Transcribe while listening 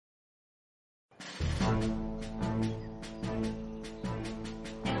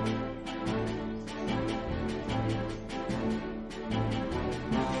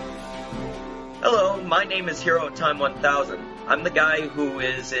my name is Hero Time 1000. I'm the guy who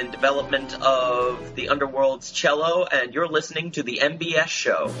is in development of the Underworld's Cello, and you're listening to the MBS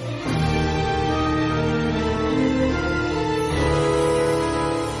Show.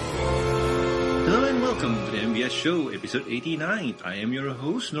 Hello and welcome to the MBS Show, episode 89. I am your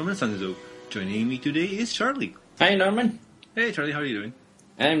host, Norman Sanzo. Joining me today is Charlie. Hi, Norman. Hey, Charlie, how are you doing?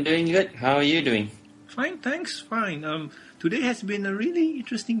 I'm doing good. How are you doing? Fine, thanks, fine. Today has been a really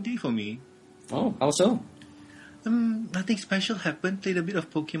interesting day for me. Oh, how so? Nothing special happened. Played a bit of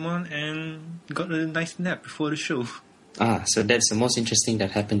Pokemon and got a nice nap before the show. Ah, so that's the most interesting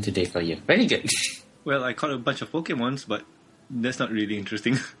that happened today for you. Very good. Well, I caught a bunch of Pokemons, but that's not really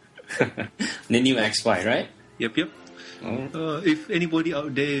interesting. The new XY, right? Yep. Oh. If anybody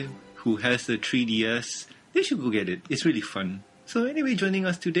out there who has a 3DS, they should go get it. It's really fun. So anyway, joining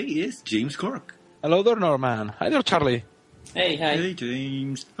us today is James Cork. Hello there, Norman. Hi there, Charlie. Hey, hi. Hey,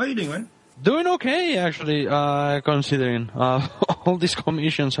 James. How are you doing, man? Doing okay, actually, considering all these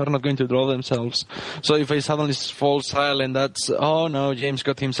commissions are not going to draw themselves. So if I suddenly fall silent, that's, oh no, James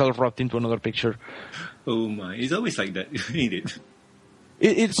got himself wrapped into another picture. Oh my, it's always like that, ain't it?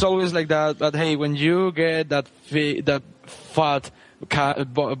 It's always like that, but hey, when you get that fat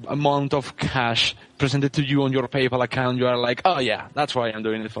amount of cash presented to you on your PayPal account, you are like, oh yeah, that's why I'm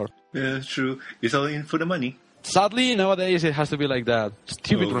doing it for. Yeah, true. It's all in for the money. Sadly, nowadays it has to be like that.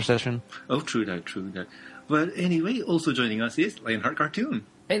 Stupid recession. Oh, true that. But anyway, also joining us is Lionheart Cartoon.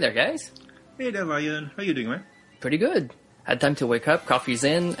 Hey there, guys. Hey there, Lion. How you doing, man? Pretty good. Had time to wake up, coffee's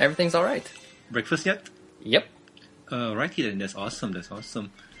in, everything's alright. Breakfast yet? Yep. Righty then, that's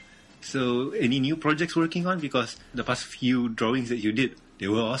awesome. So, any new projects working on? Because the past few drawings that you did, they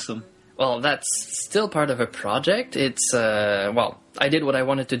were awesome. Well, that's still part of a project. It's, I did what I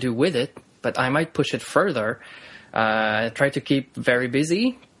wanted to do with it, but I might push it further. Try to keep very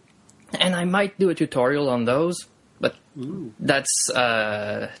busy, and I might do a tutorial on those, but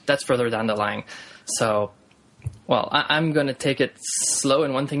that's further down the line. So, I'm going to take it slow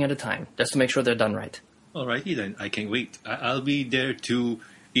and one thing at a time, just to make sure they're done right. Alrighty then, I can't wait. I'll be there to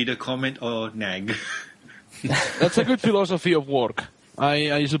either comment or nag. That's a good philosophy of work.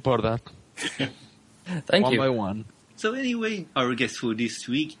 I support that. Thank you. One by one. So anyway, our guest for this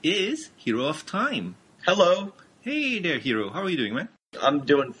week is Hero of Time. Hello. Hey there, Hero. How are you doing, man? I'm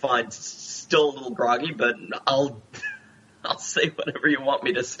doing fine. Still a little groggy, but I'll say whatever you want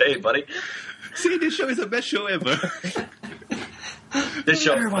me to say, buddy. See, this show is the best show ever. This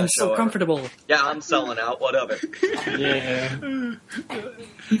show Everyone's so comfortable. Yeah, I'm selling out. What of it? Yeah.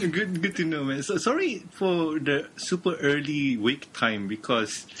 Good to know, man. So sorry for the super early wake time,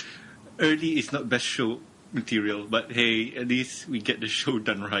 because early is not best show material, but hey, at least we get the show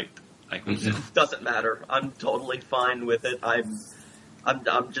done right. I hope so. Doesn't matter. I'm totally fine with it.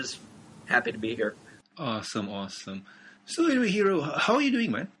 I'm just happy to be here. Awesome. So anyway, Hero, how are you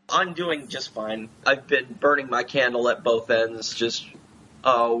doing, man? I'm doing just fine. I've been burning my candle at both ends, just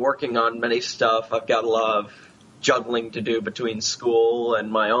working on many stuff. I've got a lot of juggling to do between school and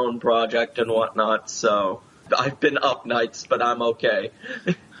my own project and whatnot, so I've been up nights, but I'm okay.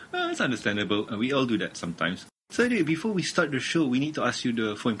 It's understandable. We all do that sometimes. So anyway, before we start the show, we need to ask you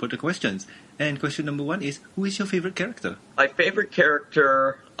the 4 important questions. And question number 1 is, who is your favorite character? My favorite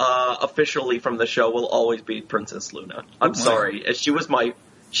character, officially from the show, will always be Princess Luna. I'm sorry. She was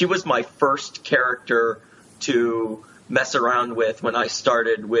my first character to mess around with when I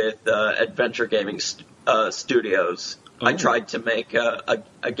started with Adventure Gaming Studios. Oh. I tried to make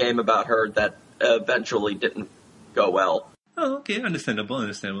a game about her that eventually didn't go well. Oh, okay, understandable.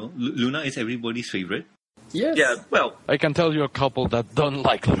 Luna is everybody's favorite. Yes. Yeah, well, I can tell you a couple that don't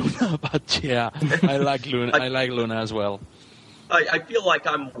like Luna, but yeah, I like Luna. I like Luna as well. I feel like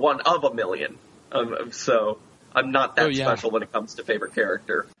I'm one of a million, so I'm not that special when it comes to favorite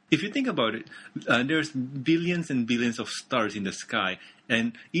character. If you think about it, there's billions and billions of stars in the sky,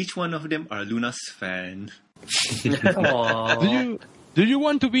 and each one of them are Luna's fan. Do you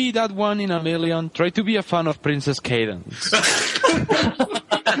want to be that one in a million? Try to be a fan of Princess Cadence.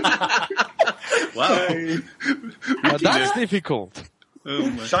 Wow. That's difficult.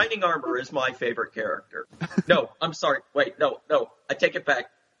 Oh, Shining Armor is my favorite character. No, I'm sorry. Wait, no. I take it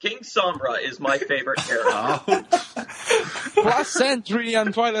back. King Sombra is my favorite character. Plus Sentry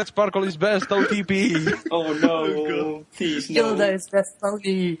and Twilight Sparkle is best OTP. Oh no. Please no. Gilda is best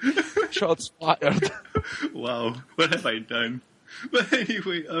only. Shots fired. Wow. What have I done? But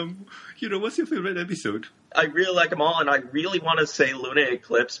anyway, what's your favorite episode? I really like them all, and I really want to say Luna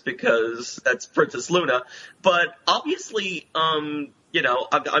Eclipse because that's Princess Luna. But obviously, I'm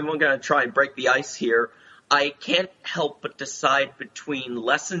going to try and break the ice here. I can't help but decide between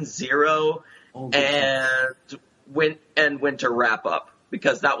Lesson 0 and Winter Wrap Up,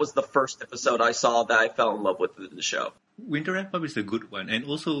 because that was the first episode I saw that I fell in love with the show. Winter Wrap Up is a good one, and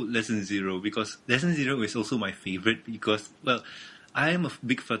also Lesson Zero, because Lesson Zero is also my favorite because, well, I am a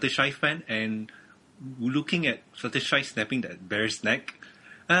big Fluttershy fan, and looking at Fluttershy snapping that bear's neck,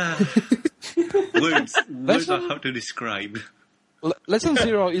 words are hard to describe. Lesson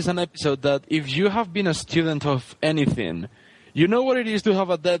Zero is an episode that if you have been a student of anything, you know what it is to have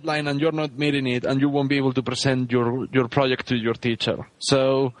a deadline and you're not meeting it, and you won't be able to present your project to your teacher.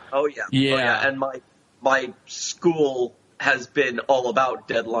 So, yeah. And my school has been all about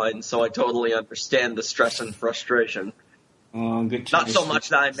deadlines, so I totally understand the stress and frustration. Good. Not so much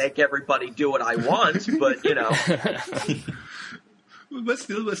that I make everybody do what I want, but you know. But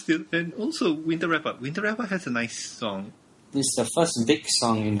still, and also Winter Wrap Up. Winter Wrap Up has a nice song. It's the first big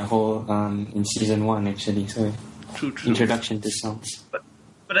song in the whole in season 1, actually. So, true. Introduction to songs. But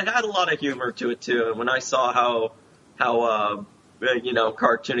it had a lot of humor to it too. And when I saw how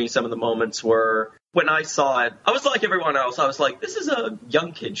cartoony some of the moments were, when I saw it, I was like everyone else. I was like, this is a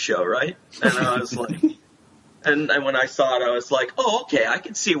young kid show, right? And I was like, and when I saw it, I was like, oh, okay, I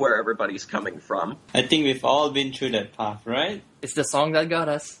can see where everybody's coming from. I think we've all been through that path, right? It's the song that got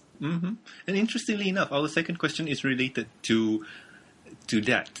us. Mm-hmm. And interestingly enough, our second question is related to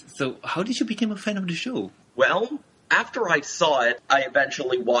that. So, how did you become a fan of the show? Well, after I saw it, I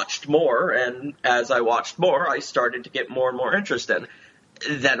eventually watched more, and as I watched more, I started to get more and more interested.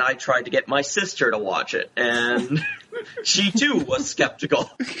 Then I tried to get my sister to watch it, and she too was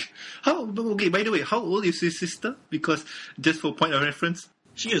skeptical. By the way, how old is your sister? Because, just for point of reference,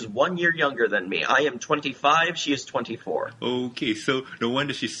 she is 1 year younger than me. I am 25, she is 24. Okay, so no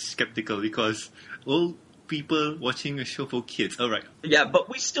wonder she's skeptical, because old people watching a show for kids. All right. Yeah, but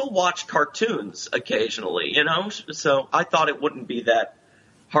we still watch cartoons occasionally, you know? So I thought it wouldn't be that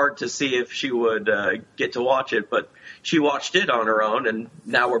hard to see if she would get to watch it, but she watched it on her own, and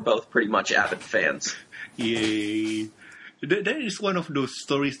now we're both pretty much avid fans. Yay. That is one of those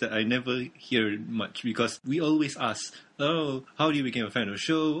stories that I never hear much, because we always ask, oh, how do you become a fan of a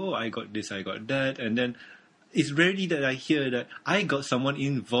show? Oh, I got this, I got that. And then it's rarely that I hear that I got someone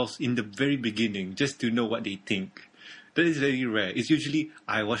involved in the very beginning just to know what they think. That is very rare. It's usually,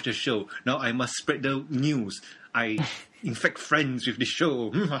 I watch the show, now I must spread the news. I infect friends with the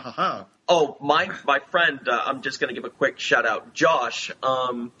show. Oh, my friend, I'm just going to give a quick shout out. Josh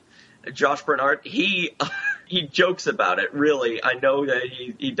Bernard, he jokes about it, really. I know that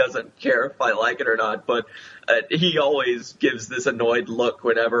he doesn't care if I like it or not, but he always gives this annoyed look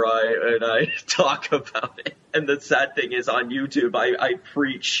whenever I talk about it. And the sad thing is, on YouTube, I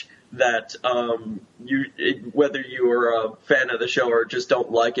preach that whether you are a fan of the show or just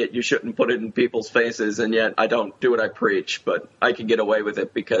don't like it, you shouldn't put it in people's faces, and yet I don't do what I preach, but I can get away with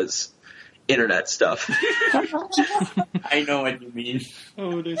it because internet stuff. I know what you mean.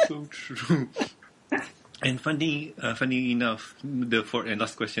 Oh, that's so true. And funny enough, the fourth and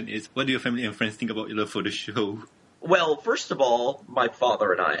last question is, what do your family and friends think about your love for the show? Well, first of all, my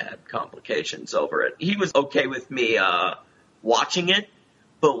father and I had complications over it. He was okay with me watching it,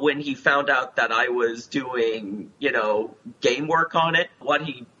 but when he found out that I was doing, game work on it, what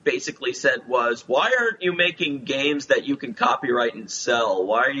he basically said was, why aren't you making games that you can copyright and sell?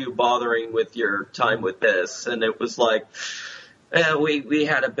 Why are you bothering with your time with this? And it was like, we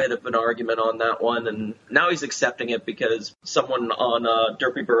had a bit of an argument on that one, and now he's accepting it because someone on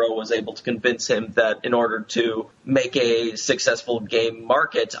Derpy Burrow was able to convince him that in order to make a successful game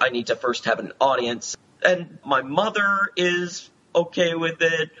market, I need to first have an audience. And my mother is okay with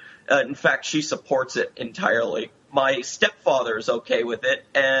it. In fact, she supports it entirely. My stepfather is okay with it,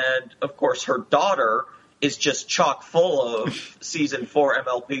 and of course her daughter is just chock full of season 4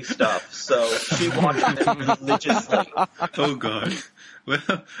 MLP stuff, so she watches it religiously. Oh god.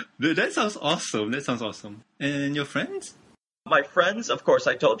 Well, that sounds awesome. And your friends? My friends, of course,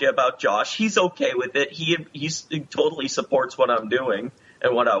 I told you about Josh. He's okay with it. He totally supports what I'm doing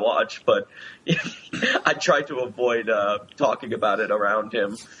and what I watch, but I try to avoid talking about it around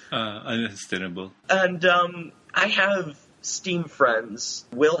him. Understandable. And I have Steam friends.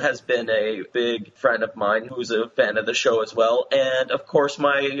 Will has been a big friend of mine who's a fan of the show as well. And, of course,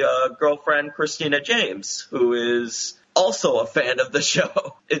 my girlfriend, Christina James, who is also a fan of the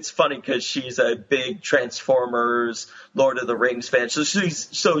show. It's funny because she's a big Transformers, Lord of the Rings fan. So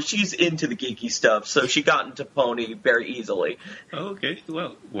she's into the geeky stuff. So she got into Pony very easily. Okay.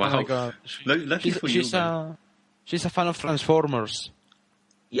 Well, wow. Oh my God. Lucky for you. She's a fan of Transformers.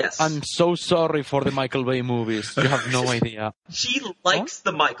 Yes. I'm so sorry for the Michael Bay movies. You have no idea. She likes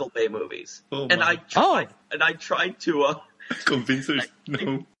the Michael Bay movies. Oh, and I tried to convince her.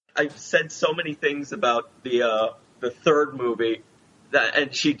 No. I've said so many things about the third movie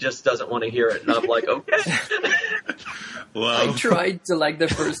and she just doesn't want to hear it, and I'm like, okay. Wow. I tried to like the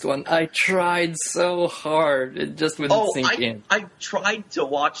first one. I tried so hard. It just wouldn't sink in. I tried to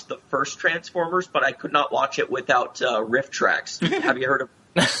watch the first Transformers, but I could not watch it without riff tracks. Have you heard of?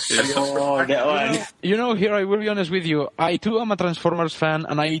 Oh, that one. You know, here I will be honest with you. I too am a Transformers fan,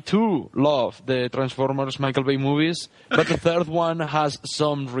 and I too love the Transformers Michael Bay movies. But the third one has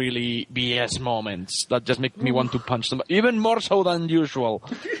some really BS moments that just make me want to punch them, even more so than usual.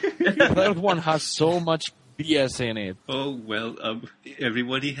 The third one has so much BS in it. Oh, well,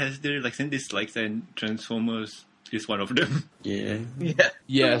 everybody has their likes and dislikes, and Transformers is one of them. Yeah.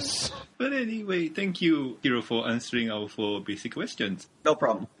 Yes. But anyway, thank you, Hiro, for answering our 4 basic questions. No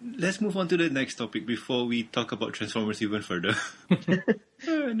problem. Let's move on to the next topic before we talk about Transformers even further.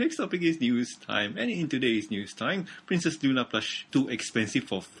 Next topic is news time. And in today's news time, Princess Luna plush too expensive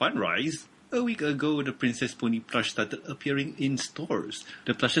for Funrise. A week ago, the Princess Pony plush started appearing in stores.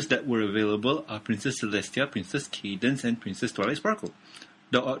 The plushes that were available are Princess Celestia, Princess Cadance, and Princess Twilight Sparkle.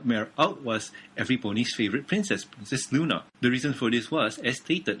 The odd mare out was every pony's favorite princess, Princess Luna. The reason for this was, as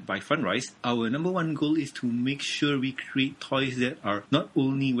stated by Funrise, our number one goal is to make sure we create toys that are not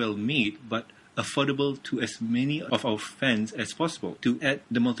only well made, but affordable to as many of our fans as possible. To add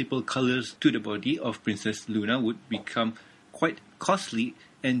the multiple colors to the body of Princess Luna would become quite costly,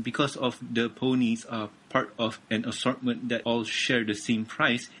 and because of the ponies are part of an assortment that all share the same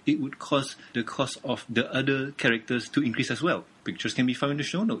price, it would cause the cost of the other characters to increase as well. Pictures can be found in the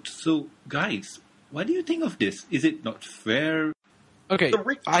show notes. So, guys, what do you think of this? Is it not fair? Okay,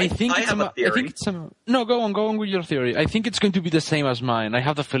 I think it's no, go on with your theory. I think it's going to be the same as mine. I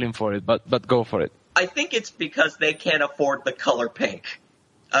have the feeling for it, but go for it. I think it's because they can't afford the color pink.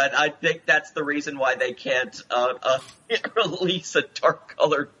 I think that's the reason why they can't release a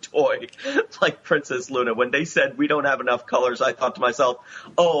dark-colored toy like Princess Luna. When they said, we don't have enough colors, I thought to myself,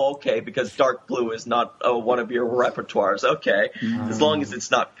 oh, okay, because dark blue is not one of your repertoires. Okay, as long as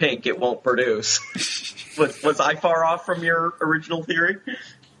it's not pink, it won't produce. Was I far off from your original theory?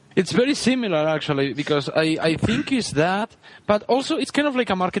 It's very similar, actually, because I think it's that, but also it's kind of like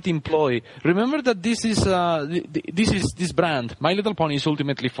a marketing ploy. Remember that this is this brand, My Little Pony, is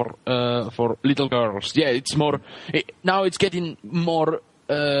ultimately for little girls. Yeah, it's more now. It's getting more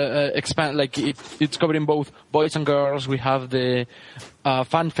expand. Like it's covering both boys and girls. We have the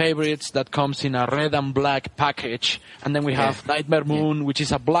fan favorites that comes in a red and black package, and then we have Nightmare Moon, which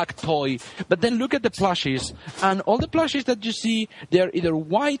is a black toy. But then look at the plushies, and all the plushies that you see, they're either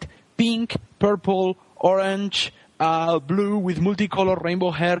white, pink, purple, orange, blue with multicolor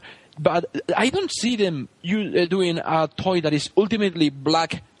rainbow hair. But I don't see them doing a toy that is ultimately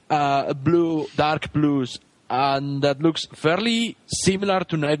black, blue, dark blues, and that looks fairly similar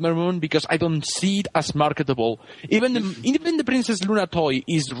to Nightmare Moon, because I don't see it as marketable. Even the Princess Luna toy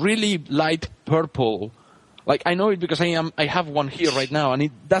is really light purple. Like, I know it because I have one here right now, and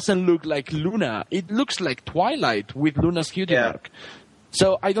it doesn't look like Luna. It looks like Twilight with Luna's cutie mark.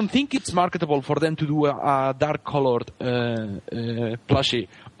 So I don't think it's marketable for them to do a dark-colored plushie.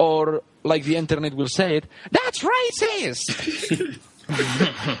 Or, like the internet will say it, that's racist!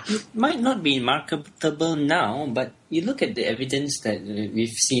 It might not be marketable now, but you look at the evidence that we've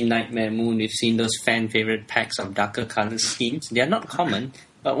seen Nightmare Moon, we've seen those fan favorite packs of darker color schemes. They're not common,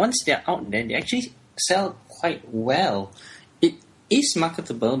 but once they're out there, they actually sell quite well. It is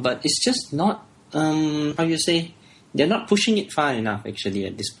marketable, but it's just not, they're not pushing it far enough actually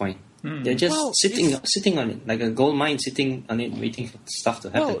at this point. They're just sitting on it, like a gold mine sitting on it, waiting for stuff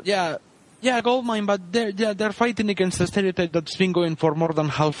to happen. Well, yeah, gold mine, but they're fighting against a stereotype that's been going for more than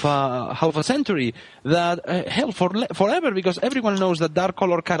half a century. That forever, because everyone knows that dark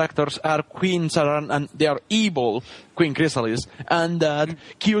color characters are queens and they are evil, Queen Chrysalis, and that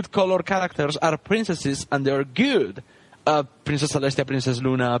cute color characters are princesses and they are good. Princess Celestia, Princess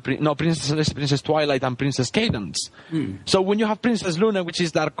Luna, Princess Celestia, Princess Twilight, and Princess Cadance. So when you have Princess Luna, which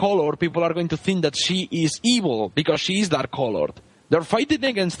is dark colored, people are going to think that she is evil because she is dark colored. They're fighting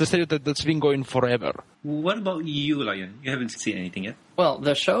against the stereotype that's been going forever. What about you, Lion? You haven't seen anything yet? Well,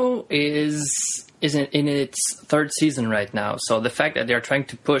 the show is in its 3rd season right now, so the fact that they're trying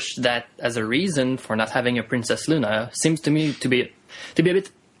to push that as a reason for not having a Princess Luna seems to me to be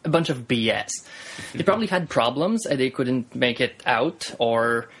a bunch of BS. They probably had problems and they couldn't make it out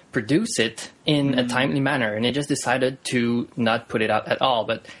or produce it in a timely manner, and they just decided to not put it out at all.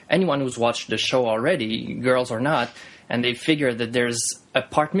 But anyone who's watched the show already, girls or not, and they figure that there's a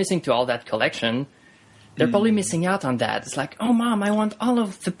part missing to all that collection, they're probably missing out on that. It's like, oh, Mom, I want all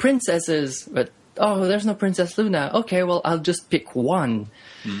of the princesses. But oh, there's no Princess Luna. Okay, well, I'll just pick one.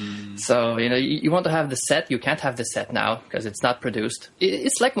 So, you want to have the set, you can't have the set now because it's not produced.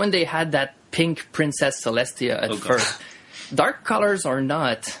 It's like when they had that pink Princess Celestia at first. Dark colors or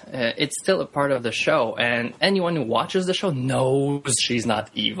not, it's still a part of the show, and anyone who watches the show knows she's not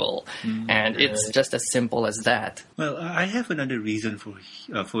evil. And it's just as simple as that. Well, I have another reason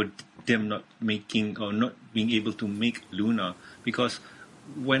for them not making or not being able to make Luna, because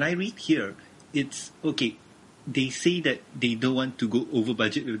when I read here, it's okay. They say that they don't want to go over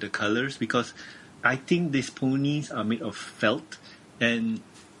budget with the colors because I think these ponies are made of felt, and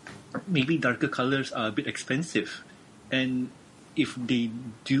maybe darker colors are a bit expensive. And if they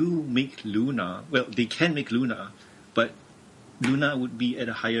do make Luna, well, they can make Luna, but Luna would be at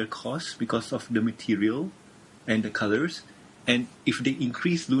a higher cost because of the material and the colors. And if they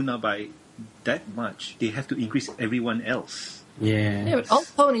increase Luna by that much, they have to increase everyone else. Yeah, but all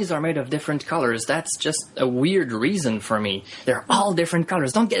ponies are made of different colors. That's just a weird reason for me. They're all different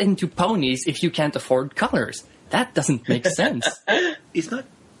colors. Don't get into ponies if you can't afford colors. That doesn't make sense. It's not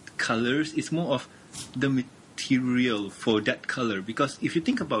colors, it's more of the material for that color. Because if you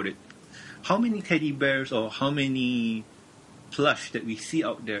think about it, how many teddy bears or how many plush that we see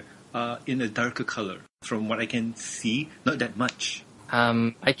out there are in a darker color? From what I can see, not that much.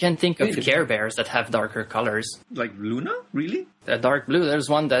 I can think of Care Bears that have darker colors. Like Luna? Really? A dark blue. There's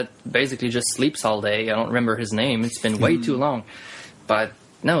one that basically just sleeps all day. I don't remember his name. It's been way too long. But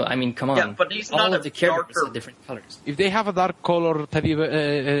no, I mean, come on. Yeah, but he's all not of the Care Bears are different colors. If they have a dark color teddy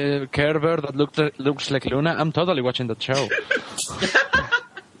Care Bear that looks like Luna, I'm totally watching that show.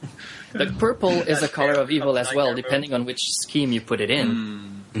 The purple is a color of evil as well, depending on which scheme you put it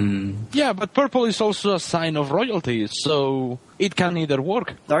in. Yeah, but purple is also a sign of royalty, so it can either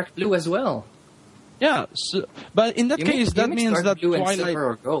work. Dark blue as well. Yeah, but in that case, that means that blue and Twilight... silver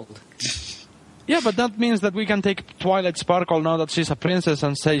or gold. Yeah, but that means that we can take Twilight Sparkle now that she's a princess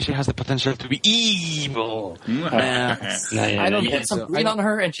and say she has the potential to be evil. I don't put some green on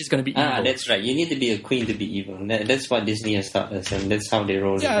her and she's going to be evil. That's right. You need to be a queen to be evil. That's what Disney has taught us, and that's how they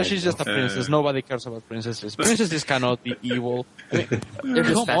roll. Yeah, she's just a princess. Nobody cares about princesses. Princesses cannot be evil. I mean,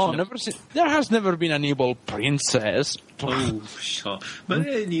 come on, there has never been an evil princess. Oh, sure. But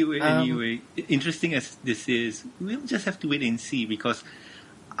anyway, interesting as this is, we'll just have to wait and see, because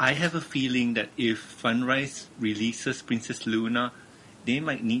I have a feeling that if Funrise releases Princess Luna, they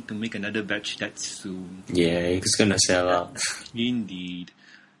might need to make another batch that soon. Yeah, it's gonna sell out. Indeed.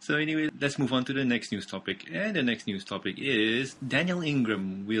 So anyway, let's move on to the next news topic. And the next news topic is Daniel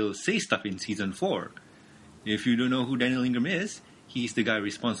Ingram will say stuff in Season 4. If you don't know who Daniel Ingram is, he's the guy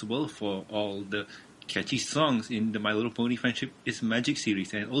responsible for all the catchy songs in the My Little Pony Friendship is Magic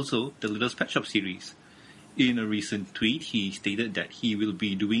series and also the Little Pet Shop series. In a recent tweet, he stated that he will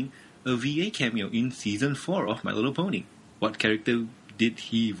be doing a VA cameo in Season 4 of My Little Pony. What character did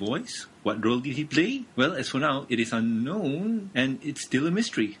he voice? What role did he play? Well, as for now, it is unknown and it's still a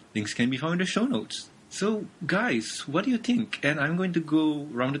mystery. Links can be found in the show notes. So, guys, what do you think? And I'm going to go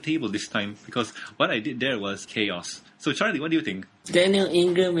round the table this time because what I did there was chaos. So, Charlie, what do you think? Daniel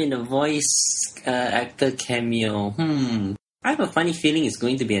Ingram in a voice actor cameo. I have a funny feeling it's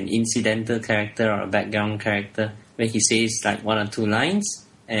going to be an incidental character or a background character where he says like one or two lines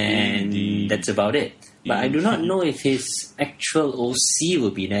and that's about it. But I do not know if his actual OC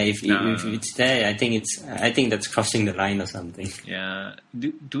will be there. If it's there, I think that's crossing the line or something. Yeah,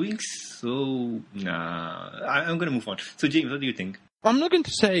 doing so. I'm going to move on. So, James, what do you think? I'm not going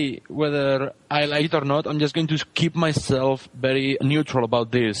to say whether I like it or not. I'm just going to keep myself very neutral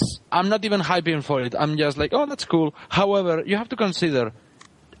about this. I'm not even hyping for it. I'm just like, oh, that's cool. However, you have to consider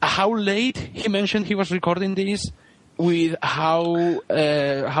how late he mentioned he was recording this, with how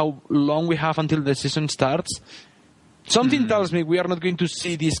long we have until the season starts. Something tells me we are not going to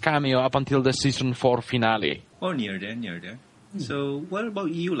see this cameo up until the season 4 finale. Oh, near there. So, what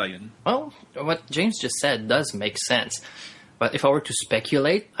about you, Lion? Well, what James just said does make sense. But if I were to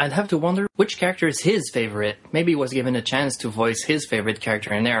speculate, I'd have to wonder which character is his favorite. Maybe he was given a chance to voice his favorite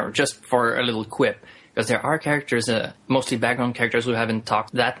character in there, just for a little quip. Because there are characters, mostly background characters, who haven't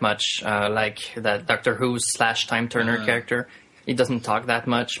talked that much, like that Doctor Who's / Time Turner character. He doesn't talk that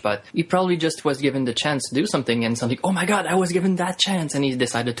much, but he probably just was given the chance to do something and something, oh my god, I was given that chance, and he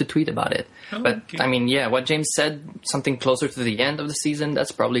decided to tweet about it. I mean, yeah, what James said, something closer to the end of the season,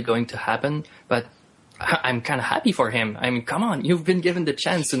 that's probably going to happen, but I'm kind of happy for him. I mean, come on, you've been given the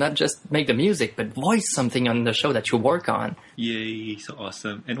chance to not just make the music, but voice something on the show that you work on. Yay, so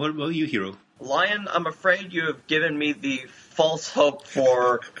awesome. And what about you, Hiro? Lion, I'm afraid you have given me the false hope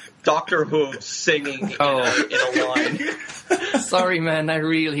for Doctor Who singing in a line. Sorry, man, I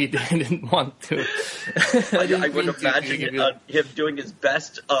really didn't want to. I would imagine him doing his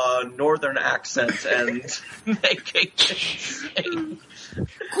best northern accent and making it sing.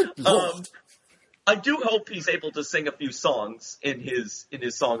 I do hope he's able to sing a few songs in his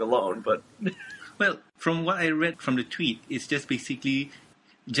song alone, but... Well, from what I read from the tweet, it's just basically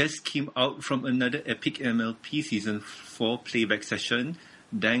just came out from another epic MLP Season 4 playback session.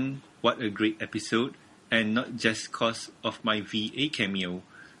 Dang, what a great episode. And not just cause of my VA cameo.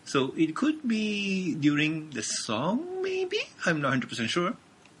 So it could be during the song, maybe? I'm not 100% sure.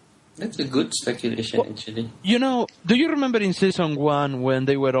 That's a good speculation, actually. You know, do you remember in Season 1 when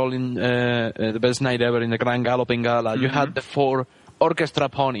they were all in the best night ever in the Grand Galloping Gala, you had the 4 orchestra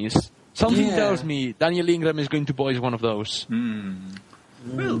ponies? Something tells me Daniel Ingram is going to voice one of those.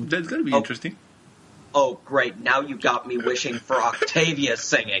 Well, that's going to be interesting. Oh, great. Now you got me wishing for Octavia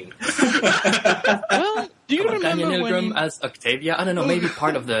singing. Well, do you remember Daniel Ingram when... as Octavia? I don't know, maybe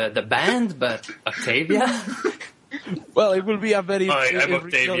part of the band, but Octavia? Well, it will be a very I'm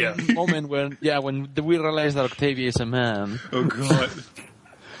Octavia. moment when we realize that Octavia is a man. Oh, God.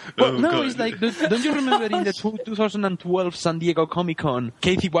 Well, no, it's like, don't you remember in the 2012 San Diego Comic-Con,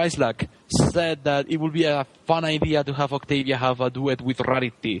 Kathy Weislak said that it would be a fun idea to have Octavia have a duet with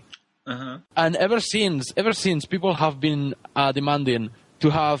Rarity. Uh-huh. And ever since, people have been demanding to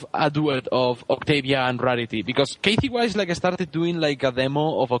have a duet of Octavia and Rarity, because Kathy Weislak started doing like a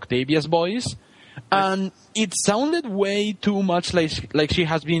demo of Octavia's voice, and it sounded way too much like she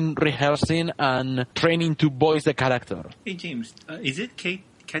has been rehearsing and training to voice the character. Hey, James, is it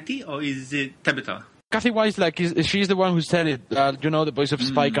Kathy or is it Tabitha? Kathy Weislak she's the one who said it. The voice of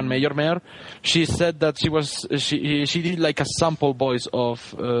Spike and Mayor Mare. She said that she did like a sample voice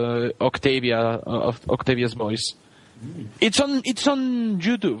of Octavia's voice. It's on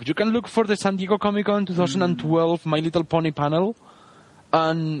YouTube. You can look for the San Diego Comic Con 2012 My Little Pony panel,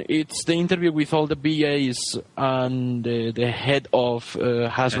 and it's the interview with all the BAs and the head of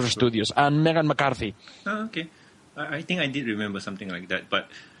Hasbro Studios and Megan McCarthy. Oh, okay. I think I did remember something like that, but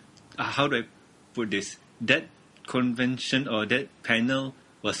how do I put this? That convention or that panel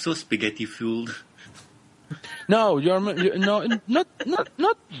was so spaghetti filled. No, not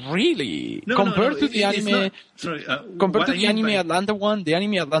really. Compared to the anime, compared to the anime Atlanta one, the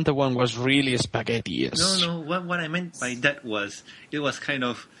anime Atlanta one was really spaghetti-ish. No. What I meant by that was it was kind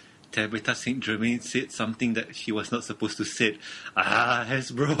of Tabitha St. Germain said something that she was not supposed to say.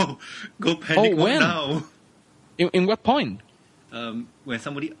 Hasbro, go panic mode now. In what point? When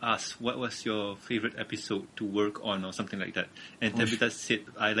somebody asked what was your favorite episode to work on or something like that, and Tabitha said,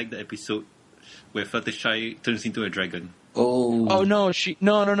 I like the episode where Fluttershy turns into a dragon. Oh no,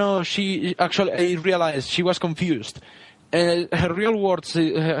 she actually, I realized she was confused. Her real words,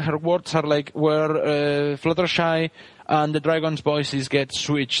 her words are like where Fluttershy and the dragon's voices get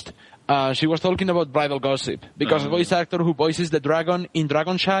switched. She was talking about Bridal Gossip, because the voice actor who voices the dragon in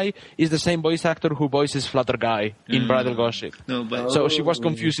Dragonshy is the same voice actor who voices Flutterguy in Bridal Gossip. No, but so she was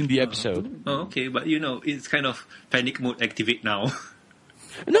confused in the episode. Oh, okay, but it's kind of panic mode activate now.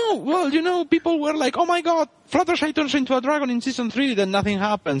 No, well, people were like, oh my god, Fluttershy turns into a dragon in Season 3, then nothing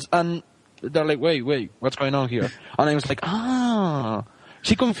happens. And they're like, wait, what's going on here? And I was like,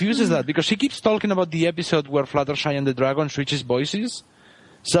 she confuses that, because she keeps talking about the episode where Fluttershy and the dragon switches voices.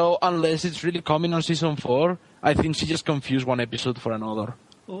 So unless it's really coming on Season 4, I think she just confused one episode for another.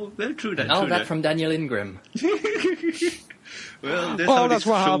 Oh, well, true that. All that from Daniel Ingram. Well, that's how this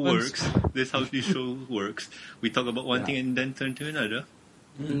show happens. works. That's how this show works. We talk about one thing and then turn to another.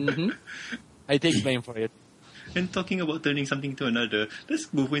 Mm-hmm. I take blame for it. And talking about turning something to another,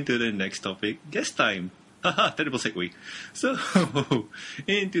 let's move into the next topic. Guest time. Haha, terrible segue. So,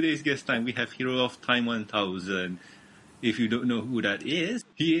 in today's guest time, we have Hero of Time 1000. If you don't know who that is,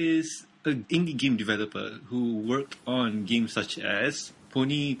 he is an indie game developer who worked on games such as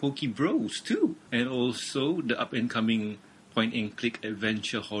Poke Bros 2, and also the up-and-coming point-and-click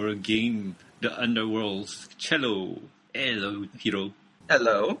adventure horror game, The Underworld's Cello. Hello, Hero.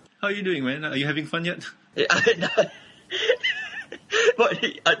 Hello. How are you doing, man? Are you having fun yet? But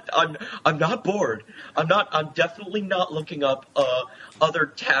I'm not bored. I'm definitely not looking up other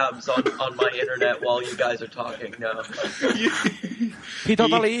tabs on my internet while you guys are talking. No. He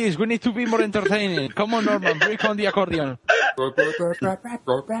totally is. We need to be more entertaining. Come on, Norman, break on the accordion.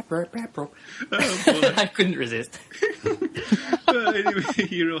 I couldn't resist. Anyway,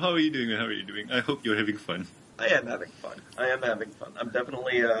 Hero, how are you doing? How are you doing? I hope you're having fun. I am having fun. I'm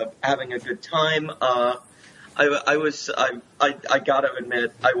definitely having a good time. I gotta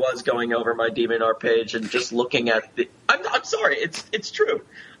admit, I was going over my DeviantArt page and just looking at the. I'm sorry, it's true.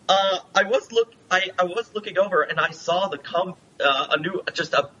 I was looking over and I saw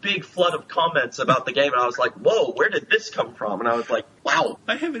just a big flood of comments about the game, and I was like, whoa, where did this come from? And I was like, wow.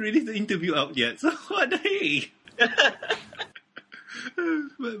 I haven't released the interview out yet, so what? Hey.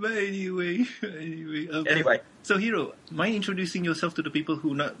 but anyway. Anyway. So, Hiro, mind introducing yourself to the people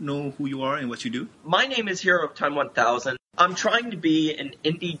who not know who you are and what you do? My name is Hero of Time 1000. I'm trying to be an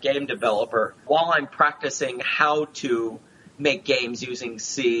indie game developer while I'm practicing how to make games using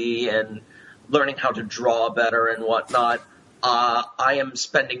C and learning how to draw better and whatnot. I am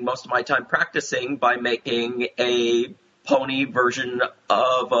spending most of my time practicing by making a pony version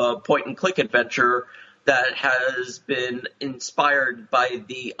of a point-and-click adventure that has been inspired by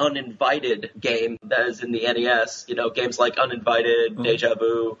the Uninvited game that is in the NES. You know, games like Uninvited, Deja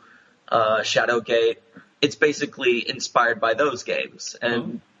Vu, Shadowgate. It's basically inspired by those games.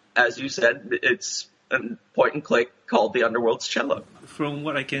 And as you said, it's a point-and-click called the Underworld's Cello. From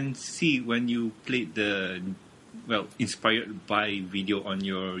what I can see when you played the, inspired by video on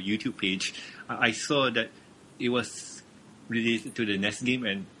your YouTube page, I saw that it was related to the NES game,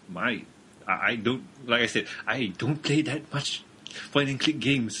 and I don't play that much point-and-click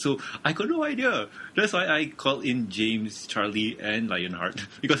games, so I got no idea. That's why I called in James, Charlie, and Lionheart,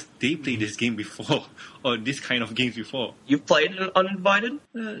 because they played this game before, or this kind of games before. You've played Uninvited?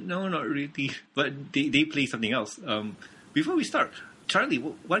 No, not really, but they play something else. Before we start, Charlie,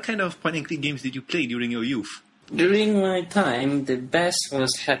 what kind of point-and-click games did you play during your youth? During my time, the best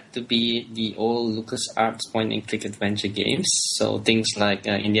had to be the old LucasArts point-and-click adventure games. So things like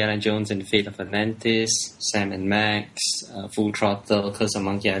Indiana Jones and the Fate of Atlantis, Sam and Max, Full Throttle, Curse of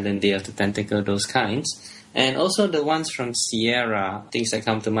Monkey Island, Day of the Tentacle, those kinds. And also the ones from Sierra, things that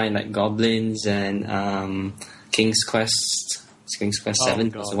come to mind like Goblins and King's Quest. King's Quest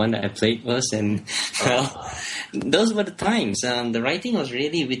 7 was the one that I played first, and those were the times. The writing was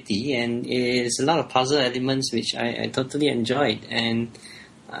really witty, and it's a lot of puzzle elements which I totally enjoyed, and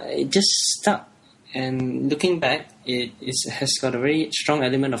it just stuck. And looking back, it has got a very strong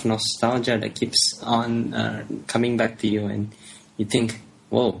element of nostalgia that keeps on coming back to you, and you think,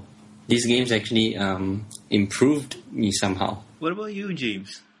 whoa, these games actually improved me somehow. What about you,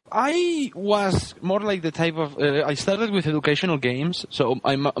 James? I was more like the type of... I started with educational games, so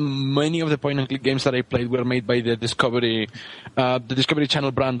many of the point-and-click games that I played were made by the Discovery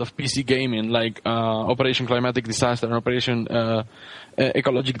Channel brand of PC gaming, like Operation Climatic Disaster and Operation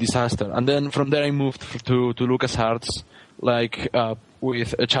Ecologic Disaster. And then from there I moved to LucasArts, like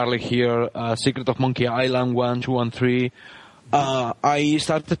with Charlie here, Secret of Monkey Island 1, 2, and 3. I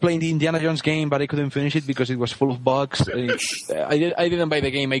started playing the Indiana Jones game, but I couldn't finish it because it was full of bugs. I didn't buy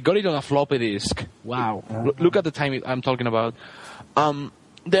the game. I got it on a floppy disk. Wow. Look at the time I'm talking about.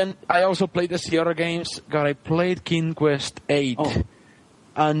 Then I also played the Sierra games. God, I played King Quest 8.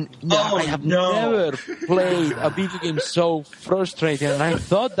 And I have never played a video game so frustrating. And I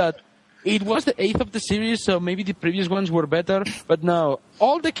thought that it was the 8th of the series, so maybe the previous ones were better. But no,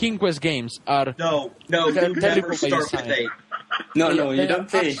 all the King Quest games are... No, you never start with 8. No, you don't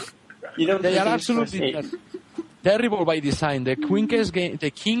play. They are absolutely terrible by design. The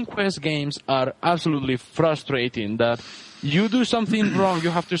King Quest games are absolutely frustrating. That you do something wrong,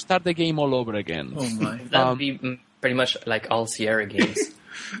 you have to start the game all over again. Oh my! That would be pretty much like all Sierra games.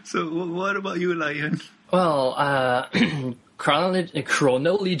 So, what about you, Lion? Well,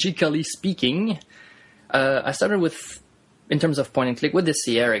 chronologically speaking, I started with. In terms of point-and-click, with the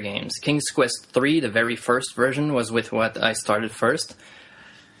Sierra games. King's Quest 3, the very first version, was with what I started first.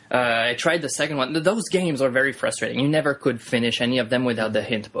 I tried the second one. Those games are very frustrating. You never could finish any of them without the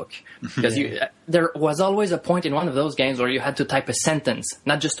hint book. Because there was always a point in one of those games where you had to type a sentence.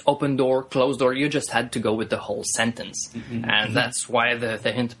 Not just open door, closed door. You just had to go with the whole sentence. And that's why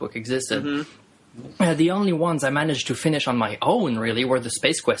the hint book existed. The only ones I managed to finish on my own, really, were the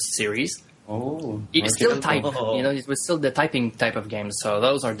Space Quest series. You still type, it was still the typing type of games, so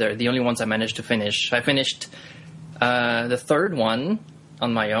those are the only ones I managed to finish. I finished the third one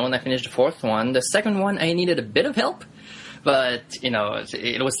on my own. I finished the fourth one. The second one, I needed a bit of help, but,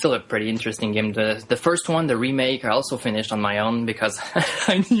 it was still a pretty interesting game. The first one, the remake, I also finished on my own because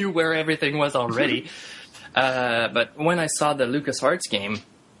I knew where everything was already. But when I saw the LucasArts game,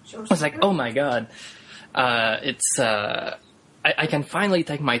 I was like, oh my god, I can finally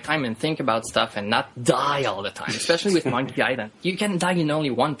take my time and think about stuff and not die all the time, especially with Monkey Island. You can die in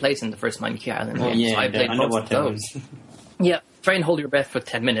only one place in the first Monkey Island game, so I played most of those. Yeah, try and hold your breath for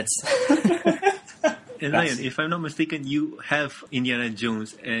 10 minutes. And Ryan, if I'm not mistaken, you have Indiana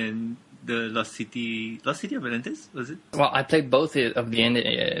Jones and the Lost City of Atlantis, was it? Well, I played both of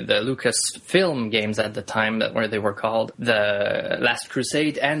the Lucasfilm games at the time where they were called The Last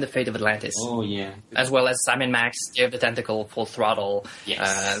Crusade and The Fate of Atlantis. Oh, yeah. As well as Sam & Max, Give the Tentacle, Full Throttle.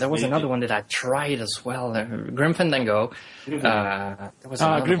 Yes. There was another one that I tried as well, Grim Fandango. There was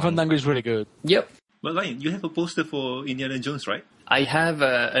another Grim one. Fandango is really good. Yep. Well, Ryan, you have a poster for Indiana Jones, right? I have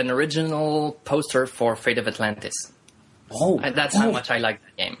an original poster for Fate of Atlantis. Oh. That's how much I like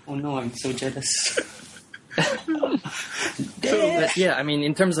that game. Oh, no, I'm so jealous. But yeah, I mean,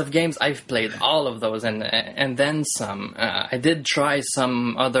 in terms of games, I've played all of those and then some. I did try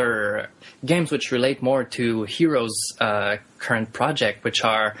some other games which relate more to Hero's current project, which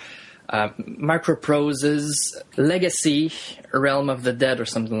are Microprose's Legacy, Realm of the Dead, or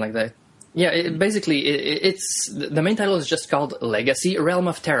something like that. Yeah, it's the main title is just called Legacy, Realm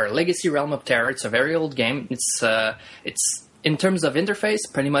of Terror. Legacy, Realm of Terror. It's a very old game. It's in terms of interface,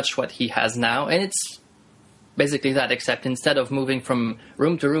 pretty much what he has now, and it's basically that, except instead of moving from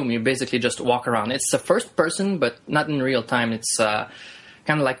room to room, you basically just walk around. It's a first person, but not in real time. It's kind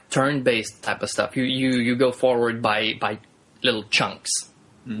of like turn-based type of stuff. You go forward by little chunks.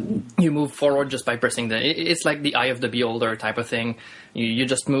 Mm-hmm. You move forward just by pressing it's like the Eye of the Beholder type of thing. You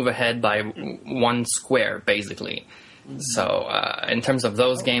just move ahead by one square, basically. Mm-hmm. So in terms of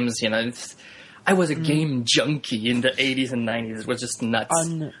those games, I was a game junkie in the 80s and 90s. It was just nuts.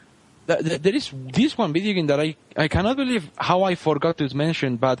 There is this one video game that I cannot believe how I forgot to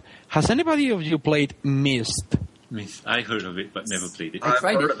mention, but has anybody of you played Myst? Myst. I heard of it, but never played it. I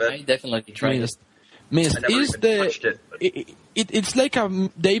tried it. I definitely tried it. Myst is it's like a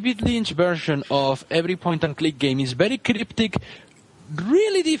David Lynch version of every point-and-click game. It's very cryptic,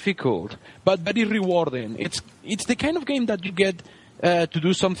 really difficult, but very rewarding. It's the kind of game that you get to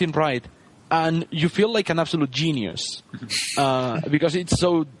do something right, and you feel like an absolute genius because it's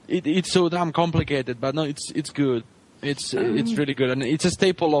so damn complicated. But no, it's good. It's really good, and it's a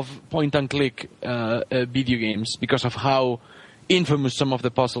staple of point-and-click video games because of how infamous some of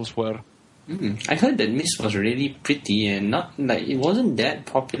the puzzles were. I heard that Myst was really pretty and it wasn't that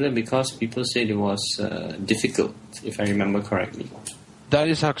popular because people said it was difficult, if I remember correctly. That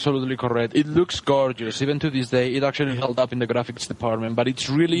is absolutely correct. It looks gorgeous. Even to this day, it actually held up in the graphics department, but it's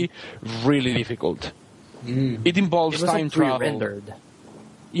really, really difficult. It involves time travel. Pre-rendered.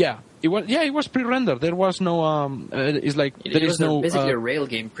 Yeah, it was pre-rendered. There was no. It's like there is no. Basically a rail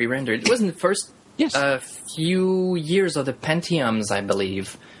game pre-rendered. It was in the first few years of the Pentiums, I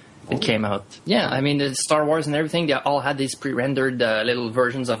believe. It came out. Yeah, I mean, the Star Wars and everything, they all had these pre-rendered little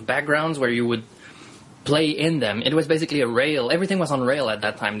versions of backgrounds where you would play in them. It was basically a rail. Everything was on rail at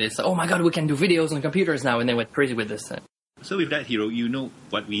that time. They said, oh my god, we can do videos on computers now, and they went crazy with this. So with that, Hero, you know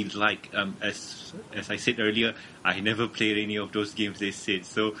what we like. As I said earlier, I never played any of those games they said,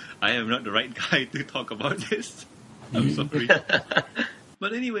 so I am not the right guy to talk about this. I'm sorry.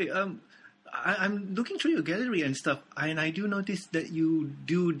 But anyway, I'm looking through your gallery and stuff, and I do notice that you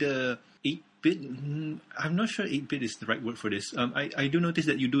do the 8-bit. I'm not sure 8-bit is the right word for this. I do notice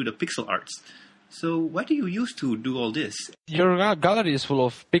that you do the pixel arts. So what do you use to do all this? Your gallery is full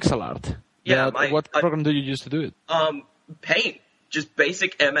of pixel art. Yeah. What program do you use to do it? Paint. Just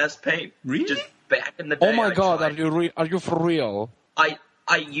basic MS Paint. Really? Just back in the day. Oh my god, are you for real? I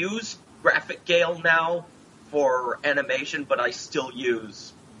use Graphic Gale now for animation, but I still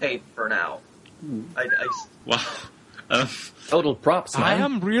use Paint for now. Wow. Total props, man. I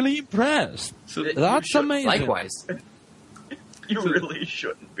am really impressed. So that's amazing. Likewise. You really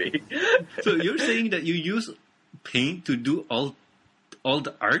shouldn't be. So you're saying that you use Paint to do all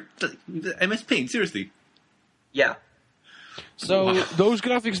the art? The MS Paint, seriously? Yeah. So those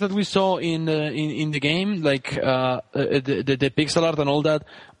graphics that we saw in the game, like the pixel art and all that,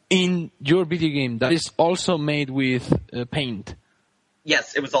 in your video game, that is also made with Paint.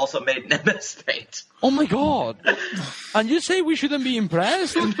 Yes, it was also made in MS Paint. Oh my god! And you say we shouldn't be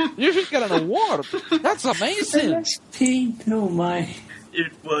impressed? You should get an award. That's amazing. Paint, oh my.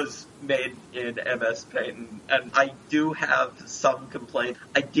 It was made in MS Paint, and I do have some complaint.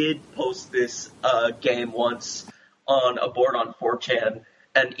 I did post this game once on a board on 4chan,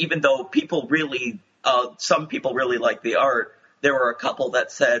 and even though some people really like the art, there were a couple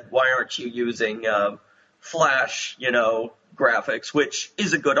that said, why aren't you using Flash, graphics, which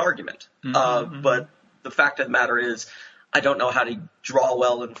is a good argument. But the fact of the matter is, I don't know how to draw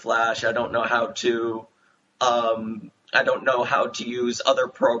well in Flash. I don't know how to use other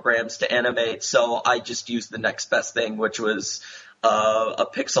programs to animate. So I just used the next best thing, which was a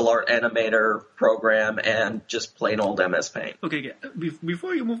pixel art animator program and just plain old MS Paint. Okay.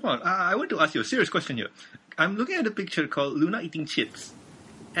 Before you move on, I want to ask you a serious question here. I'm looking at a picture called Luna eating chips.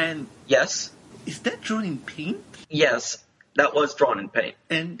 And Yes, is that drawn in paint yes, that was drawn in paint.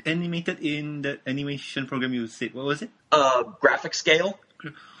 and animated in the animation program you said? What was it? Graphic scale.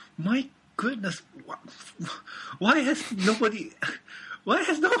 My goodness, why has nobody? Why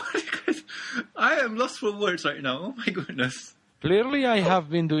has nobody? I am lost for words right now. Oh my goodness. Clearly, I have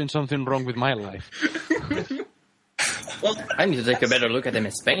been doing something wrong with my life. Well, I need to take a better look at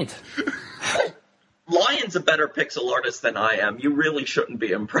MS Paint. Lion's a better pixel artist than I am. You really shouldn't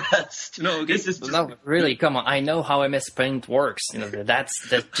be impressed. No, okay. This is just, No, really, come on. I know how MS Paint works. You know, that's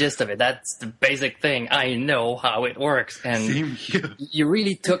the gist of it. That's the basic thing. I know how it works. And Same here. you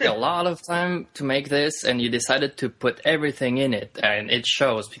really took a lot of time to make this, and you decided to put everything in it, and it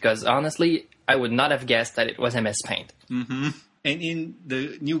shows. Because honestly, I would not have guessed that it was MS Paint. Mm-hmm. And in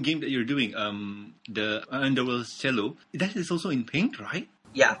the new game that you're doing, the Underworld Cello, that is also in paint, right?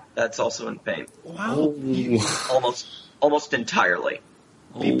 yeah, that's also in paint. Wow. Almost entirely.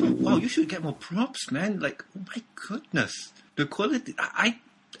 People, wow, you should get more props, man. Like, oh my goodness. The quality,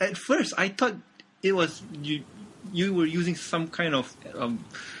 at first, I thought it was, you were using some kind of,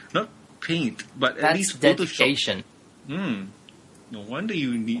 not paint, but at That's least Photoshop. dedication. No wonder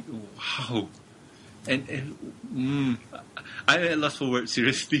you need, wow. And I at lost for words,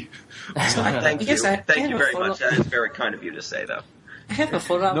 seriously. Thank you. Yes, I Thank you have a very much. follow- That is very kind of you to say, though. I have a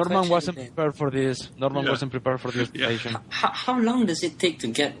follow-up Norman question wasn't then. prepared for this. Norman Yeah. wasn't prepared for this presentation. How long does it take to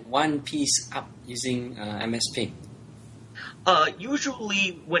get one piece up using MS Paint?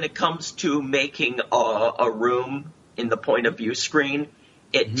 Usually, when it comes to making a room in the point of view screen,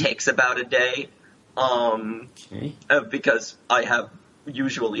 it takes about a day. Okay. Because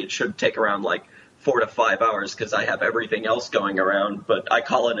usually it should take around like 4 to 5 hours because I have everything else going around, but I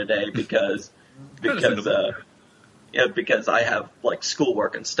call it a day because I have like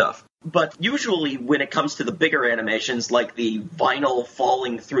schoolwork and stuff. But usually when it comes to the bigger animations, like the vinyl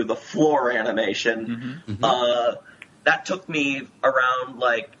falling through the floor animation, that took me around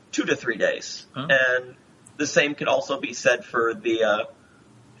like 2 to 3 days. Huh? And the same could also be said for the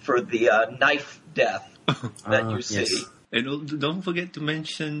knife death that you see. yes. And don't forget to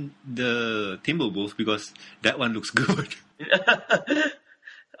mention the Timberwolves because that one looks good. Yeah.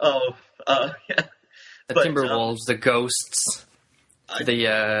 The But, Timberwolves, the ghosts,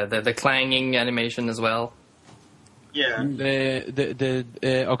 the clanging animation as well. Yeah.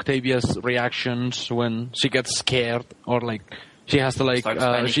 The Octavia's reactions when she gets scared or like she has to like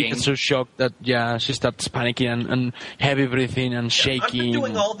Starts she panicking. gets so shocked that she starts panicking and heavy breathing and I've shaking. been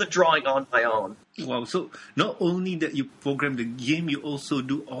doing all the drawing on my own. Wow, so not only that you program the game, you also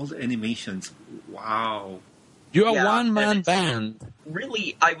do all the animations. Wow. You are Yeah, one man and it's- band.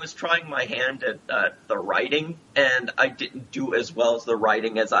 Really, I was trying my hand at the writing, and I didn't do as well as the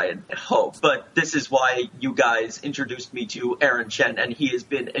writing as I had hoped. But this is why you guys introduced me to Aaron Chen, and he has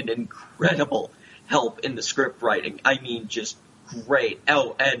been an incredible help in the script writing. I mean, just great.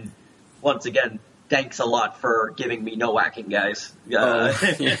 Oh, and once again, thanks a lot for giving me no whacking, guys.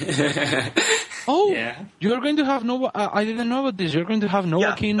 Oh, Yeah. you are going to have Nova. I didn't know about this. You're going to have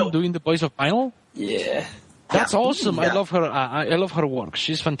Nova King no. doing the voice of Final. Yeah. That's awesome. I Yeah. love her. I love her work.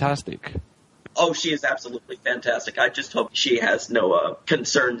 She's fantastic. Oh, she is absolutely fantastic. I just hope she has no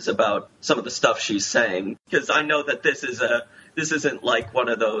concerns about some of the stuff she's saying, because I know that this isn't like one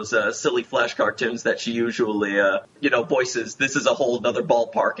of those silly Flash cartoons that she usually voices. This is a whole other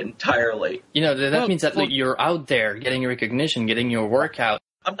ballpark entirely. You know, that Well, means that you're out there getting recognition, getting your work out.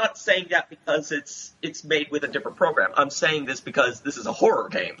 I'm not saying that because it's made with a different program. I'm saying this because this is a horror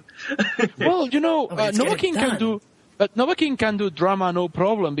game. Well, let's Nova get it King can done. do. But Nova King can do drama, no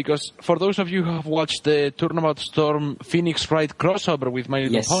problem. Because for those of you who have watched the Turnabout Storm Phoenix Wright crossover with My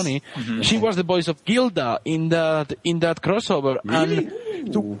Little Yes. Pony, she was the voice of Gilda in that crossover. Really?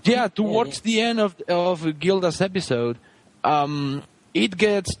 And towards the end of Gilda's episode, it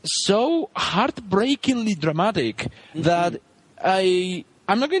gets so heartbreakingly dramatic that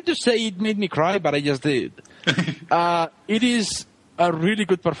I'm not going to say it made me cry, but I just did. It is a really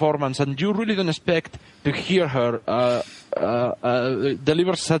good performance, and you really don't expect to hear her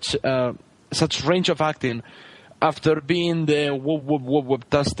deliver such range of acting after being the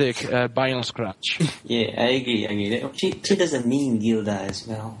whoop-tastic vinyl scratch. Yeah, I agree. She does a mean Gilda as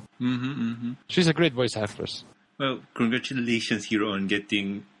well. She's a great voice actress. Well, congratulations, Hero, on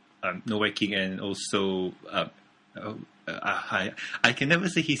getting Nova King and also I can never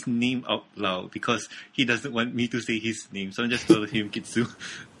say his name out loud because he doesn't want me to say his name, so I'm just calling him Kitsu.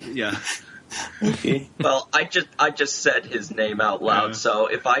 Yeah. Okay. Well, I just said his name out loud, Yeah. so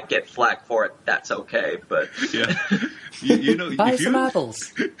if I get flack for it, that's okay. But Yeah. You know, Buy some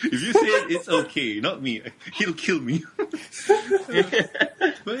apples. If you say it, it's okay. Not me. He'll kill me.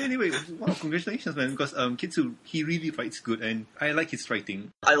 But anyway, wow, congratulations, man. Because Kitsu, he really writes good, and I like his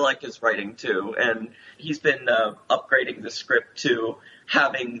writing. I like his writing too, and he's been upgrading the script to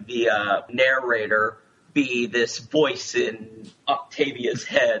having the narrator be this voice in Octavia's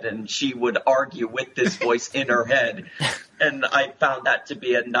head, and she would argue with this voice in her head. And I found that to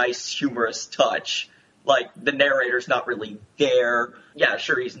be a nice, humorous touch. Like, the narrator's not really there. Yeah,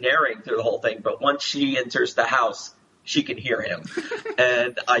 sure, he's narrating through the whole thing, but once she enters the house, she can hear him.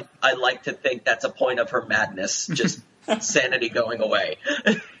 And I like to think that's a point of her madness, just sanity going away.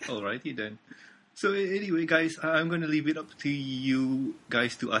 Alrighty then. So anyway, guys, I'm going to leave it up to you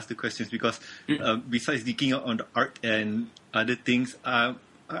guys to ask the questions because besides geeking out on the art and other things, I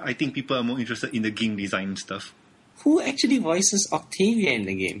think people are more interested in the game design stuff. Who actually voices Octavia in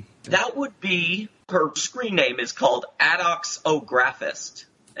the game? That would be, her screen name is called Adox O'Graphist,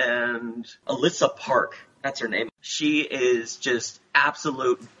 and Alyssa Park, that's her name. She is just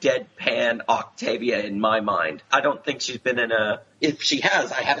absolute deadpan Octavia in my mind. I don't think she's been in if she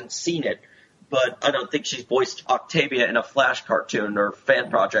has, I haven't seen it. But I don't think she's voiced Octavia in a Flash cartoon or fan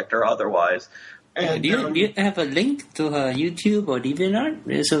project or otherwise. And, do you have a link to her YouTube or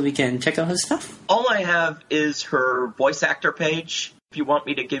DeviantArt so we can check out her stuff? All I have is her voice actor page. If you want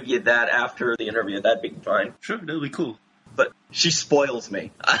me to give you that after the interview, that'd be fine. Sure, that'll be cool. But she spoils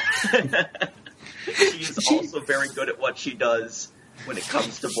me. She's also very good at what she does when it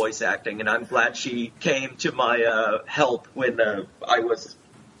comes to voice acting, and I'm glad she came to my help when I was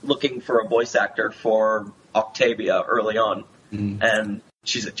looking for a voice actor for Octavia early on, and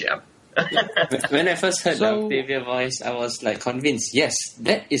she's a gem. When I first heard the Octavia voice, I was like convinced, yes,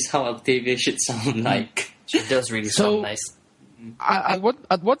 that is how Octavia should sound like. She does really sound nice. At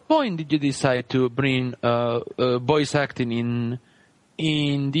what point did you decide to bring voice acting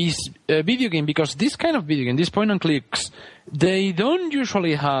in this video game? Because this kind of video game, these point and clicks, they don't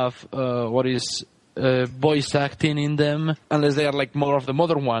usually have voice acting in them, unless they are like more of the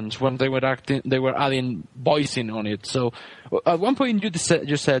modern ones when they were adding voicing on it. So at one point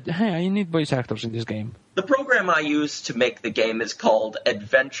you said, hey, I need voice actors in this game. The program I use to make the game is called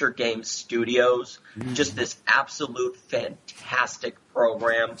Adventure Game Studios. Just this absolute fantastic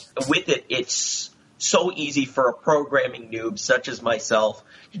program. With it, it's so easy for a programming noob such as myself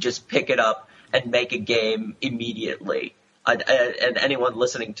to just pick it up and make a game immediately. And anyone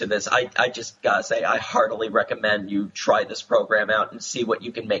listening to this, I just gotta say, I heartily recommend you try this program out and see what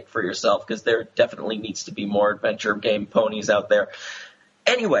you can make for yourself, because there definitely needs to be more adventure game ponies out there.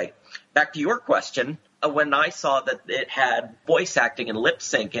 Anyway, back to your question. When I saw that it had voice acting and lip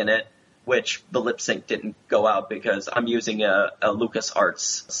sync in it, which the lip sync didn't go out because I'm using a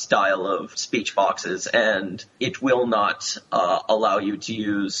LucasArts style of speech boxes, and it will not allow you to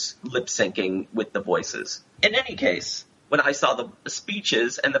use lip syncing with the voices. In any case, when I saw the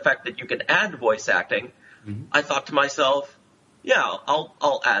speeches and the fact that you can add voice acting, I thought to myself, yeah,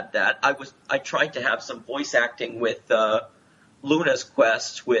 I'll add that. I tried to have some voice acting with Luna's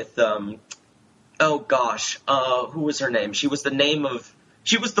Quest with who was her name? She was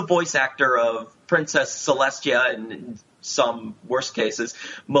the voice actor of Princess Celestia in some worst cases,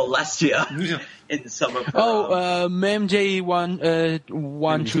 Molestia in some of her.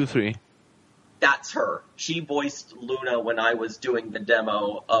 MJ123. That's her. She voiced Luna when I was doing the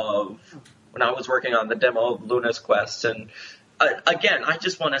demo when I was working on the demo of Luna's Quest. And again, I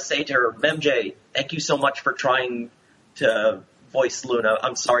just want to say to her, MJ, thank you so much for trying to voice Luna.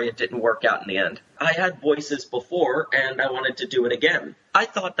 I'm sorry it didn't work out in the end. I had voices before, and I wanted to do it again. I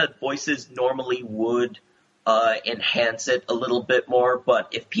thought that voices normally would enhance it a little bit more, but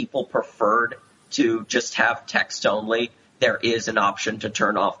if people preferred to just have text only, there is an option to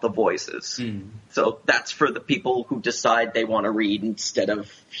turn off the voices. So that's for the people who decide they want to read instead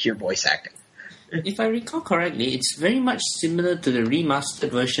of hear voice acting. If I recall correctly, it's very much similar to the remastered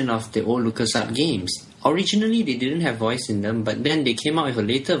version of the old LucasArts games. Originally, they didn't have voice in them, but then they came out with a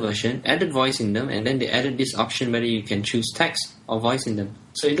later version, added voice in them, and then they added this option whether you can choose text or voice in them.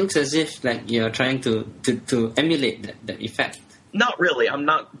 So it looks as if like you're trying to emulate that effect. Not really. I'm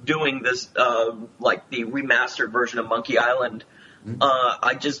not doing this like the remastered version of Monkey Island.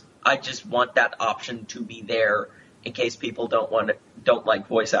 I just want that option to be there in case people don't like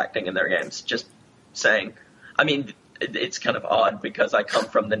voice acting in their games. Just saying. I mean, it's kind of odd because I come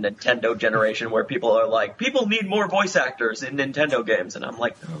from the Nintendo generation where people are like, people need more voice actors in Nintendo games, and I'm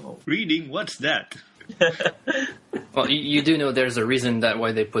like, no. Reading, what's that? Well, you do know there's a reason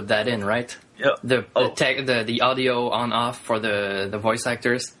why they put that in, right? Yeah. The audio on off for the voice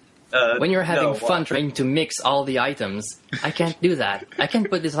actors. When you're having no, fun trying to mix all the items, I can't do that. I can't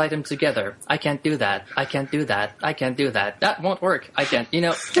put this item together. I can't do that. I can't do that. I can't do that. That won't work. I can't.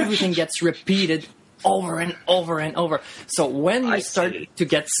 Everything gets repeated over and over and over. So when you start to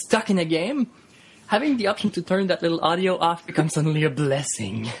get stuck in a game, having the option to turn that little audio off becomes suddenly a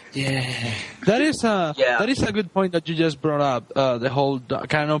blessing. Yeah. That is a good point that you just brought up. The whole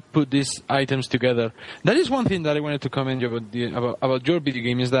cannot put these items together. That is one thing that I wanted to comment about your video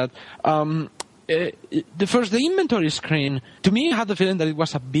game is that the inventory screen, to me, I had the feeling that it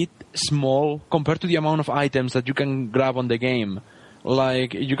was a bit small compared to the amount of items that you can grab on the game.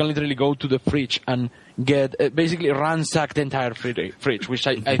 Like, you can literally go to the fridge and get basically ransack the entire fridge, which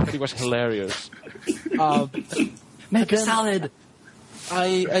I thought it was hilarious. Make a salad.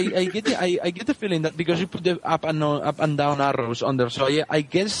 I get the feeling that because you put the up and down arrows on there, so I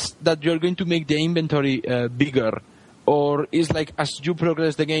guess that you're going to make the inventory bigger, or is like as you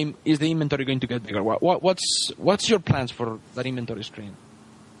progress the game, is the inventory going to get bigger? What's your plans for that inventory screen?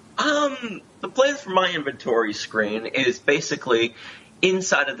 The plans for my inventory screen is basically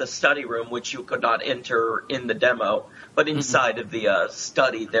inside of the study room, which you could not enter in the demo, but inside of the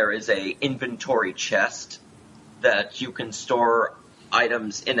study there is a inventory chest that you can store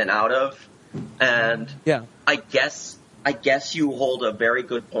items in and out of. And I guess you hold a very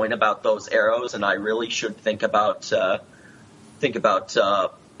good point about those arrows, and I really should think about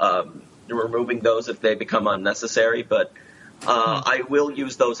removing those if they become unnecessary, but I will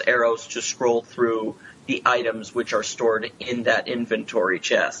use those arrows to scroll through the items which are stored in that inventory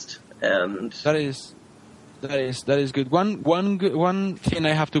chest, and that is good. One thing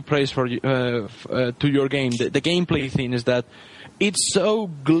I have to praise for to your game, the gameplay thing, is that it's so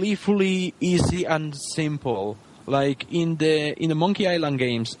gleefully easy and simple. Like in the Monkey Island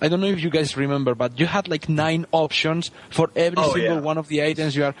games, I don't know if you guys remember, but you had like 9 options for every single one of the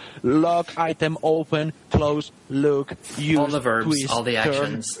items. You are lock, item, open, close, look, use, all the verbs, twist, all the turn,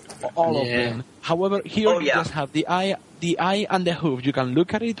 actions, all of them. However, here you just have the eye and the hoof. You can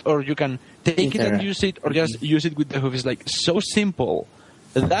look at it, or you can take it and use it, or just use it with the hoof. It's like so simple.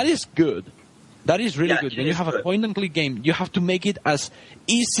 That is good. That is really good. When you have a point-and-click game, you have to make it as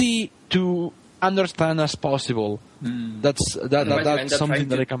easy to understand as possible. That's something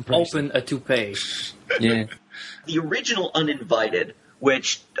that I can praise. Open a toupee. Yeah. The original Uninvited,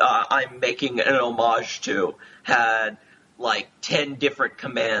 which I'm making an homage to, had like 10 different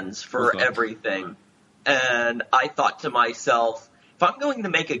commands for everything. And I thought to myself, if I'm going to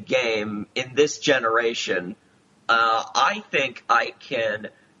make a game in this generation, I think I can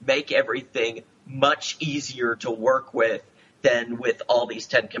make everything much easier to work with than with all these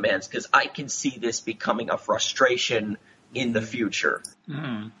 10 commands, because I can see this becoming a frustration in the future.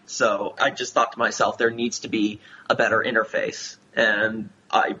 So I just thought to myself, there needs to be a better interface, and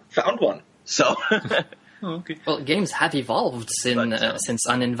I found one. So, Well, games have evolved since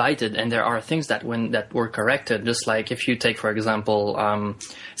Uninvited, and there are things that were corrected. Just like if you take, for example,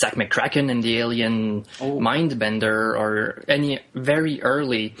 Zack McCracken and the Alien Mindbender, or any very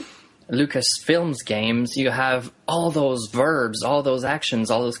early Lucasfilms games, you have all those verbs, all those actions,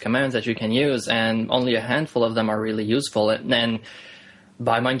 all those commands that you can use, and only a handful of them are really useful. And then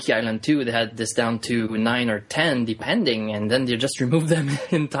by Monkey Island 2, they had this down to 9 or 10, depending, and then they just removed them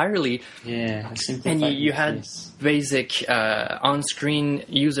entirely. Yeah, and you had basic on-screen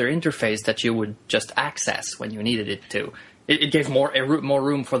user interface that you would just access when you needed it to. It gave more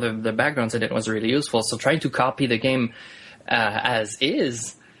room for the backgrounds, and it was really useful. So trying to copy the game as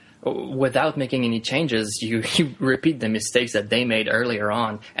is, without making any changes, you repeat the mistakes that they made earlier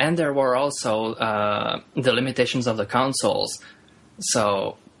on. And there were also the limitations of the consoles.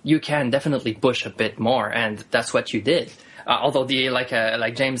 So you can definitely push a bit more, and that's what you did. Although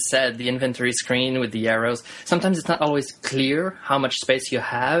like James said, the inventory screen with the arrows, sometimes it's not always clear how much space you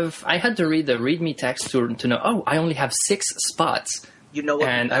have. I had to read the README text to know, I only have 6 spots. You know what?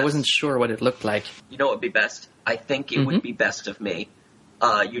 And I wasn't sure what it looked like. You know what would be best? I think it would be best of me.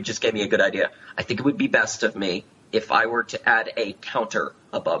 You just gave me a good idea. I think it would be best of me if I were to add a counter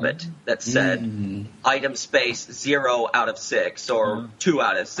above it that said item space 0 out of 6 or 2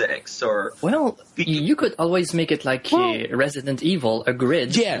 out of 6 or. Well, you could always make it like Resident Evil, a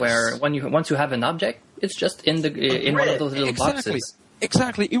grid where once you have an object, it's just in one of those little boxes.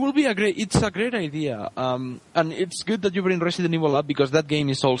 Exactly, it will be it's a great idea, and it's good that you bring Resident Evil up because that game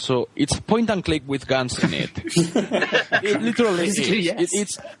is also it's point and click with guns in it. It literally is.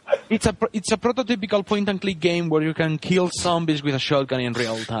 Yes. It's a prototypical point and click game where you can kill zombies with a shotgun in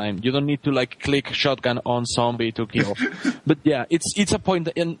real time. You don't need to like click shotgun on zombie to kill. But yeah, it's a point,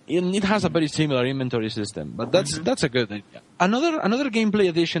 and it has a very similar inventory system. But that's a good idea. Another gameplay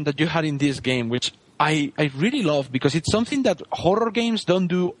addition that you had in this game, which I really love because it's something that horror games don't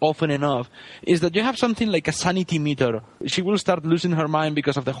do often enough, is that you have something like a sanity meter. She will start losing her mind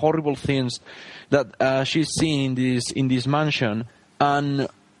because of the horrible things that she's seeing in this mansion, and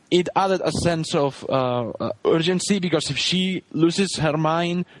it added a sense of urgency because if she loses her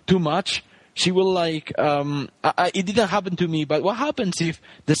mind too much, she will like it didn't happen to me, but what happens if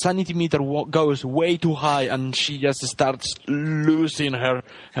the sanity meter goes way too high and she just starts losing her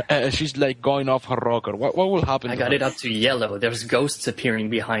she's like going off her rocker? What will happen? I got it up to yellow. There's ghosts appearing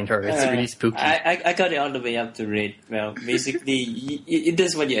behind her. It's really spooky. I got it all the way up to red. Well, basically it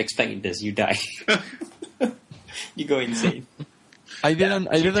does what you expect it does. You die. You go insane. I didn't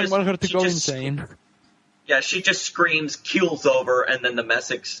want her to go insane. Yeah, she just screams, keels over, and then the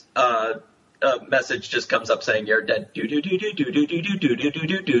message just comes up saying you're dead. Do do do do do do do do do do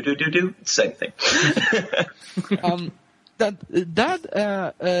do do do do do. Same thing. That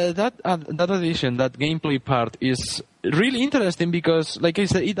addition, that gameplay part, is really interesting because, like I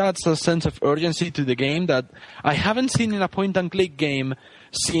said, it adds a sense of urgency to the game that I haven't seen in a point-and-click game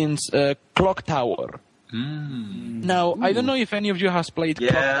since Clock Tower. Now, I don't know if any of you has played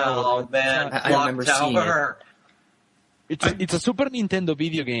Clock Tower. Oh man, I remember seeing it. It's a Super Nintendo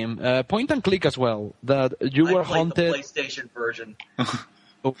video game, point and click as well. That you were haunted. The PlayStation version.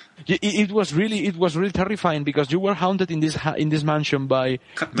 It was really terrifying because you were haunted in this mansion by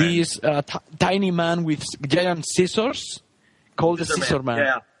this tiny man with giant scissors called the Scissor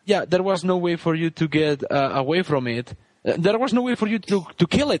Man. Yeah, there was no way for you to get away from it. There was no way for you to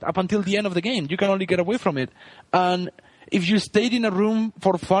kill it up until the end of the game. You can only get away from it, and if you stayed in a room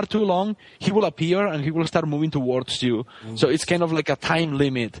for far too long, he will appear and he will start moving towards you. So it's kind of like a time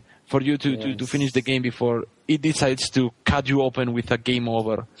limit for you to finish the game before it decides to cut you open with a game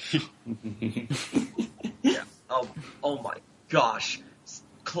over. Yeah. Oh my gosh.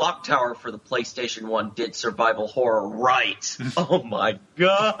 Clock Tower for the PlayStation 1 did survival horror right. Oh my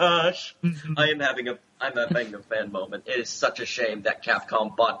gosh. I'm having a fan moment. It is such a shame that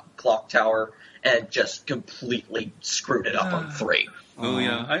Capcom bought Clock Tower and just completely screwed it up on 3. Oh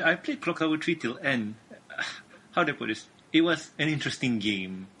yeah, I played Clock Tower 3 till end. How do I put this? It was an interesting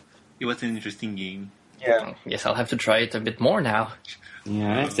game. Yeah. Yes, I'll have to try it a bit more now.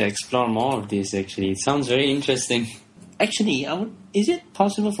 Yeah, I have to explore more of this actually. It sounds very interesting. Actually, is it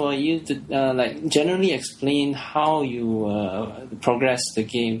possible for you to generally explain how you progress the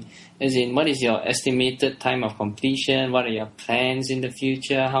game? As in, what is your estimated time of completion? What are your plans in the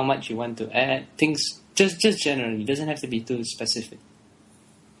future? How much you want to add? Things just generally. It doesn't have to be too specific.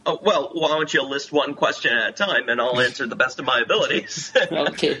 Oh, well, why don't you list one question at a time, and I'll answer the best of my abilities.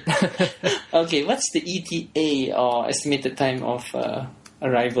 Okay. Okay, what's the ETA or estimated time of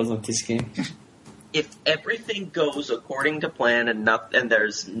arrival of this game? If everything goes according to plan and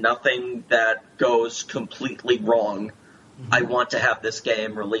there's nothing that goes completely wrong, I want to have this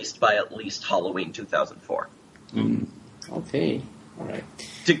game released by at least Halloween 2004. Okay, all right.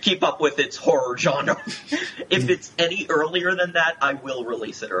 To keep up with its horror genre. If it's any earlier than that, I will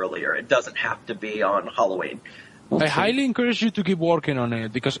release it earlier. It doesn't have to be on Halloween. Okay. I highly encourage you to keep working on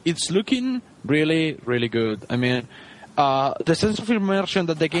it because it's looking really, really good. I mean, the sense of immersion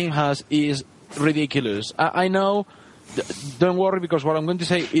that the game has is ridiculous. I know. Don't worry, because what I'm going to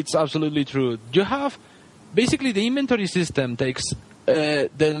say, it's absolutely true. You have basically the inventory system takes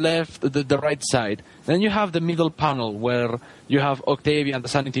the right side. Then you have the middle panel where you have Octavia and the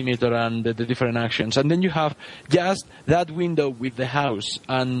sanity meter and the different actions. And then you have just that window with the house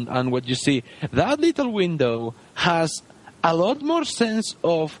and what you see. That little window has a lot more sense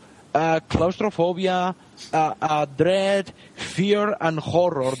of claustrophobia, dread, fear, and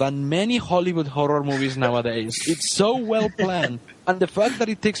horror than many Hollywood horror movies nowadays. It's so well planned. And the fact that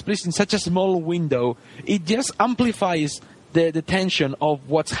it takes place in such a small window, it just amplifies the tension of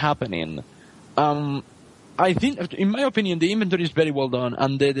what's happening. I think, in my opinion, the inventory is very well done,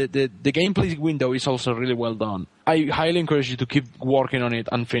 and the gameplay window is also really well done. I highly encourage you to keep working on it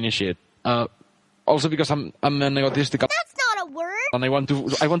and finish it. Also because I'm an egotistic. That's not a word. And I want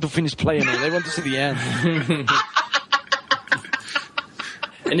to finish playing it. I want to see the end.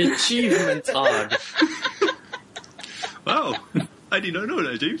 An achievement hog. Wow, I did not know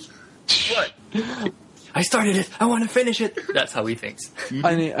that, James. What? I started it. I want to finish it. That's how he thinks.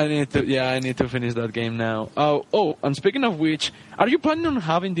 I need to finish that game now. Oh, and speaking of which, are you planning on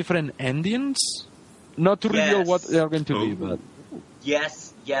having different endings? Not to reveal what they are going to be, but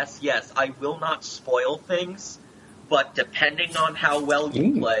yes. I will not spoil things, but depending on how well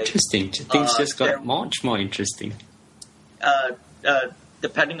you play, interesting. Things just got much more interesting.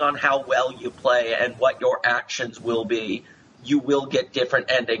 Depending on how well you play and what your actions will be, you will get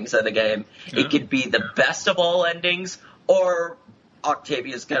different endings in the game. It could be the best of all endings, or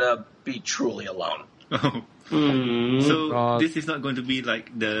Octavia's gonna be truly alone. Oh. So this is not going to be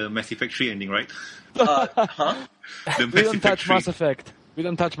like the Mass Effect 3 ending, right? Huh? We don't touch Mass Effect. We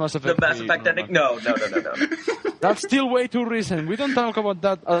don't touch Mass Effect. The Mass Effect ending? No. That's still way too recent. We don't talk about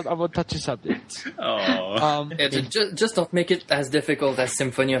that about touchy subjects. Oh. Just don't make it as difficult as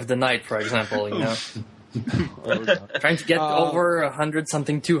Symphony of the Night, for example. You know, trying to get over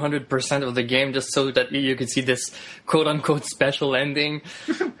 100-something, 200% of the game just so that you could see this quote-unquote special ending.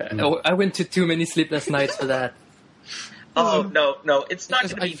 I went to too many sleepless nights for that. Oh no! It's not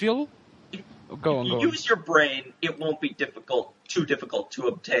going to be. I feel. Go on. Use your brain. It won't be too difficult to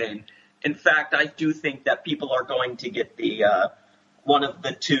obtain. In fact, I do think that people are going to get the one of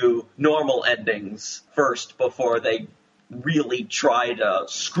the two normal endings first before they really try to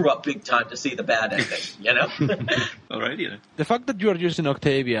screw up big time to see the bad ending. You know. Alrighty then. The fact that you are using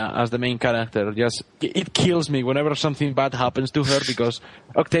Octavia as the main character it kills me whenever something bad happens to her, because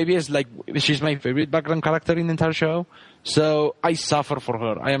Octavia is she's my favorite background character in the entire show. So I suffer for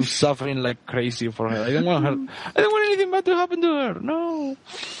her. I am suffering like crazy for her. I don't want anything bad to happen to her. No.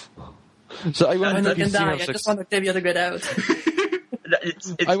 So I want her to die. I just want Octavia to get out.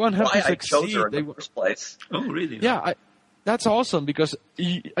 It's I want her why to I chose succeed. her in the first place. Oh, really? Yeah, that's awesome, because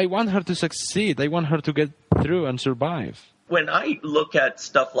I want her to succeed. I want her to get through and survive. When I look at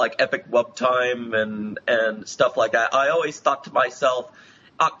stuff like Epic Web Time and stuff like that, I always thought to myself,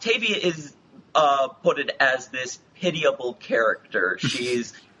 Octavia is put it as this pitiable character.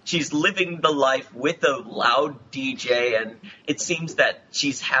 She's living the life with a loud DJ, and it seems that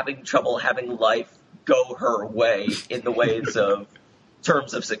she's having trouble having life go her way in the ways of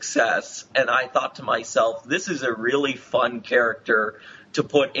terms of success. And I thought to myself, this is a really fun character to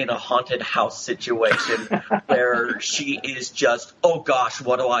put in a haunted house situation where she is just, oh gosh,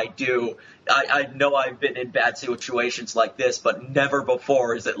 what do I do? I know I've been in bad situations like this, but never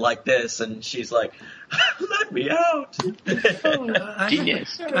before is it like this. And she's like, let me out.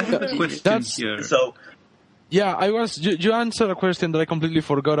 Genius. I have a question here. So, yeah, you answered a question that I completely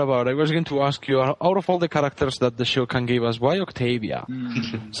forgot about. I was going to ask you, out of all the characters that the show can give us, why Octavia?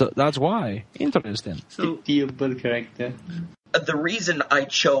 So that's why. Interesting. So, Pitiable character. the reason I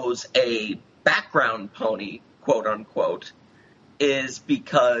chose a background pony, quote unquote, is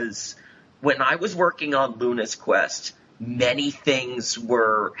because when I was working on Luna's Quest, many things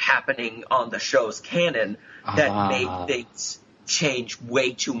were happening on the show's canon that made things change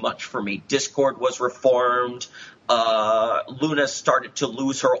way too much for me. Discord was reformed. Luna started to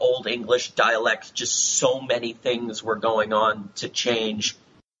lose her old English dialect. Just so many things were going on to change.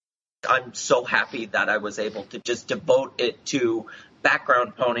 I'm so happy that I was able to just devote it to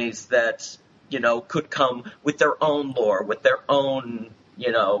background ponies that, you know, could come with their own lore, with their own,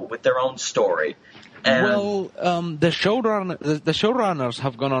 you know, with their own story. And the showrunners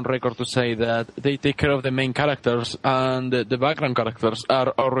have gone on record to say that they take care of the main characters and the background characters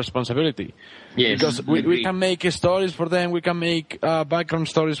are our responsibility. Yes, because we can make stories for them, we can make background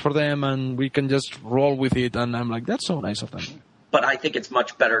stories for them, and we can just roll with it. And I'm like, that's so nice of them. But I think it's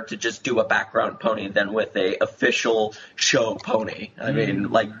much better to just do a background pony than with a official show pony. I mean,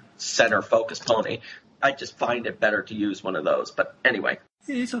 like center focus pony. I just find it better to use one of those. But anyway.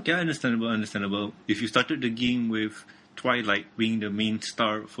 It's okay, understandable. If you started the game with Twilight being the main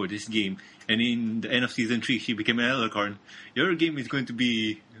star for this game, and in the end of Season 3 she became an Alicorn, your game is going to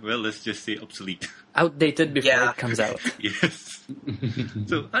be, well, let's just say obsolete. Outdated before it comes out. Yes.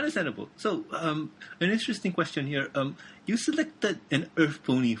 So, understandable. So, an interesting question here. You selected an Earth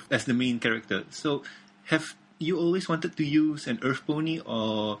Pony as the main character. So, have you always wanted to use an Earth Pony,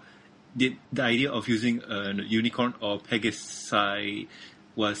 or did the idea of using a unicorn or Pegasi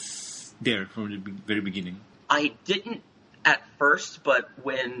was there from the very beginning? I didn't at first, but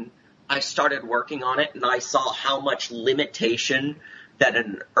when I started working on it and I saw how much limitation that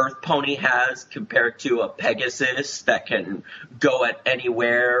an Earth Pony has compared to a Pegasus that can go at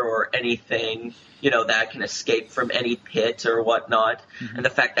anywhere or anything, you know, that can escape from any pit or whatnot, and the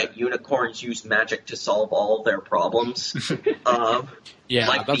fact that unicorns use magic to solve all their problems. Yeah,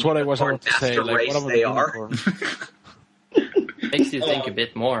 like that's what I was about to say. Like, what about they the are. unicorn? Makes you think a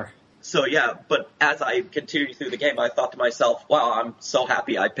bit more. So yeah, but as I continued through the game, I thought to myself, wow, I'm so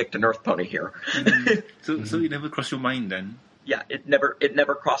happy I picked an Earth Pony here. So it never crossed your mind then? Yeah, it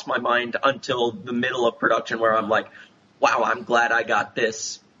never crossed my mind until the middle of production where I'm like, wow, I'm glad I got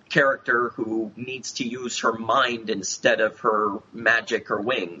this character who needs to use her mind instead of her magic or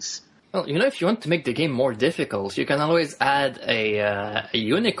wings. Well, if you want to make the game more difficult, you can always add a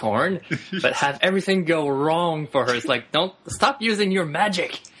unicorn, but have everything go wrong for her. It's like, don't stop using your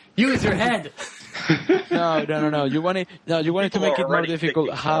magic. Use your head. No. You want it to make it more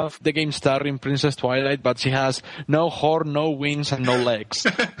difficult. Have the game starring Princess Twilight, but she has no horn, no wings, and no legs.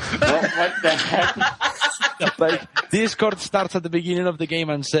 What the heck? Like, Discord starts at the beginning of the game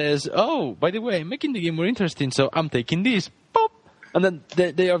and says, "Oh, by the way, I'm making the game more interesting, so I'm taking this." Pop. And then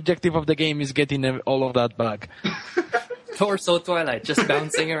the objective of the game is getting all of that back. Torso Twilight, just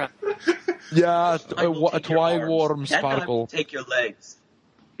bouncing around. Yeah, a Twi-worm Then I will sparkle. take your legs.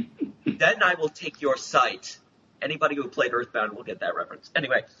 Then I will take your sight. Anybody who played Earthbound will get that reference.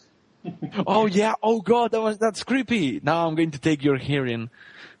 Anyway. Oh yeah, oh god, that's creepy. Now I'm going to take your hearing.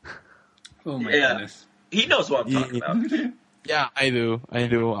 Oh my Yeah. goodness. He knows what I'm talking about. Yeah, I do.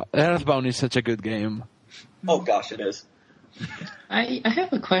 Earthbound is such a good game. Oh gosh, it is. I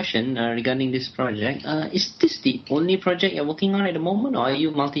have a question regarding this project. Is this the only project you're working on at the moment, or are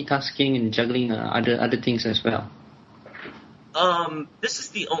you multitasking and juggling other things as well? This is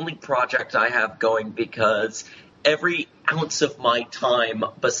the only project I have going because every ounce of my time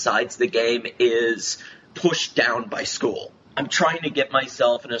besides the game is pushed down by school. I'm trying to get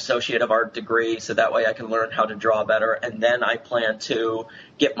myself an Associate of Art degree so that way I can learn how to draw better, and then I plan to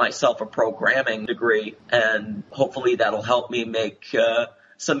get myself a programming degree, and hopefully that'll help me make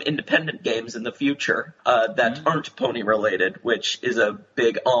some independent games in the future that aren't pony related, which is a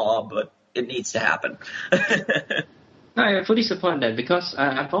big but it needs to happen. I fully support that because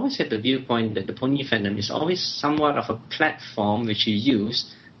I've always had the viewpoint that the pony fandom is always somewhat of a platform which you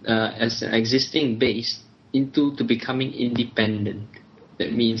use as an existing base to becoming independent.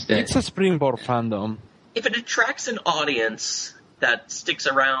 That means that It's a springboard fandom. If it attracts an audience that sticks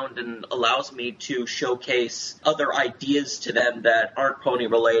around and allows me to showcase other ideas to them that aren't pony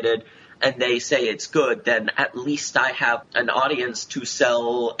related, and they say it's good, then at least I have an audience to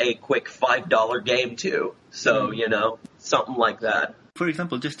sell a quick $5 game to. So, something like that. For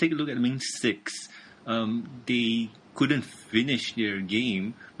example, just take a look at Main 6. They couldn't finish their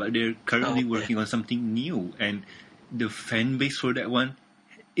game, but they're currently working on something new. And the fan base for that one,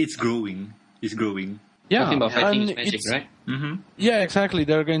 it's growing. It's growing. Yeah, talking about fighting is and magic, right? Mm-hmm. Yeah, exactly.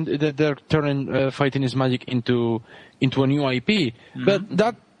 They're turning Fighting is Magic into a new IP, but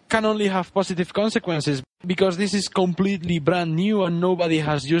that can only have positive consequences because this is completely brand new and nobody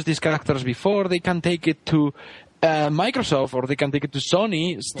has used these characters before. They can take it to Microsoft or they can take it to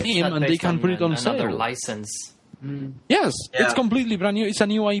Sony, Steam, and they can put it on another sale. license. Yes, Yeah. it's completely brand new. It's a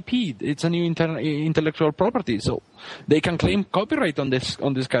new IP. It's a new intellectual property. So they can claim copyright on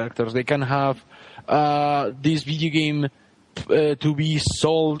these characters. They can have this video game to be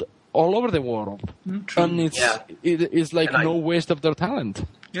sold all over the world, and it's like no waste of their talent.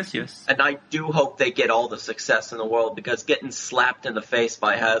 Yes. And I do hope they get all the success in the world because getting slapped in the face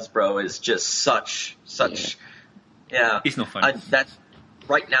by Hasbro is just such. Yeah. It's no fun.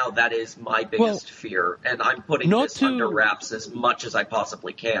 Right now, that is my biggest fear, and I'm putting this under wraps as much as I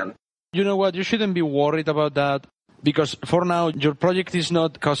possibly can. You know what? You shouldn't be worried about that because for now, your project is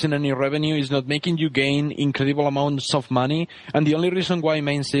not causing any revenue. It's not making you gain incredible amounts of money. And the only reason why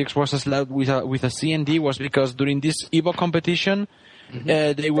Main 6 was allowed with a C&D was because during this Evo competition,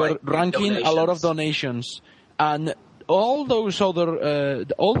 they were ranking a lot of donations. And all those other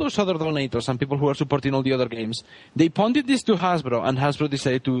donators and people who are supporting all the other games, they pointed this to Hasbro, and Hasbro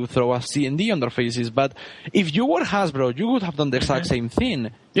decided to throw a C&D on their faces. But if you were Hasbro, you would have done the exact same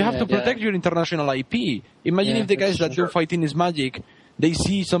thing. You have to protect your international IP. Imagine if the guys that do Fighting is Magic, they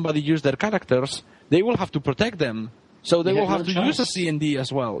see somebody use their characters, they will have to protect them. So they will have to use a C&D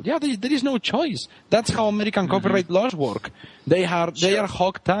as well. Yeah, there is no choice. That's how American copyright laws work. They are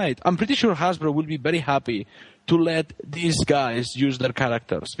hog-tied. I'm pretty sure Hasbro will be very happy to let these guys use their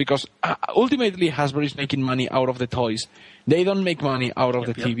characters because ultimately Hasbro is making money out of the toys. They don't make money out of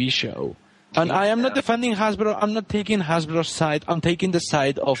the TV show. And I am not defending Hasbro. I'm not taking Hasbro's side. I'm taking the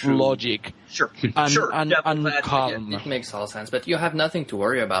side of logic. Sure. And calm. It makes all sense, but you have nothing to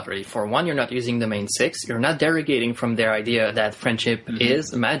worry about, really. For one, you're not using the Main 6. You're not derogating from their idea that friendship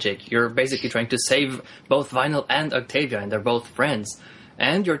is magic. You're basically trying to save both Vinyl and Octavia, and they're both friends.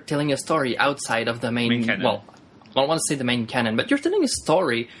 And you're telling a story outside of the main canon. Well, I don't want to say the main canon, but you're telling a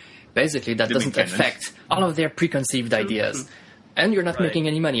story, basically, that doesn't affect all of their preconceived ideas. And you're not making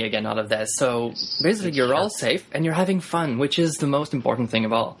any money again out of that. So basically, you're all safe and you're having fun, which is the most important thing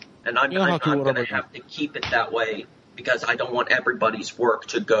of all. And I'm going to have to keep it that way because I don't want everybody's work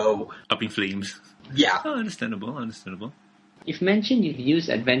to go up in flames. Yeah. Oh, understandable. You've mentioned you've used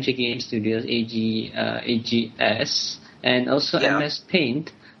Adventure Game Studios, AGS, and also MS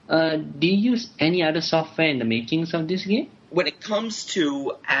Paint. Do you use any other software in the makings of this game? When it comes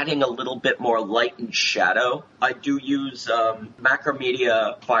to adding a little bit more light and shadow, I do use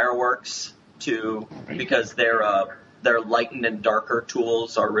Macromedia Fireworks because their lighten and darker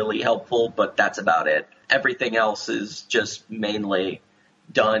tools are really helpful, but that's about it. Everything else is just mainly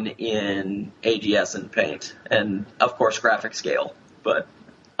done in AGS and Paint, and of course graphic scale. But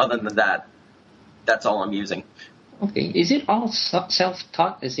other than that, that's all I'm using. Okay. Is it all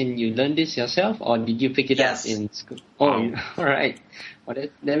self-taught, as in you learned this yourself, or did you pick it up in school? Oh, all right. Well,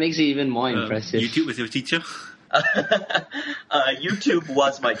 that makes it even more impressive. YouTube was your teacher? YouTube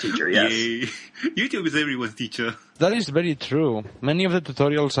was my teacher, yes. Yay. YouTube is everyone's teacher. That is very true. Many of the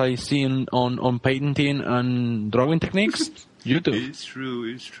tutorials I see on painting and drawing techniques, YouTube. It's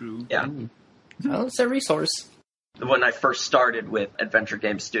true. Yeah. Well, it's a resource. When I first started with Adventure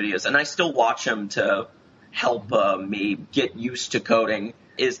Game Studios, and I still watch them to help me get used to coding,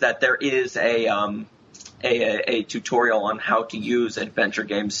 is that there is a tutorial on how to use Adventure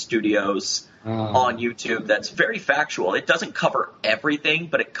Game Studios on YouTube that's very factual. It doesn't cover everything,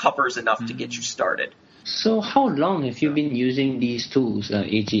 but it covers enough to get you started. So how long have you been using these tools,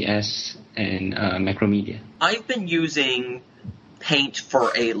 AGS and Macromedia? I've been using Paint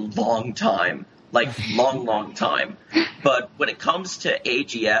for a long time, like long time. But when it comes to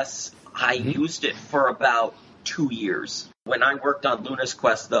AGS, I used it for about 2 years. When I worked on Luna's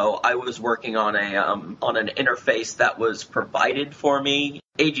Quest, though, I was working on an interface that was provided for me.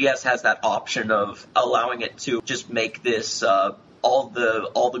 AGS has that option of allowing it to just make this all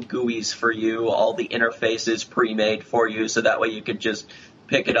the GUIs for you, all the interfaces pre-made for you, so that way you could just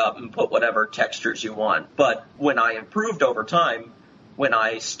pick it up and put whatever textures you want. But when I improved over time, when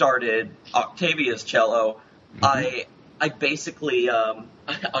I started Octavia's Cello, I basically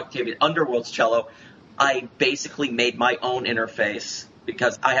Underworld's Cello, I basically made my own interface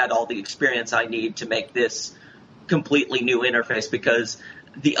because I had all the experience I need to make this completely new interface, because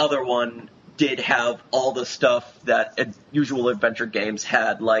the other one did have all the stuff that usual adventure games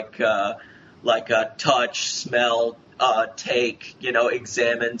had, like touch, smell, take,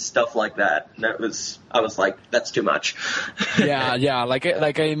 examine, stuff like that. And I was like, that's too much. yeah. Like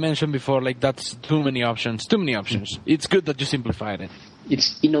I mentioned before, like that's too many options. It's good that you simplified it.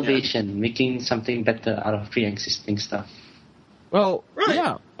 It's innovation, making something better out of pre-existing stuff. Well,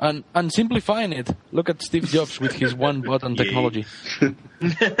 yeah, and simplifying it. Look at Steve Jobs with his one-button technology.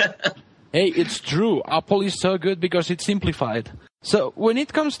 Hey, it's true. Apple is so good because it's simplified. So when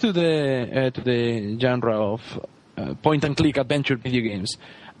it comes to the genre of point-and-click adventure video games,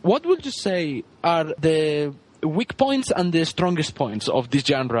 what would you say are the weak points and the strongest points of this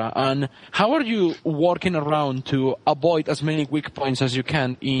genre, and how are you working around to avoid as many weak points as you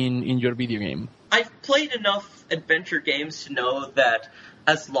can in your video game? I've played enough adventure games to know that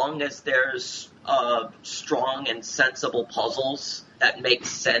as long as there's strong and sensible puzzles that make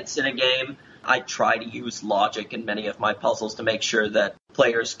sense in a game, I try to use logic in many of my puzzles to make sure that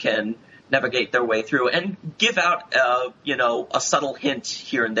players can navigate their way through and give out a subtle hint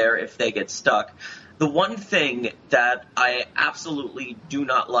here and there if they get stuck. The one thing that I absolutely do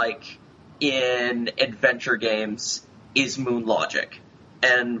not like in adventure games is moon logic.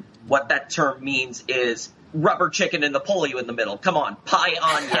 And what that term means is rubber chicken and the polio in the middle. Come on, pie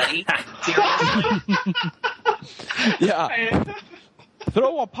on, Yeti. Seriously? Yeah.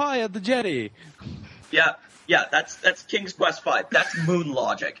 Throw a pie at the jetty. Yeah, that's King's Quest V. That's moon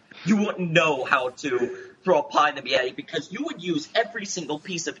logic. You wouldn't know how to throw a pie in the Yeti because you would use every single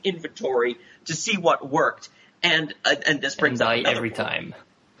piece of inventory to see what worked. And this brings up another every point. time.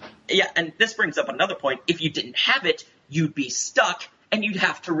 Yeah, and this brings up another point. If you didn't have it, you'd be stuck and you'd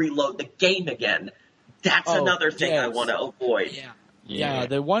have to reload the game again. That's another thing I want to avoid. Yeah,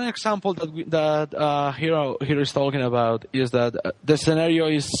 the one example that Hiro is talking about is that the scenario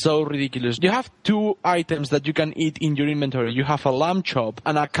is so ridiculous. You have two items that you can eat in your inventory. You have a lamb chop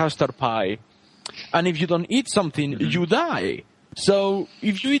and a custard pie. And if you don't eat something, you die. So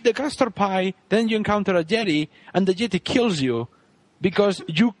if you eat the custard pie, then you encounter a Yeti, and the Yeti kills you because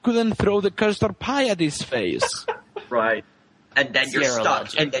you couldn't throw the custard pie at his face. Right. And then you're stuck,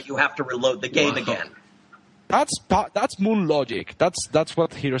 logic. and then you have to reload the game again. That's moon logic. That's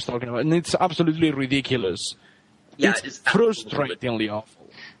what Hiro's talking about, and it's absolutely ridiculous. Yeah, it's it is absolutely frustratingly awful.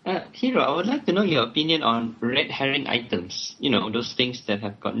 Hero, I would like to know your opinion on red herring items. You know, those things that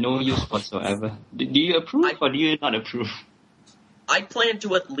have got no use whatsoever. Do you approve or do you not approve? I plan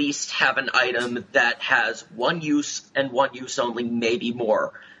to at least have an item that has one use and one use only, maybe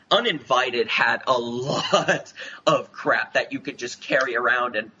more. Uninvited had a lot of crap that you could just carry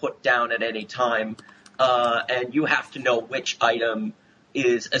around and put down at any time, and you have to know which item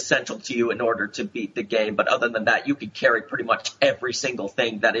is essential to you in order to beat the game. But other than that, you could carry pretty much every single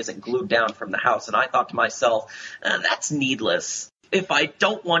thing that isn't glued down from the house. And I thought to myself, that's needless. If I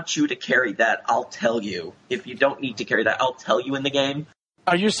don't want you to carry that, I'll tell you. If you don't need to carry that, I'll tell you in the game.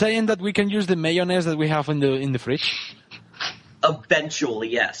 Are you saying that we can use the mayonnaise that we have in the fridge? Eventually,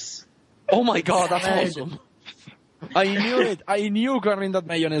 yes. Oh my god, that's awesome. I knew it. I knew carrying that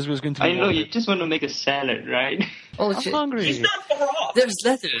mayonnaise was going to be I know, you just want to make a salad, right? Oh, I'm shit. hungry. He's not far off. There's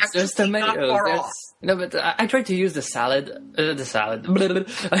lettuce, there's Actually, not tomatoes, far there's... off. No, but I tried to use the salad.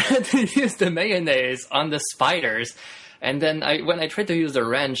 I had to use the mayonnaise on the spiders. And then when I tried to use the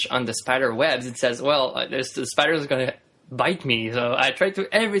wrench on the spider webs, it says, well, the spider's going to bite me. So I tried to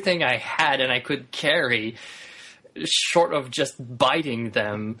everything I had and I could carry, short of just biting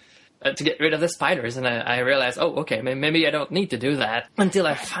them, to get rid of the spiders. And I realized, oh, okay, maybe I don't need to do that. Until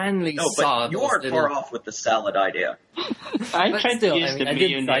I finally saw but you aren't far off with the salad idea. I tried to use the I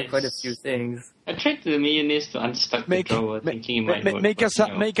did try mayonnaise. quite a few things. I tried the mayonnaise to unstuck the drawer, thinking it might work. Make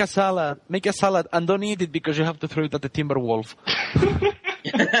a salad, and don't eat it because you have to throw it at the Timberwolf.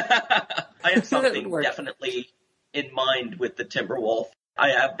 I have something definitely in mind with the Timberwolf. I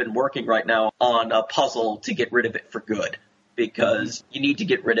have been working right now on a puzzle to get rid of it for good, because you need to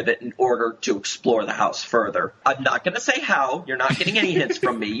get rid of it in order to explore the house further. I'm not going to say how. You're not getting any hints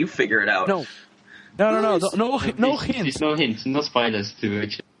from me. You figure it out. No hints. No hints, no spoilers to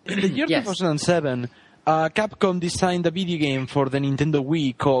it. In the year 2007, Capcom designed a video game for the Nintendo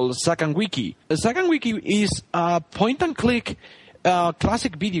Wii called Sakan Wiki. Sakan Wiki is a point-and-click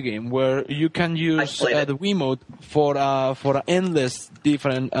classic video game where you can use the Wiimote for endless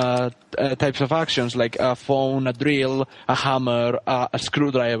different types of actions, like a phone, a drill, a hammer, a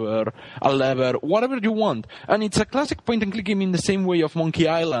screwdriver, a lever, whatever you want. And it's a classic point-and-click game in the same way of Monkey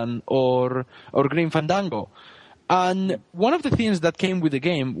Island or Grim Fandango. And one of the things that came with the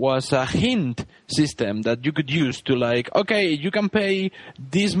game was a hint system that you could use to, like, okay, you can pay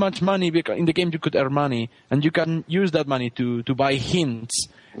this much money, because in the game you could earn money, and you can use that money to buy hints.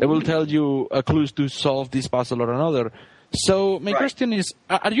 It will tell you clues to solve this puzzle or another. So my question is,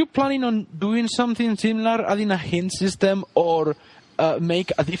 are you planning on doing something similar, adding a hint system, or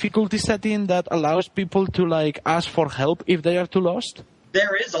make a difficulty setting that allows people to, like, ask for help if they are too lost?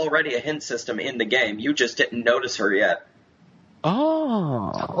 There is already a hint system in the game. You just didn't notice her yet.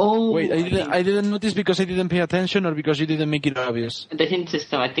 Oh. Wait, I didn't notice because I didn't pay attention, or because you didn't make it obvious? The hint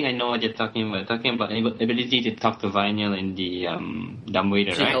system, I think I know what you're talking about. Talking about ability to talk to Vinyl in the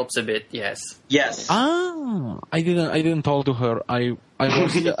dumbwaiter, She right? helps a bit, yes. Yes. I didn't talk to her. I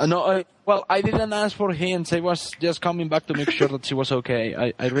was I didn't ask for hints. I was just coming back to make sure that she was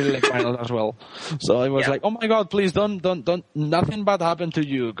okay. I really like Vinyl as well. So I was like, oh my god, please don't, nothing bad happened to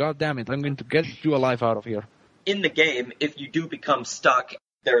you. God damn it, I'm going to get you alive out of here. In the game, if you do become stuck,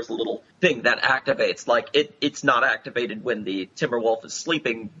 there's a little thing that activates. Like, it's not activated when the Timberwolf is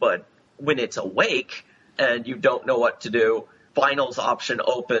sleeping, but when it's awake and you don't know what to do, Vinyl's option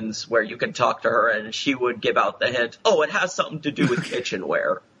opens where you can talk to her, and she would give out the hint, oh, it has something to do with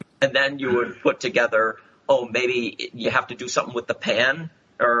kitchenware. And then you would put together, oh, maybe you have to do something with the pan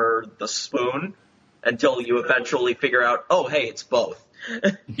or the spoon, until you eventually figure out, oh, hey, it's both.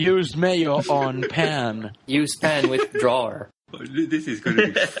 Use mayo on pan. Use pan with drawer. This is going to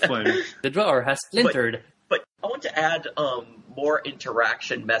be fun. The drawer has splintered. But I want to add more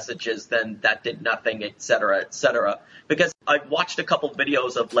interaction messages than that did nothing, etc., because I watched a couple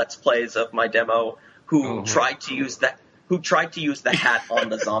videos of Let's Plays of my demo who tried to use the hat on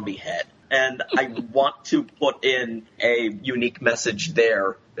the zombie head. And I want to put in a unique message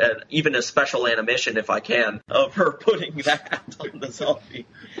there, and even a special animation, if I can, of her putting that on the zombie.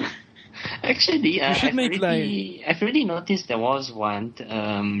 Actually, I've already noticed there was one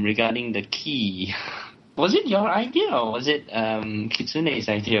regarding the key. Was it your idea, or was it Kitsune's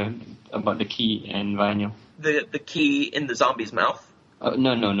idea about the key and Vinyl? The key in the zombie's mouth?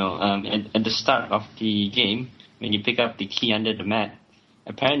 No. At the start of the game, when you pick up the key under the mat,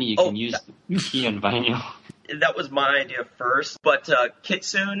 apparently you can use the key on Vinyl. That was my idea first, but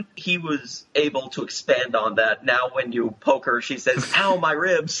Kitsune, he was able to expand on that. Now when you poke her, she says, ow, my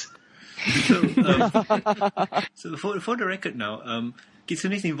ribs. So for the record now,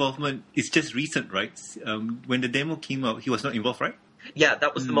 Kitsune's involvement is just recent, right? When the demo came out, he was not involved, right? Yeah,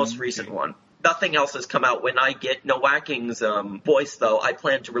 that was the most recent one. Nothing else has come out. When I get Nowacking's voice, though, I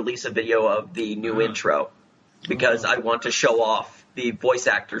plan to release a video of the new intro because I want to show off the voice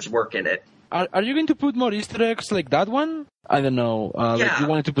actor's work in it. Are you going to put more Easter eggs like that one? I don't know. Like you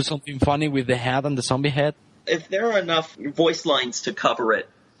wanted to put something funny with the hat and the zombie head? If there are enough voice lines to cover it,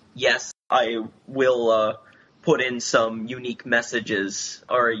 yes, I will put in some unique messages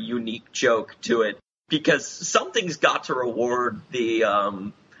or a unique joke to it. Because something's got to reward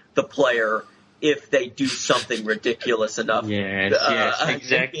the player if they do something ridiculous enough. Yes,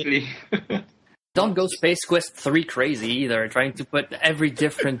 exactly. Don't go Space Quest 3 crazy either, trying to put every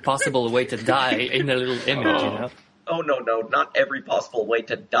different possible way to die in a little image, you know? Oh, no, not every possible way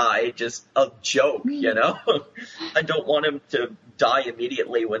to die, just a joke, you know? I don't want him to die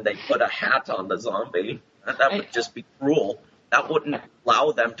immediately when they put a hat on the zombie. That would just be cruel. That wouldn't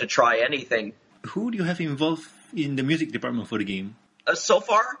allow them to try anything. Who do you have involved in the music department for the game? So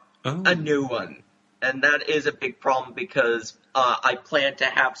far, a new one. And that is a big problem because I plan to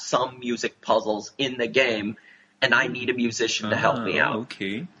have some music puzzles in the game, and I need a musician to help me out.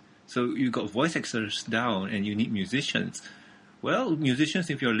 Okay. So you got voice actors down, and you need musicians. Well,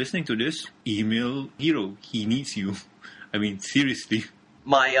 musicians, if you're listening to this, email Hiro. He needs you. I mean, seriously.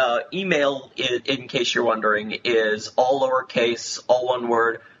 My email, in case you're wondering, is all lowercase, all one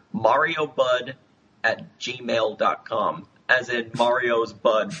word, mariobud@gmail.com. As in Mario's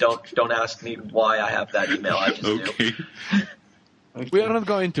bud. Don't ask me why I have that email. I just do. Okay. We are not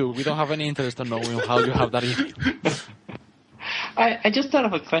going to. We don't have any interest in knowing how you have that email. I just thought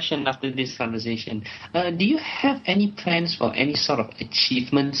of a question after this conversation. Do you have any plans for any sort of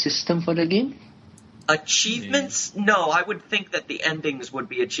achievement system for the game? Achievements? No, I would think that the endings would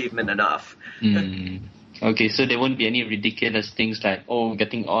be achievement enough. Okay, so there won't be any ridiculous things like,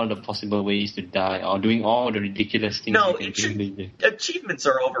 getting all the possible ways to die or doing all the ridiculous things. No, achievements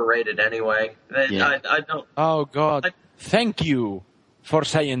are overrated anyway. Yeah. I don't... Oh, God. Thank you for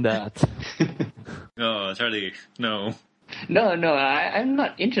saying that. Oh, Charlie, no. No, I'm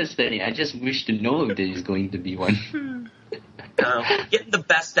not interested in it. I just wish to know if there is going to be one. Getting the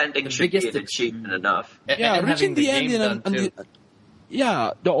best ending should be an achievement enough. Yeah, and reaching the game ending done too.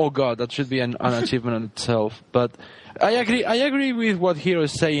 yeah. Oh God, that should be an achievement in itself. But I agree with what Hiro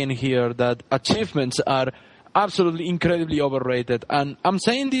is saying here, that achievements are absolutely incredibly overrated. And I'm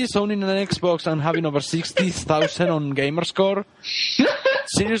saying this owning an Xbox and having over 60,000 on Gamerscore.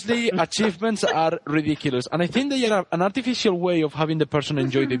 Seriously, achievements are ridiculous. And I think they are an artificial way of having the person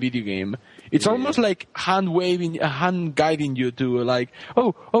enjoy the video game. It's almost like hand guiding you to like,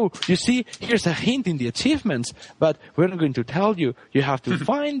 oh, you see, here's a hint in the achievements, but we're not going to tell you. You have to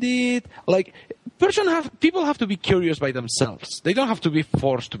find it. Like, people have to be curious by themselves. They don't have to be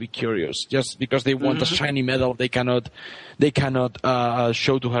forced to be curious just because they want a shiny medal. They cannot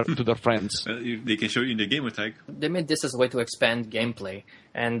show to their friends. They can show you in the gamer tag. They made this as a way to expand gameplay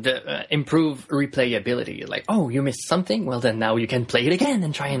and improve replayability. Like, you missed something? Well, then now you can play it again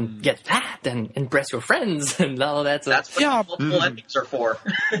and try and get that and impress your friends and all that. That's what multiple endings are for.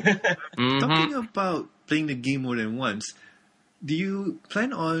 Talking about playing the game more than once, do you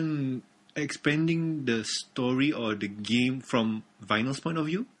plan on expanding the story or the game from Vinyl's point of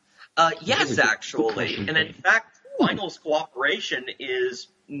view? Yes, actually. And in fact, Vinyl's cooperation is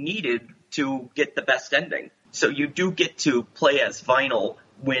needed to get the best ending. So you do get to play as Vinyl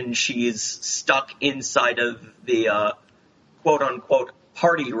when she's stuck inside of the quote-unquote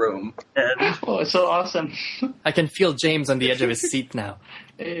party room. And so awesome. I can feel James on the edge of his seat now.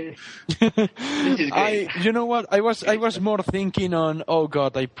 This is great. You know what? I was more thinking on, oh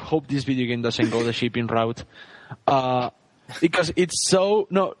God, I hope this video game doesn't go the shipping route. Because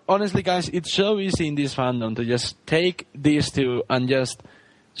honestly guys, it's so easy in this fandom to just take these two and just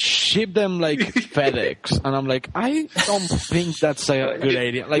ship them like FedEx. And I'm like, I don't think that's a good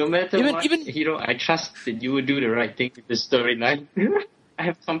idea. Like, no matter what, Hiro, I trust that you will do the right thing with the storyline.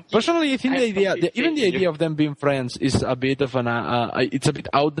 Personally, I think the idea of them being friends is a bit of it's a bit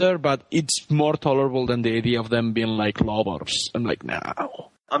out there, but it's more tolerable than the idea of them being like lovers. I'm like, no.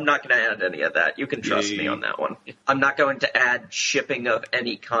 I'm not going to add any of that. You can trust me on that one. I'm not going to add shipping of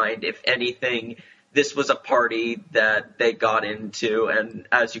any kind. If anything, this was a party that they got into, and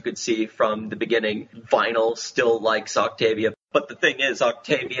as you could see from the beginning, Vinyl still likes Octavia. But the thing is,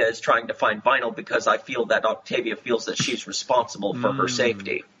 Octavia is trying to find Vinyl because I feel that Octavia feels that she's responsible for her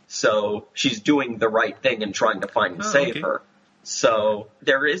safety. So she's doing the right thing and trying to find and save her. So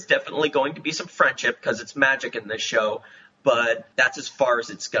there is definitely going to be some friendship because it's magic in this show. but that's as far as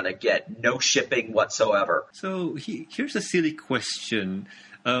it's going to get. No shipping whatsoever. So here's a silly question.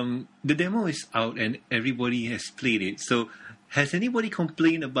 The demo is out and everybody has played it. So has anybody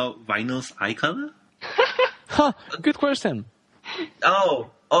complained about vinyl's eye color? Good question.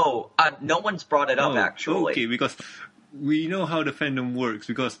 No one's brought it up, actually. Okay, because we know how the fandom works,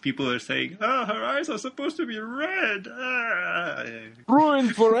 because people are saying, her eyes are supposed to be red.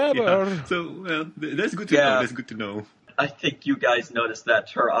 Ruined forever. Yeah. So, well, that's good to know. That's good to know. I think you guys noticed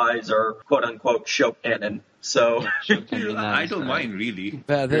that her eyes are quote-unquote show canon. So I don't mind, really.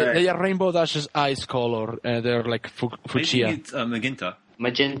 They are Rainbow Dash's eyes color. They're like fuchsia. I think it's magenta.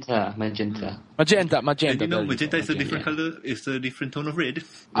 Magenta. And you know, magenta is a different color. It's a different tone of red.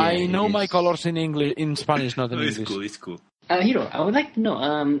 I know my colors in English, in Spanish, not in English. It's cool. Hiro, I would like to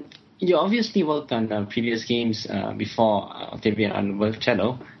know. You obviously worked on previous games before Octavia and Underworld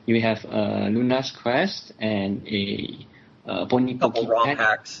Cello. You have Luna's Quest and a Pony couple ROM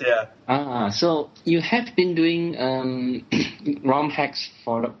hacks, yeah. So you have been doing ROM hacks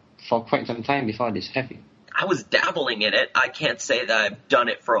for quite some time before this, have you? I was dabbling in it. I can't say that I've done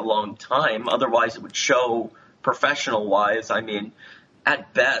it for a long time. Otherwise, it would show professional-wise. I mean,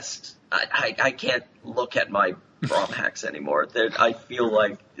 at best, I can't look at my ROM hacks anymore. I feel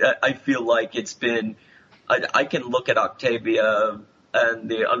like it's been. I can look at Octavia and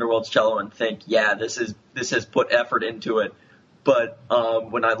the Underworld's Cello and think, yeah, this has put effort into it. But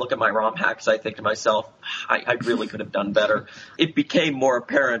when I look at my ROM hacks, I think to myself, I really could have done better. It became more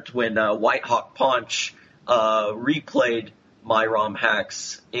apparent when Whitehawk Punch replayed my ROM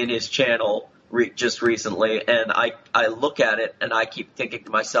hacks in his channel just recently, and I look at it and I keep thinking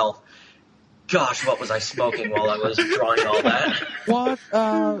to myself, gosh, what was I smoking while I was drawing all that? What?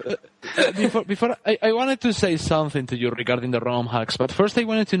 Before I wanted to say something to you regarding the ROM hacks, but first I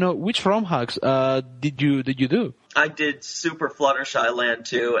wanted to know which ROM hacks did you do? I did Super Fluttershy Land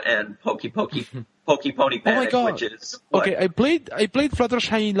 2 and Pokey Pony Panic, which is what? Okay. I played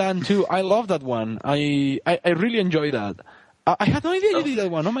Fluttershy Land 2. I love that one. I really enjoy that. I had no idea you did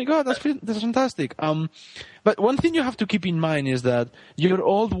that one. Oh my god, that's fantastic. But one thing you have to keep in mind is that your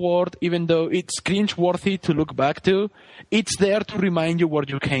old world, even though it's cringe-worthy to look back to, it's there to remind you where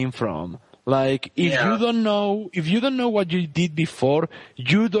you came from. Like, if you don't know what you did before,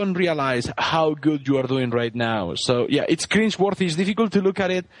 you don't realize how good you are doing right now. So yeah, it's cringe-worthy. It's difficult to look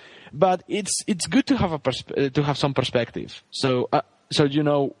at it, but it's good to have to have some perspective. So you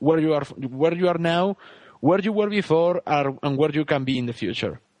know where you are now, where you were before, and where you can be in the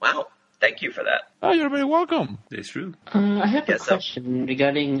future. Wow. Thank you for that. Oh, you're very welcome. That's true. I have a question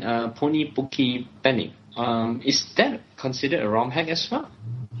regarding Pony Pookie Panic. Is that considered a ROM hack as well?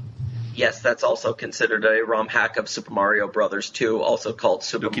 Yes, that's also considered a ROM hack of Super Mario Brothers 2, also called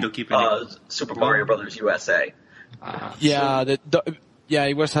Super Mario Brothers USA.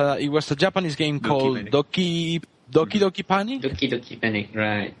 It was a Japanese game called Doki Doki Panic? Doki Doki Panic,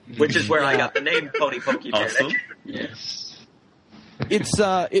 right. Which is where I got the name Pony Pokey Panic. Awesome. Yes.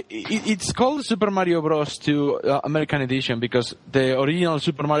 It's called Super Mario Bros. 2 American Edition because the original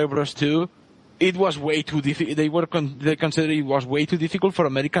Super Mario Bros. 2, it was way too difficult. They considered it was way too difficult for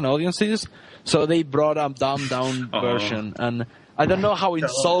American audiences, so they brought a dumbed down version. And I don't know how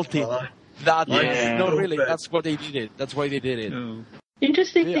insulting that is. Yeah. No, really, that's what they did it. That's why they did it. No.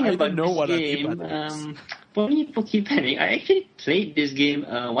 Interesting thing about what this game, Pony Pokey Panic, I actually played this game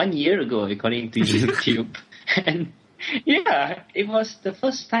 1 year ago, according to YouTube. And yeah, it was the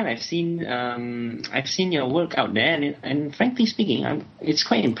first time I've seen your work out there, and frankly speaking, it's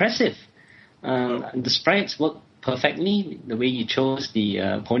quite impressive. The sprites work perfectly. The way you chose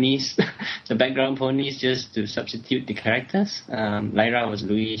the ponies, the background ponies, just to substitute the characters. Lyra was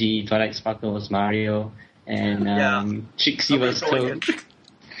Luigi, Twilight Sparkle was Mario, and Trixie was Toad.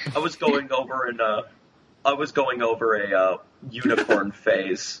 I was going over a unicorn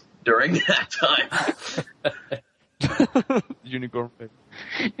phase during that time. Unicorn phase.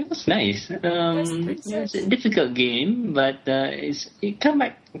 It was nice. It's a difficult game, but it come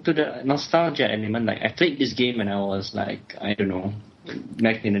back to the nostalgia element. Like I played this game when I was like, I don't know,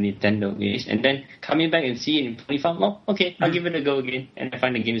 back in the Nintendo days, and then coming back and seeing it in 25, well, okay, I'll give it a go again, and I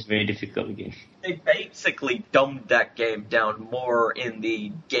find the game is very difficult again. They basically dumbed that game down more in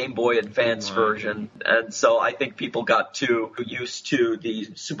the Game Boy Advance version, and so I think people got too used to the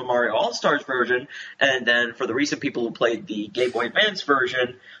Super Mario All-Stars version, and then for the recent people who played the Game Boy Advance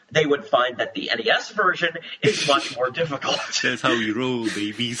version, they would find that the NES version is much more difficult. That's how we roll,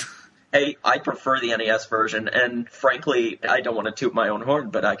 babies. Hey, I prefer the NES version, and frankly, I don't want to toot my own horn,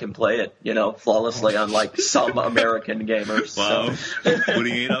 but I can play it, flawlessly, unlike some American gamers. Wow, So.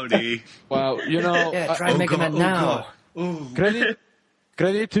 putting it out there. Wow, try Mega Man now. Oh,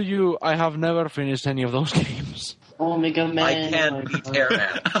 Credit to you. I have never finished any of those games. Oh, Mega Man. I can't beat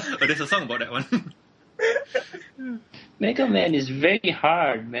Airman. oh, there's a song about that one. Mega Man is very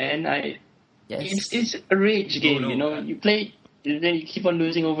hard, man. Yes. It's a rage game, no. you know. You play, and then you keep on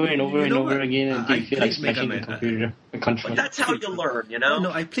losing over and over and over again until you feel like played Mega smashing the Man. computer, the controller. But that's how you learn, you know?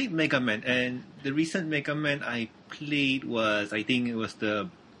 No, I played Mega Man, and the recent Mega Man I played was, I think it was the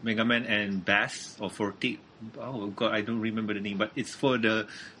Mega Man and Bass or Forte. Oh god, I don't remember the name, but it's for the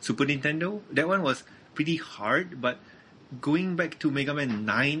Super Nintendo. That one was pretty hard, but going back to Mega Man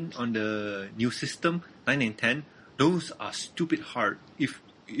 9 on the new system, 9 and 10, those are stupid hard.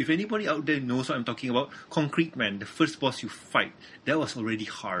 If anybody out there knows what I'm talking about, Concrete Man, the first boss you fight, that was already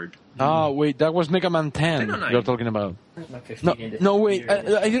hard. Oh, wait, that was Mega Man 10 10 or 9? you're talking about. Not 15 No, wait,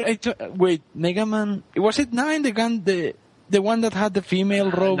 wait, Mega Man, was it 9, the one that had the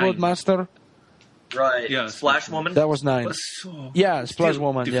female robot 9. master? Right. Yeah, Splash Woman? That was 9. But so Yeah, Splash still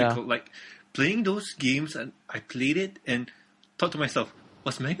Woman, yeah. difficult. Like playing those games, and I played it and thought to myself,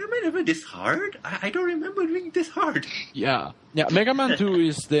 was Mega Man ever this hard? I don't remember doing this hard. Yeah. Mega Man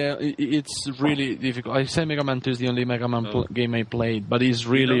 2 it's really difficult. I say Mega Man 2 is the only Mega Man game I played, but it's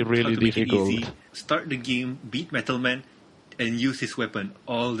really, You know, really how to make it difficult. easy, start the game, beat Metal Man, and use his weapon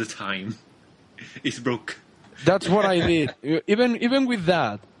all the time. It's broke. That's what I did. Even with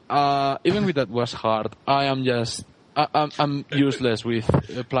that was hard. I'm useless with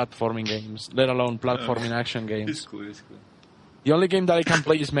platforming games, let alone platforming action games. It's cool. The only game that I can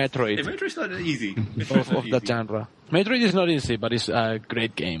play is Metroid Hey, Metroid's not that easy. of that genre. Metroid is not easy, but it's a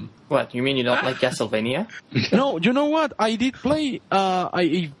great game. What, you mean you don't like Castlevania? No, you know what? I did play.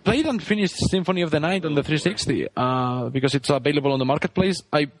 I played and finished Symphony of the Night on the 360 because it's available on the marketplace.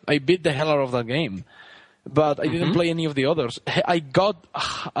 I beat the hell out of that game, but I didn't play any of the others. I got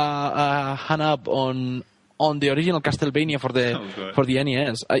hung up on the original Castlevania for the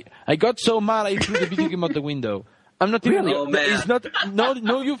NES. I got so mad I threw the video game out the window. I'm not even. Oh, man. It's not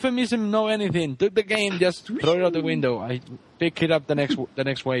no euphemism, no anything. Took the game, just throw it out the window. I picked it up the next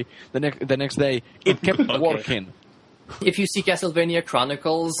day. It kept working. If you see Castlevania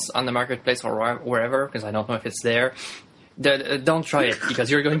Chronicles on the marketplace or wherever, because I don't know if it's there, don't try it because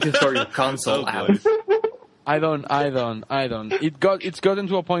you're going to throw your console out. I don't. It's gotten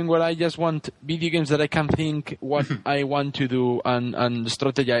to a point where I just want video games that I can think what I want to do and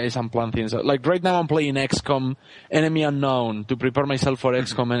strategize and plan things. Like right now I'm playing XCOM Enemy Unknown to prepare myself for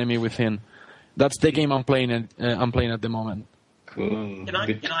XCOM Enemy Within. That's the game I'm playing at the moment. Cool.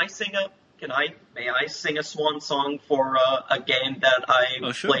 May I sing a swan song for a game that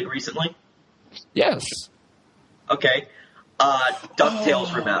I played recently? Yes. Okay. DuckTales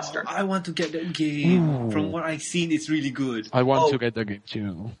Remastered. I want to get that game. From what I've seen, it's really good. I want to get the game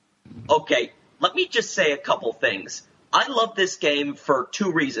too. Okay, let me just say a couple things. I love this game for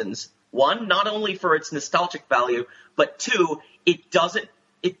two reasons. One, not only for its nostalgic value, but two, it doesn't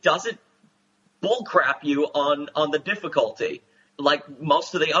bullcrap you on the difficulty like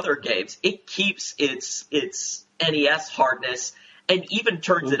most of the other games. It keeps its NES hardness and even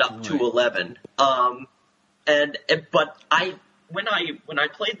turns it up to 11. But when I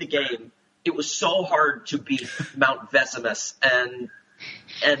played the game, it was so hard to beat Mount Vesimus, and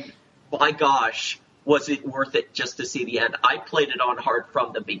my gosh, was it worth it just to see the end? I played it on hard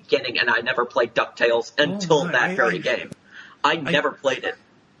from the beginning, and I never played DuckTales until that very game. I never played it.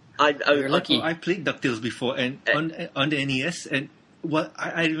 You're lucky. I played DuckTales before, and on the NES, and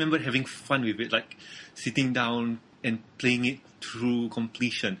I remember having fun with it, like sitting down and playing it through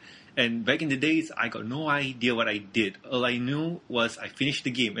completion. And back in the days, I got no idea what I did. All I knew was I finished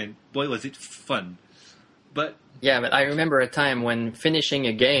the game, and boy, was it fun. But I remember a time when finishing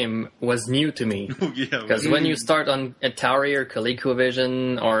a game was new to me. Because when you start on Atari or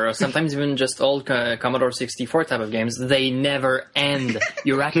ColecoVision, or sometimes even just old Commodore 64 type of games, they never end.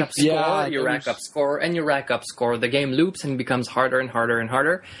 You rack up score, you rack up score, and you rack up score. The game loops and becomes harder and harder and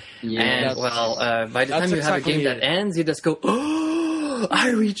harder. Yeah, and by the time you have a game that ends, you just go, oh!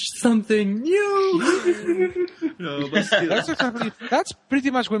 I reached something new. No, but still. That's pretty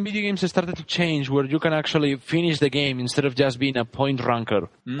much when video games started to change, where you can actually finish the game instead of just being a point ranker.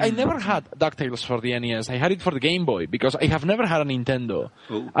 I never had DuckTales for the NES. I had it for the Game Boy because I have never had a Nintendo.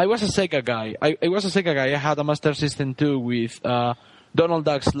 I was a Sega guy. I had a Master System 2 with Donald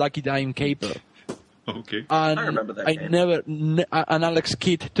Duck's Lucky Dime Caper. Okay. And I remember that game. And Alex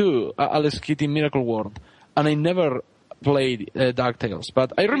Kidd too. Alex Kidd in Miracle World. And I never played DuckTales,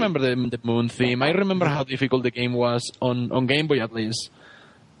 but I remember the moon theme. I remember how difficult the game was on Game Boy at least,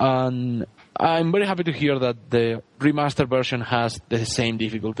 and I'm very happy to hear that the remastered version has the same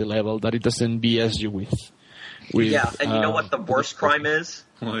difficulty level, that it doesn't BS you with Yeah, and you know what the worst crime is?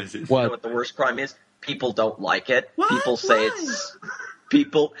 What is it? You know what the worst crime is? People don't like it. People say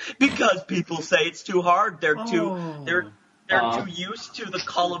because people say it's too hard. They're too used to the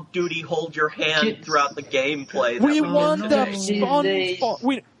Call of Duty hold your hand throughout the gameplay. We want the spawn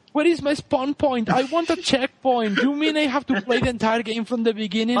point. Where is my spawn point? I want a checkpoint. You mean I have to play the entire game from the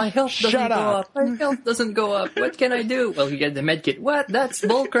beginning? My health doesn't go up. My health doesn't go up. What can I do? Well, you get the medkit. What? That's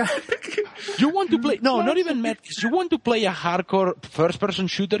bullcrap. You want to play... No, not even medkits. You want to play a hardcore first-person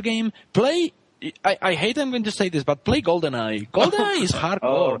shooter game? Play... I hate I'm going to say this, but play GoldenEye. GoldenEye is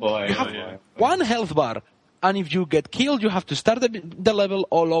hardcore. Oh, boy. You have one health bar. And if you get killed, you have to start the level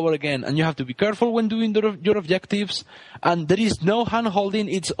all over again. And you have to be careful when doing your objectives. And there is no hand-holding.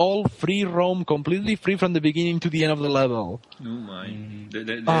 It's all free roam, completely free from the beginning to the end of the level. Oh, my.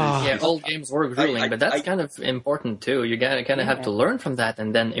 Yeah, old games were grueling, but that's kind of important, too. You kind of have to learn from that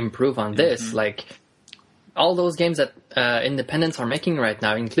and then improve on this. Like, all those games that independents are making right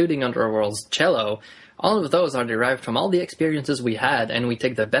now, including Underworld's Cello, all of those are derived from all the experiences we had, and we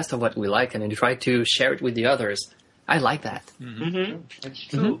take the best of what we like and we try to share it with the others. I like that. That's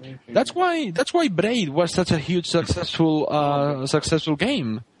true. That's why Braid was such a huge successful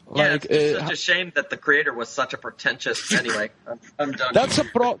game. Yeah, it's such a shame that the creator was such a pretentious. Anyway, I'm done. That's a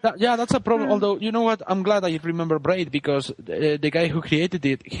problem. Although, you know what? I'm glad I remember Braid because the guy who created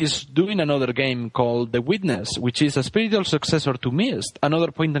it, he's doing another game called The Witness, which is a spiritual successor to Myst,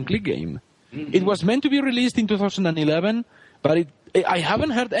 another point-and-click game. It was meant to be released in 2011, but I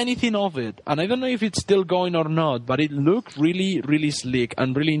haven't heard anything of it, and I don't know if it's still going or not, but it looked really, really slick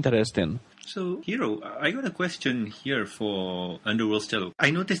and really interesting. So, Hiro, I got a question here for Underworld Cello.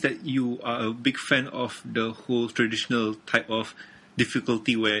 I noticed that you are a big fan of the whole traditional type of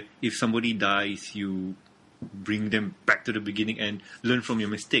difficulty where if somebody dies, you bring them back to the beginning and learn from your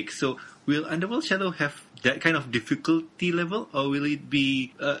mistakes. So, will Underworld Shadow have that kind of difficulty level, or will it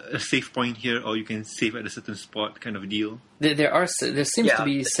be a save point here, or you can save at a certain spot kind of deal? There seems to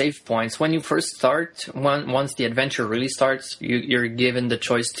be save points. When you first start, once the adventure really starts, you're given the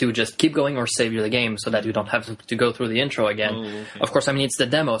choice to just keep going or save the game so that you don't have to go through the intro again. Oh, okay. Of course, I mean, it's the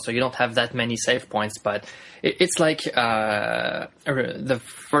demo, so you don't have that many save points, but it's like the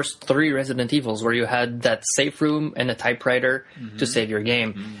first 3 Resident Evils where you had that safe room and a typewriter to save your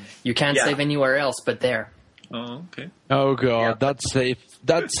game. You can't save anywhere else but there. Oh, okay. Oh god, that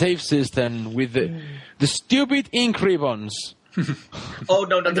save system with the stupid ink ribbons. Oh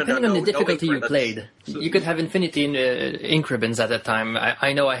no! Depending on the difficulty you played, you could have infinity ink ribbons at that time.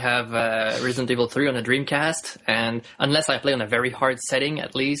 I know I have Resident Evil 3 on a Dreamcast, and unless I play on a very hard setting,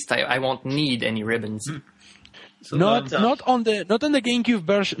 at least I won't need any ribbons. So, not on the GameCube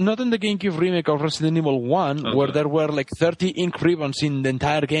version, not on the GameCube remake of Resident Evil 1, where there were like 30 ink ribbons in the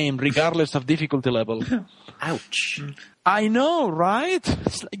entire game, regardless of difficulty level. Ouch! I know, right?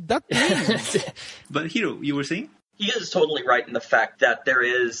 It's like that thing. But Hiro, you were saying? He is totally right in the fact that there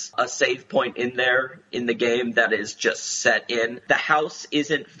is a save point in there in the game that is just set in. The house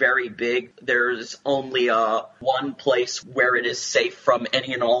isn't very big. There's only one place where it is safe from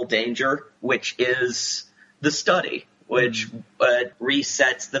any and all danger, which is the study, which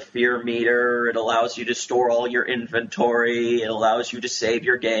resets the fear meter. It allows you to store all your inventory. It allows you to save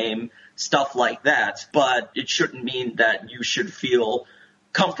your game, stuff like that. But it shouldn't mean that you should feel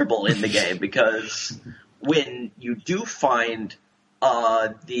comfortable in the game, because when you do find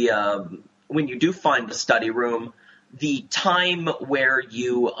the study room, the time where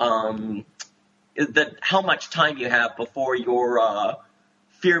you how much time you have before your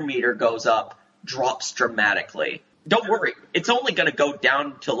fear meter goes up drops dramatically. Don't worry, it's only going to go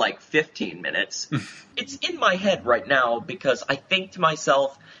down to like 15 minutes. It's in my head right now because I think to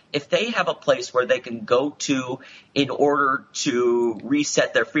myself, if they have a place where they can go to in order to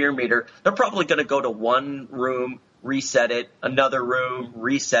reset their fear meter, they're probably going to go to one room, reset it, another room,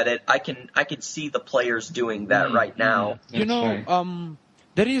 reset it. I can see the players doing that right now. You know,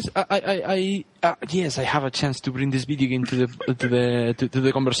 there is yes, I have a chance to bring this video game to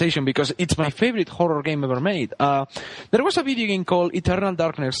the conversation because it's my favorite horror game ever made. There was a video game called Eternal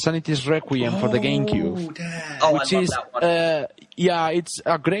Darkness: Sanity's Requiem for the GameCube, which is it's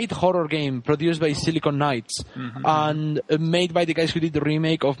a great horror game produced by Silicon Knights and made by the guys who did the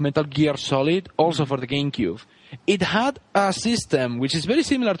remake of Metal Gear Solid, also for the GameCube. It had a system which is very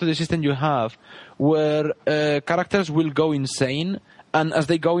similar to the system you have, where characters will go insane. And as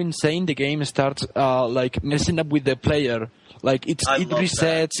they go insane, the game starts like messing up with the player. Like it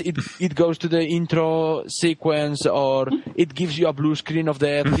resets, it goes to the intro sequence, or it gives you a blue screen of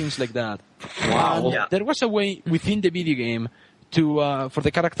death, things like that. Wow! There was a way within the video game for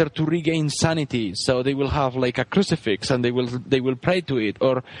the character to regain sanity. So they will have like a crucifix and they will pray to it,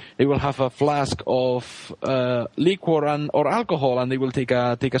 or they will have a flask of liquor or alcohol and they will take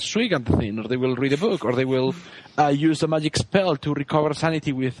a swig at the thing, or they will read a book, or they will use a magic spell to recover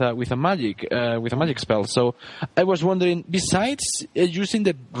sanity with a magic spell. So I was wondering, besides using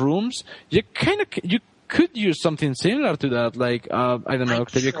the rooms, you could use something similar to that, like I don't know,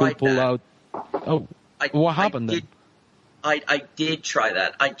 Octavia could pull out. Oh, what happened then? I did try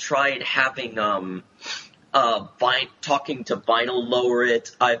that. I tried having talking to Vinyl lower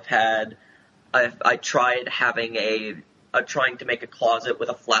it. I tried having trying to make a closet with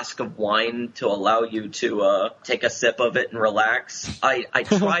a flask of wine to allow you to take a sip of it and relax. I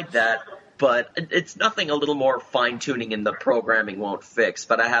tried that, but it's nothing a little more fine-tuning in the programming won't fix.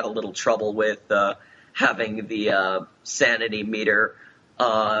 But I had a little trouble with having the sanity meter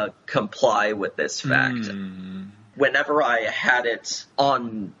comply with this fact. Whenever I had it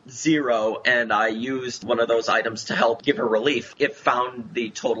on 0 and I used one of those items to help give her relief, it found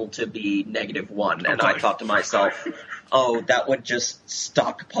the total to be -1. And I thought to myself, oh, that would just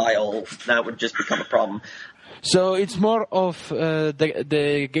stockpile. That would just become a problem. So it's more of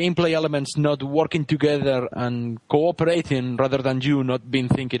the gameplay elements not working together and cooperating rather than you not been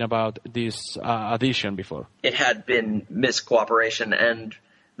thinking about this addition before. It had been miscooperation, and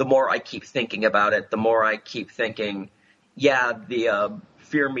the more I keep thinking about it, the more I keep thinking, yeah, the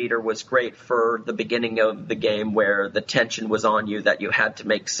fear meter was great for the beginning of the game where the tension was on you, that you had to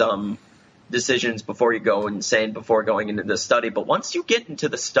make some decisions before you go insane, before going into the study. But once you get into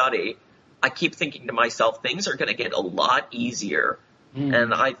the study, I keep thinking to myself, things are going to get a lot easier.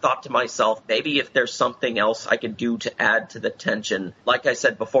 And I thought to myself, maybe if there's something else I could do to add to the tension. Like I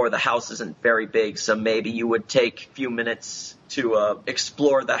said before, the house isn't very big, so maybe you would take a few minutes to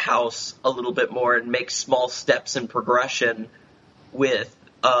explore the house a little bit more and make small steps in progression with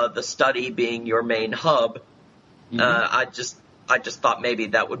the study being your main hub. I just thought maybe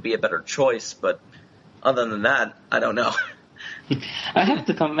that would be a better choice, but other than that, I don't know. I have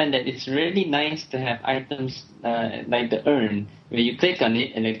to comment that it's really nice to have items like the urn, where you click on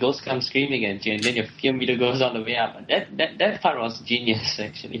it and the ghost comes screaming at you, and then your fear meter goes all the way up. That part was genius,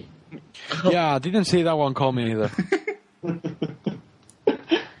 actually. Yeah, I didn't see that one coming either.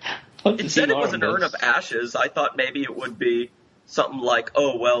 It said it was an urn of ashes. I thought maybe it would be something like,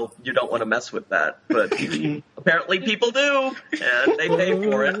 oh, well, you don't want to mess with that. But apparently people do, and they pay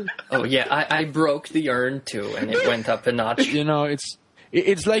for it. Oh, yeah, I broke the urn, too, and it went up a notch. You know,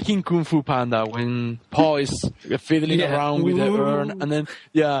 it's like in Kung Fu Panda when Paw is fiddling around with the urn, and then,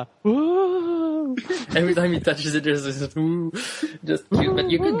 every time he touches it, there's this, just cute. But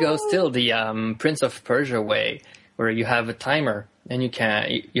you could go still the Prince of Persia way, where you have a timer, and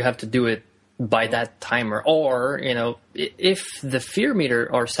you have to do it by that timer. Or, you know, if the fear meter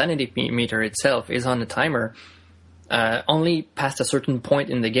or sanity meter itself is on a timer, only past a certain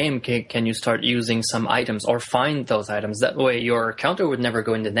point in the game can you start using some items or find those items. That way your counter would never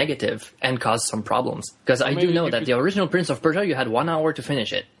go into negative and cause some problems. Because I do know that the original Prince of Persia, you had 1 hour to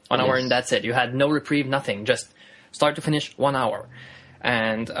finish it. 1 hour and that's it. You had no reprieve, nothing. Just start to finish, 1 hour.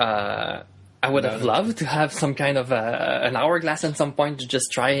 And I would have loved to have some kind of an hourglass at some point to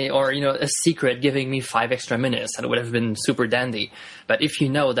just try, or, you know, a secret giving me 5 extra minutes. That would have been super dandy. But if you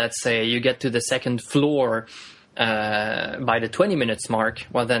know that, say, you get to the second floor by the 20 minutes mark,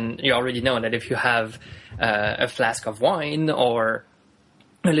 well, then you already know that if you have a flask of wine or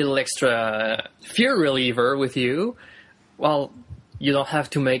a little extra fear reliever with you, well, you don't have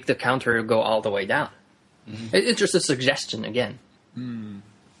to make the counter go all the way down. It's just a suggestion again.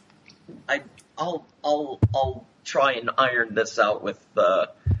 I'll try and iron this out with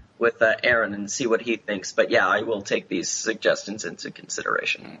Aaron and see what he thinks. But yeah, I will take these suggestions into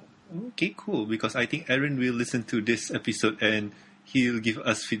consideration. Okay, cool. Because I think Aaron will listen to this episode and he'll give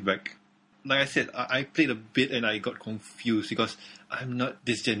us feedback. Like I said, I played a bit and I got confused because I'm not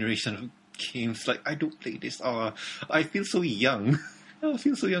this generation of games. Like, I don't play this. I feel so young. I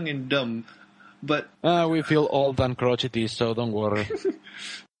feel so young and dumb. But we feel old and crotchety, so don't worry.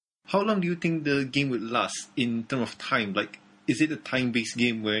 How long do you think the game would last in terms of time? Like, is it a time-based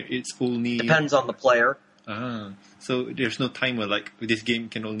game where it's only... Depends on the player. So there's no timer, like this game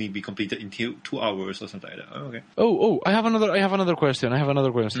can only be completed in 2 hours or something like that. Oh, okay. I have another question.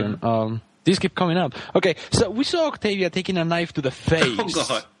 These keep coming up. Okay, so we saw Octavia taking a knife to the face. Oh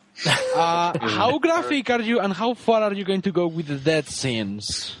God. How graphic are you, and how far are you going to go with the death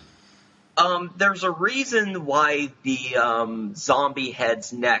scenes? There's a reason why the zombie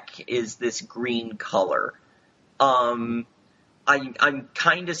head's neck is this green color. I'm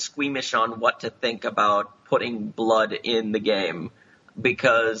kind of squeamish on what to think about putting blood in the game,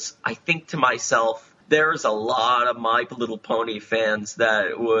 because I think to myself, there's a lot of My Little Pony fans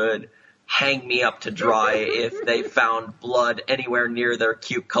that would hang me up to dry if they found blood anywhere near their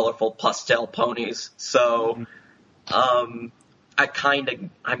cute, colorful pastel ponies. So, I'm kind of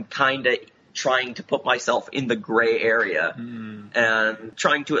trying to put myself in the gray area and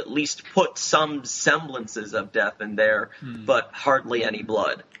trying to at least put some semblances of death in there, but hardly any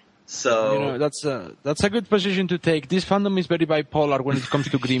blood. So that's a good position to take. This fandom is very bipolar when it comes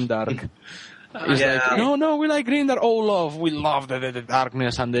to grimdark. It's like, no, we like Green. They're all love. We love the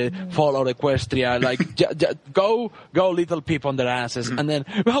darkness and the follow Equestria. Like, go, little peep on their asses. And then,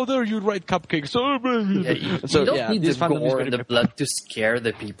 how dare you write cupcakes? You don't need the gore and the blood to scare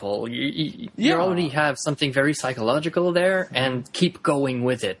the people. You already have something very psychological there, and keep going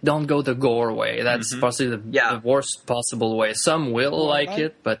with it. Don't go the gore way. That's possibly the worst possible way. Some will like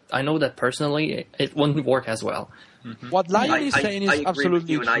it, but I know that personally, it wouldn't work as well. What Lion is saying is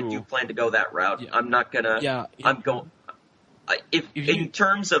absolutely true. And I do plan to go that route. I'm not gonna. I'm going. In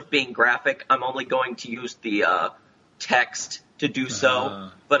terms of being graphic, I'm only going to use the text to do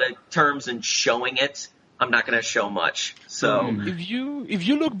so. But in terms of showing it, I'm not going to show much. So if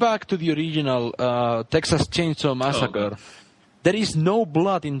you look back to the original Texas Chainsaw Massacre. There is no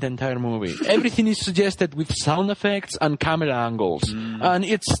blood in the entire movie. Everything is suggested with sound effects and camera angles. And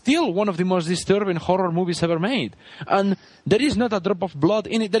it's still one of the most disturbing horror movies ever made. And there is not a drop of blood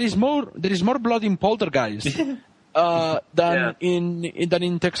in it. There is more blood in Poltergeist than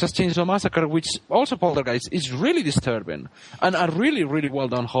in Texas Chainsaw Massacre, which also Poltergeist is really disturbing and a really, really well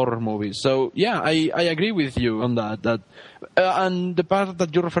done horror movie. So I agree with you on that. And the part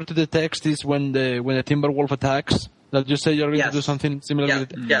that you refer to the text is when the Timberwolf attacks. That you say you're going to do something similar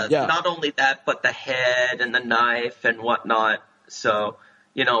with it? Not only that, but the head and the knife and whatnot. So,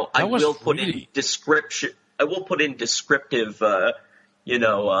 I will put in descriptive,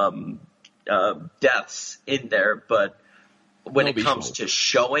 deaths in there, but when it comes to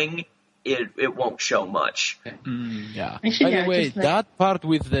showing, it won't show much. Actually, by the way, that part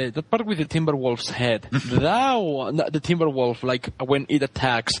with the Timberwolf's head, the Timberwolf, like when it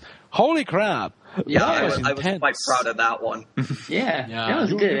attacks, holy crap! I was quite proud of that one. That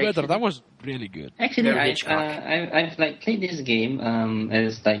was good. That was really good. Actually, I've like played this game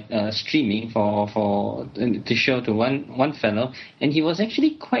as like streaming for to show to one fellow, and he was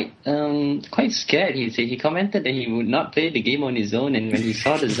actually quite scared. He commented that he would not play the game on his own, and when he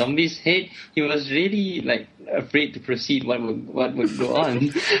saw the zombie's head, he was really like afraid to proceed. What would go on?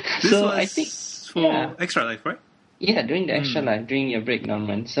 So I think for Extra Life, right? Yeah, during the extra life, during your break,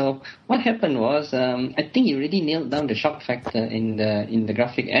 Norman. So what happened was, I think you really nailed down the shock factor in the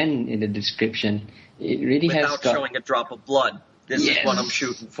graphic and in the description. It really without showing a drop of blood. This is what I'm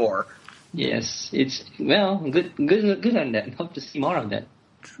shooting for. Yes, it's good on that. Hope to see more of that.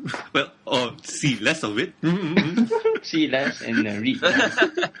 Well, or see less of it. See less and read less.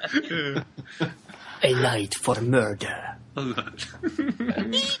 A night for murder. Oh God.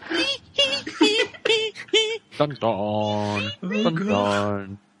 Dun dun, dun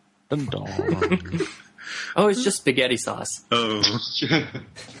dun, dun dun. Oh, it's just spaghetti sauce. Oh.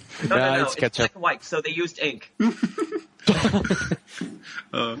 No, it's ketchup. Black and white, so they used ink.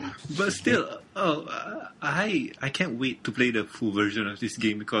 But still, I can't wait to play the full version of this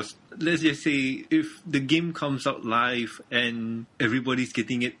game, because let's just say if the game comes out live and everybody's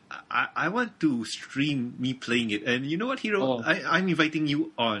getting it, I want to stream me playing it. And you know what, Hiro? I'm inviting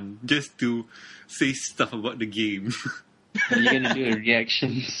you on just to say stuff about the game. You're gonna do a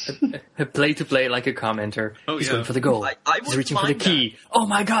reaction. Play to play like a commenter. He's going for the goal. He's reaching for the key. That. Oh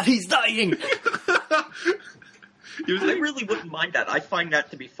my God, he's dying! I really wouldn't mind that. I find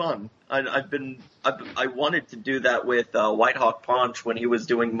that to be fun. I wanted to do that with Whitehawk Punch when he was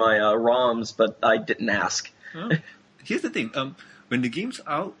doing my ROMs, but I didn't ask. Here's the thing. When the game's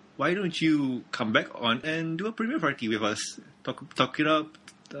out, why don't you come back on and do a premiere party with us? Talk it up.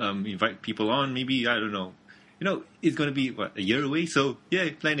 Invite people on. Maybe, I don't know. It's going to be, a year away? So,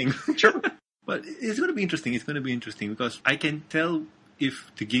 planning. Sure. But it's going to be interesting. It's going to be interesting because I can tell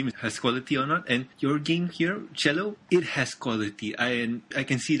if the game has quality or not. And your game here, Cello, it has quality. I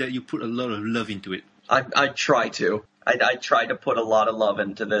can see that you put a lot of love into it. I try to. I try to put a lot of love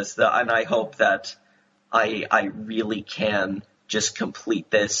into this, and I hope that I really can just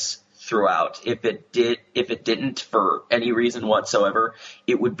complete this throughout. If it didn't for any reason whatsoever,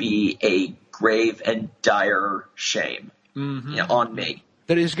 it would be a grave and dire shame on me.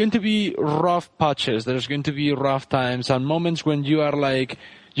 There is going to be rough patches. There's going to be rough times and moments when you are like,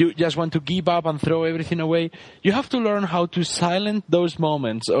 you just want to give up and throw everything away. You have to learn how to silence those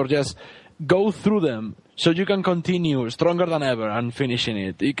moments or just go through them so you can continue stronger than ever and finishing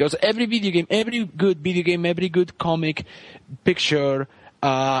it. Because every video game, every good video game, every good comic, picture,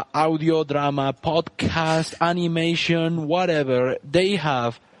 audio, drama, podcast, animation, whatever, they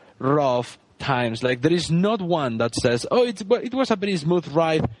have rough times. Like, there is not one that says, oh, it was a very smooth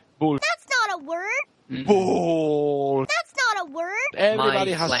ride. Bull. That's not a word. Bull. That's not a word.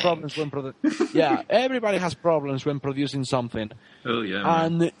 Everybody My has slang. problems when yeah, everybody has problems when producing something. Oh yeah.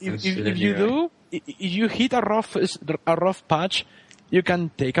 Man. And if you do, if you hit a rough patch, you can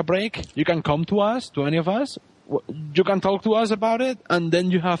take a break. You can come to us, to any of us. You can talk to us about it, and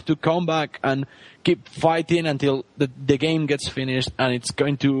then you have to come back and keep fighting until the game gets finished, and it's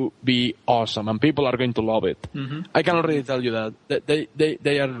going to be awesome, and people are going to love it. Mm-hmm. I can already tell you that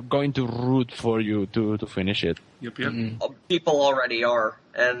they are going to root for you to finish it. Yep. People already are,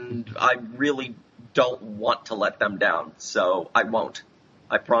 and I really don't want to let them down, so I won't.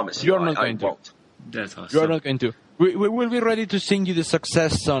 I promise you, You're not going I won't. to. That's awesome. You're not going to. We will be ready to sing you the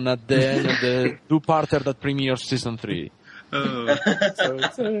success song at the end of the two-parter that premieres season 3. Oh.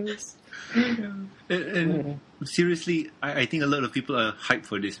 And seriously, I think a lot of people are hyped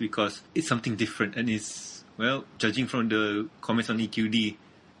for this because it's something different, and it's, well, judging from the comments on EQD,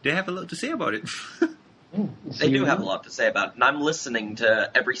 they have a lot to say about it. They do have a lot to say about it, and I'm listening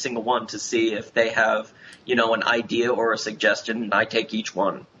to every single one to see if they have, an idea or a suggestion, and I take each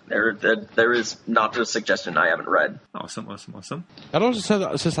one. There is not a suggestion I haven't read. Awesome. That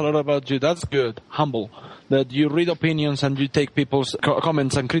also says a lot about you. That's good. Humble. That you read opinions and you take people's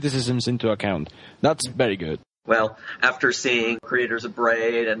comments and criticisms into account. That's very good. Well, after seeing creators of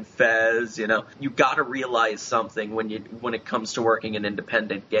Braid and Fez, you got to realize something when it comes to working in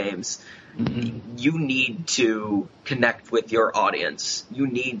independent games. Mm-hmm. You need to connect with your audience. You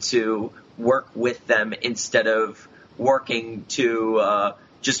need to work with them instead of working to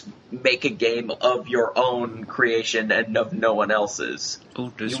just make a game of your own creation and of no one else's.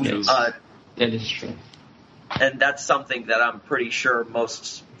 Oh, that's true. That is true. And that's something that I'm pretty sure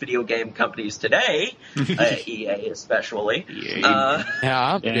most video game companies today, EA especially,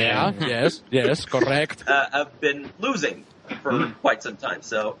 yes, correct. have been losing for quite some time.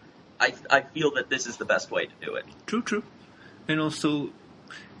 So I feel that this is the best way to do it. True. And also,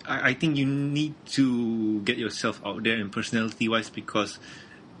 I think you need to get yourself out there and personality-wise, because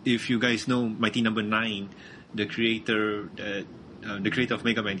if you guys know Mighty Number 9, the creator of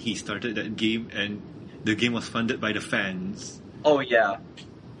Mega Man, he started that game, and the game was funded by the fans. Oh yeah.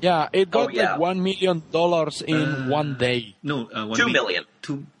 Yeah, it got like $1 million in one day. No, 2 million.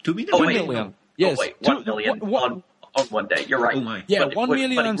 2 million? Oh, 2 wait. million. Yes. Oh, wait, 1 million on one day. You're right. Oh my. Yeah, But 1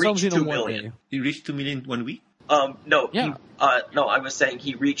 million but and it reached something 2 on one million. day. He reached 2 million 1 week? No. Yeah. No, I was saying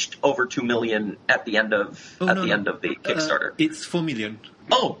he reached over 2 million at the end of end of the Kickstarter. It's 4 million.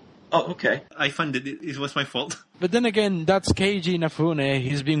 Oh, okay. I funded it. It was my fault. But then again, that's Keiji Inafune.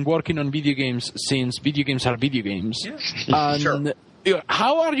 He's been working on video games since video games are video games. Yeah. And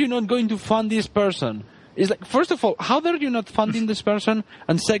how are you not going to fund this person? It's like, first of all, how are you not funding this person?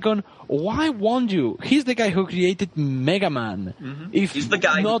 And second, why won't you? He's the guy who created Mega Man. Mm-hmm. If He's the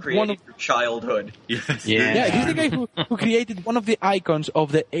guy who not created one of, your childhood. Yes. yeah, he's the guy who created one of the icons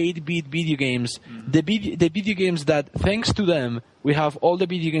of the 8-bit video games. The video games that, thanks to them, we have all the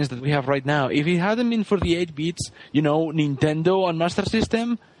video games that we have right now. If it hadn't been for the 8-bits, Nintendo and Master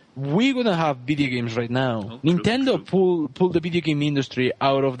System, we wouldn't have video games right now. Oh, Nintendo true. pulled the video game industry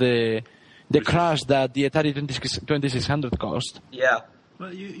out of the crash that the Atari 2600 cost. Yeah.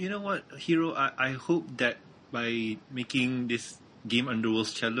 Well, you know what, Hiro? I hope that by making this game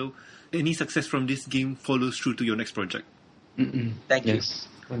Underworld Cello, any success from this game follows through to your next project. Thank you. Yes,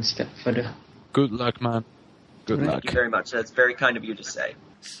 one step further. Good luck, man. Good luck. Thank you very much. That's very kind of you to say.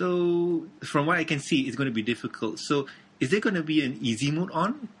 So, from what I can see, it's going to be difficult. So, is there going to be an easy mode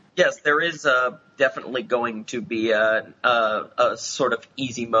on? Yes, there is definitely going to be a sort of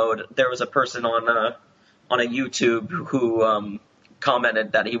easy mode. There was a person on a YouTube who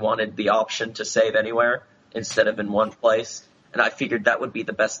commented that he wanted the option to save anywhere instead of in one place. And I figured that would be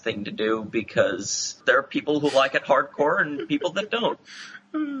the best thing to do because there are people who like it hardcore and people that don't.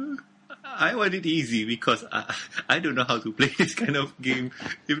 I want it easy because I don't know how to play this kind of game.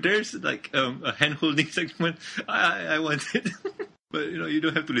 If there's like a hand-holding segment, I want it. But you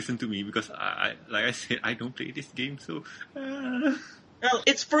don't have to listen to me because like I said, I don't play this game. So Well,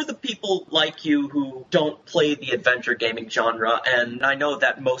 it's for the people like you who don't play the adventure gaming genre, and I know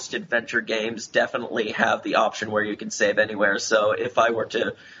that most adventure games definitely have the option where you can save anywhere. So if I were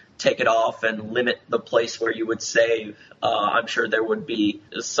to take it off and limit the place where you would save, I'm sure there would be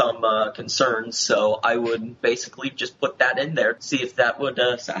some concerns. So I would basically just put that in there, see if that would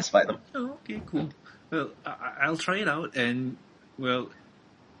satisfy them. Oh, okay, cool. Well, I'll try it out, and well,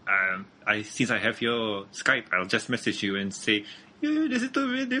 since I have your Skype, I'll just message you and say, yeah, this is too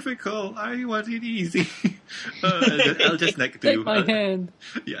very difficult. I want it easy. I'll just nag to you. Take my hand.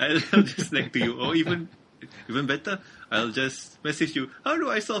 Yeah, I'll just nag to you. Or even better, I'll just message you. How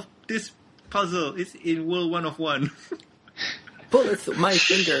do I solve this puzzle? It's in World 1 of 1. Pull it through my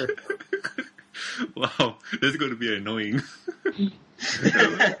finger. Wow, that's going to be annoying.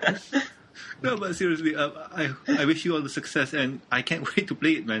 No, but seriously, I wish you all the success, and I can't wait to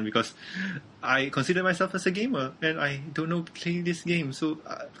play it, man, because I consider myself as a gamer, and I don't know play this game. So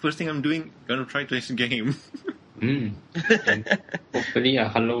first thing I'm doing, gonna try to play this game. And hopefully a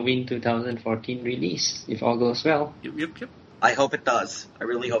Halloween 2014 release, if all goes well. Yep. I hope it does. I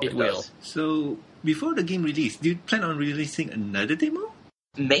really hope it will. does. So before the game release, do you plan on releasing another demo?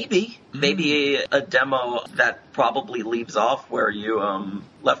 Maybe a demo that probably leaves off where you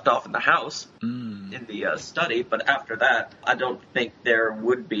left off in the house in the study. But after that, I don't think there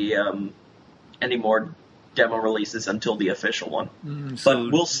would be any more demo releases until the official one.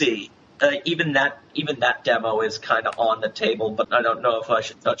 But we'll see. Even that demo is kind of on the table, but I don't know if I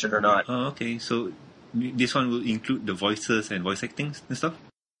should touch it or not. Oh, okay. So this one will include the voices and voice acting and stuff?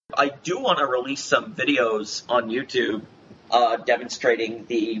 I do want to release some videos on YouTube demonstrating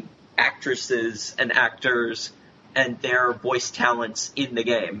the actresses and actors and their voice talents in the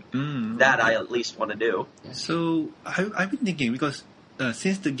game. That I at least want to do. So I've been thinking, because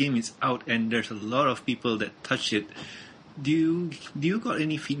since the game is out and there's a lot of people that touch it, do you got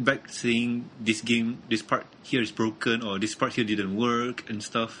any feedback saying this part here is broken, or this part here didn't work and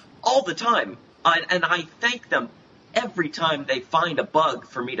stuff? All the time. And I thank them every time they find a bug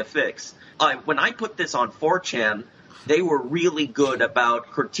for me to fix. When I put this on 4chan, they were really good about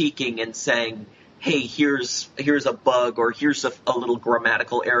critiquing and saying, hey, here's a bug, or here's a little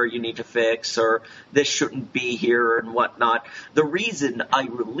grammatical error you need to fix, or this shouldn't be here and whatnot. The reason I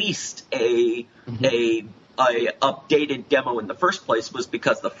released a updated demo in the first place was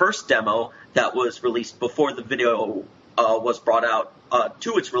because the first demo that was released before the video was brought out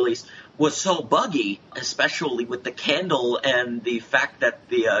to its release was so buggy, especially with the candle and the fact that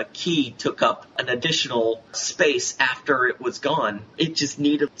the key took up an additional space after it was gone. It just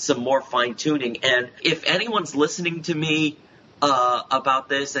needed some more fine-tuning. And if anyone's listening to me about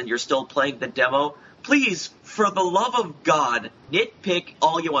this and you're still playing the demo, please, for the love of God, nitpick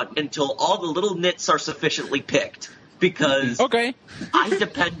all you want until all the little nits are sufficiently picked. Because I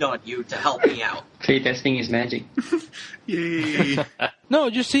depend on you to help me out. Playtesting is magic. Yay! No,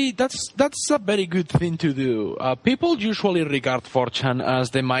 you see, that's a very good thing to do. People usually regard 4chan as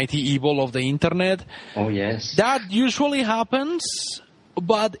the mighty evil of the internet. Oh, yes. That usually happens,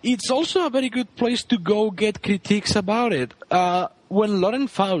 but it's also a very good place to go get critiques about it. When Lauren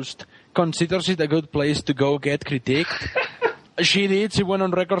Faust considers it a good place to go get critiqued, she went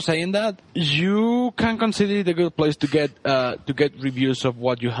on record saying that you can consider it a good place to get reviews of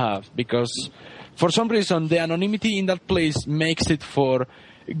what you have, because for some reason the anonymity in that place makes it for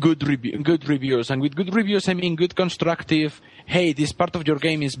good reviews, and with good reviews I mean good constructive, hey, this part of your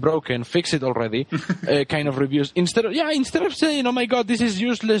game is broken, fix it already, kind of reviews. Instead of saying, oh my god, this is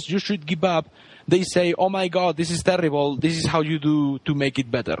useless, you should give up, they say, oh my god, this is terrible, this is how you do to make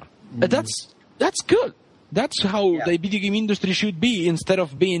it better. That's good. That's how the video game industry should be, instead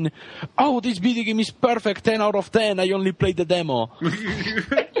of being, oh, this video game is perfect, 10 out of 10, I only played the demo.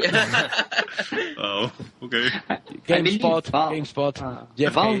 Oh, okay. GameSpot.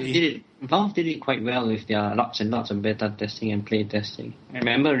 Valve did it quite well with their lots and lots of beta testing and play testing. I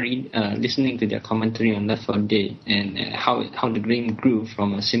remember listening to their commentary on Left 4 Dead and how the game grew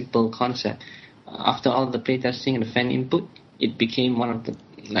from a simple concept. After all the play testing and the fan input, it became one of the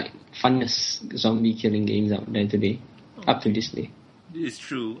funnest zombie killing games out there today, up to this day. It's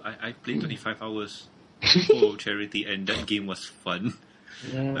true. I played 25 hours for charity, and that game was fun.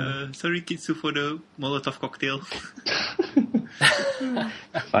 Yeah. Sorry, Kitsu, for the Molotov cocktail.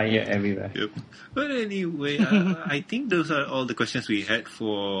 Fire everywhere. Yep. But anyway, I think those are all the questions we had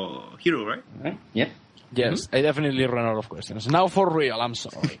for Hero, right? Right? Yep. Yes, I definitely ran out of questions. Now for real, I'm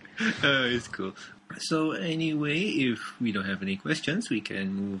sorry. It's cool. So anyway, if we don't have any questions, we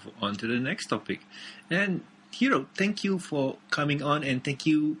can move on to the next topic. And Hero, thank you for coming on, and thank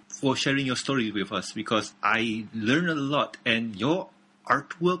you for sharing your story with us, because I learned a lot, and your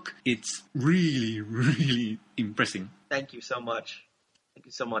artwork, it's really, really impressive. Thank you so much. Thank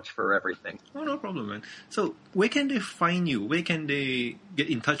you so much for everything. Oh, no problem, man. So, where can they find you? Where can they get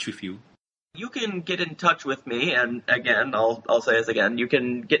in touch with you? You can get in touch with me, and again, I'll say this again, you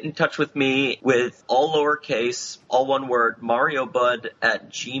can get in touch with me with all lowercase, all one word,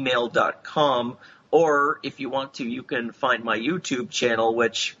 mariobud@gmail.com, or if you want to, you can find my YouTube channel,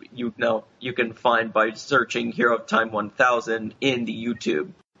 which you can find by searching Hero of Time 1000 in the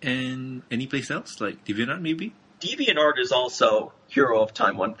YouTube. And any place else, like DeviantArt maybe? DeviantArt is also Hero of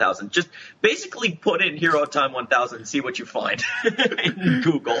Time 1000. Just basically put in Hero of Time 1000 and see what you find in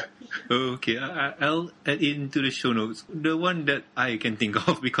Google. Okay, I'll add into the show notes the one that I can think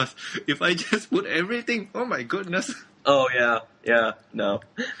of, because if I just put everything, oh my goodness. Oh, yeah, no.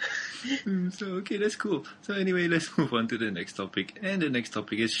 So, okay, that's cool. So anyway, let's move on to the next topic. And the next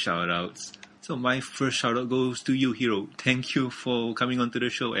topic is shoutouts. So my first shoutout goes to you, Hero. Thank you for coming onto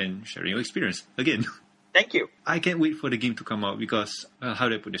the show and sharing your experience again. Thank you. I can't wait for the game to come out because, how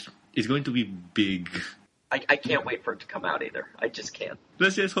do I put this? It's going to be big. I can't wait for it to come out either. I just can't.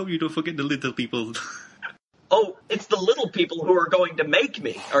 Let's just hope you don't forget the little people. Oh, it's the little people who are going to make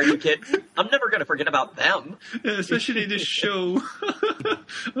me. Are you kidding? I'm never going to forget about them. Yeah, especially this show.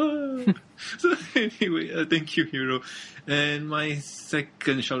 So anyway, thank you, Hero. And my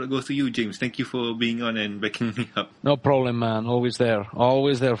second shout out goes to you, James. Thank you for being on and backing me up. No problem, man. Always there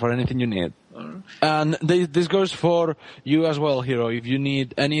for anything you need. And this goes for you as well, Hero. If you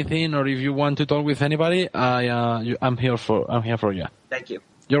need anything or if you want to talk with anybody, I'm here for you. Thank you.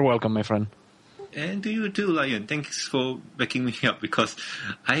 You're welcome, my friend. And to you too, Lion. Thanks for backing me up, because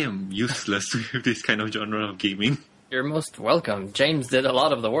I am useless with this kind of genre of gaming. You're most welcome. James did a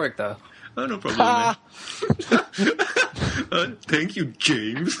lot of the work, though. Oh, no problem, man. Thank you,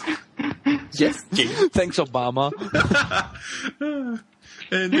 James. Yes, James. Thanks, Obama.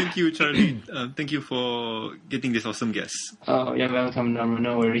 And thank you, Charlie. Thank you for getting this awesome guest. Oh, you're welcome, Norma.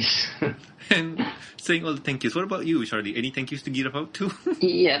 No worries. And saying all the thank yous. What about you, Charlie? Any thank yous to give out to?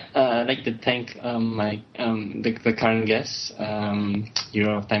 Yeah, I'd like to thank the current guest,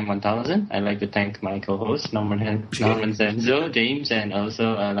 Hero of Time 1000. I'd like to thank my co-host, Norman Zenzo, James, and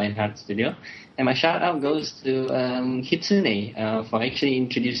also Lionheart Studio. And my shout out goes to Hitsune for actually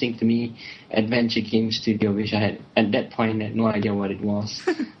introducing to me Adventure Game Studio, which I had at that point had no idea what it was.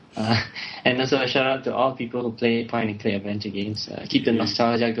 And also a shout out to all people who play point and click adventure games. Keep the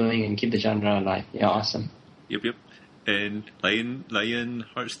nostalgia going and keep the genre alive. You're awesome. Yep. And Lion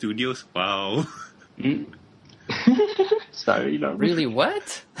Heart Studios. Wow. Sorry, Norman. Really,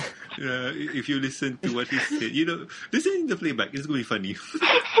 what? If you listen to what he said, listen to the playback. It's going to be funny.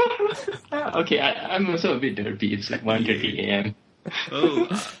 Okay, I'm also a bit derpy. It's like 1:30 a.m. Oh,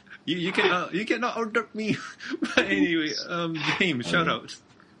 you cannot order me. But anyway, James, shout outs.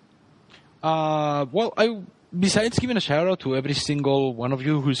 Well, besides giving a shout out to every single one of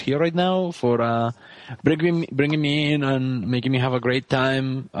you who's here right now for bringing me in and making me have a great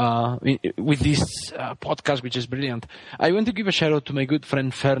time with this podcast, which is brilliant. I want to give a shout out to my good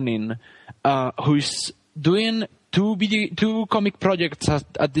friend Fernin, who's doing two comic projects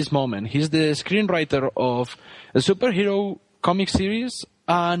at this moment. He's the screenwriter of a superhero comic series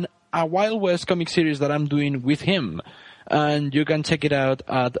and a Wild West comic series that I'm doing with him. And you can check it out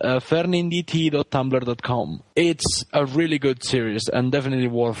at fernindt.tumblr.com. It's a really good series and definitely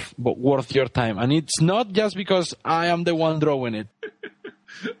worth your time. And it's not just because I am the one drawing it.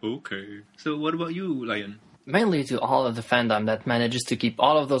 Okay. So what about you, Lion? Mainly to all of the fandom that manages to keep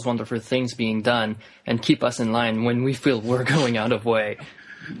all of those wonderful things being done and keep us in line when we feel we're going out of way.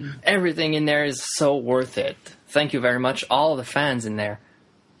 Everything in there is so worth it. Thank you very much, all the fans in there.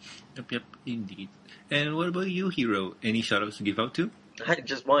 Yep, indeed. And what about you, Hero? Any shout-outs to give out to? I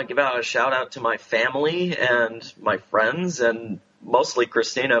just want to give out a shout-out to my family and my friends, and mostly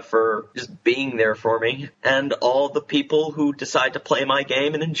Christina for just being there for me, and all the people who decide to play my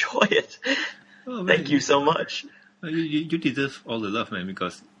game and enjoy it. Oh, Thank you so much. You deserve all the love, man,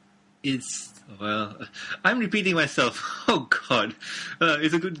 because it's, well, I'm repeating myself. Oh, God.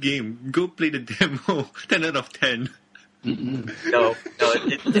 It's a good game. Go play the demo. 10 out of 10. No,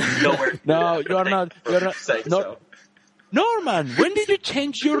 it's nowhere. No, you're not. You're not. Saying No, so. Norman, when did you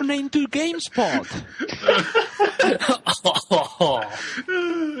change your name to GameSpot?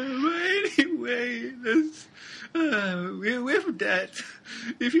 Anyway, with that,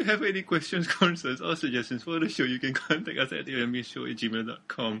 if you have any questions, concerns, or suggestions for the show, you can contact us at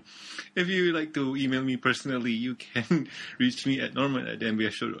mbsshow@gmail.com. If you would like to email me personally, you can reach me at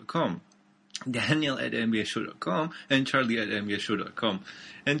norman@mbsshow.com. Daniel at mbsshow.com and Charlie at mbsshow.com.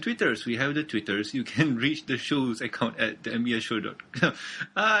 And Twitters, we have the Twitters. You can reach the show's account at the MBS Show.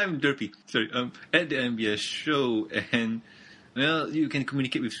 I'm derpy. Sorry, at the MBS Show. And Well, you can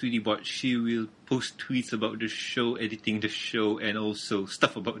communicate with Sweetie Bot. She will post tweets about the show, editing the show, and also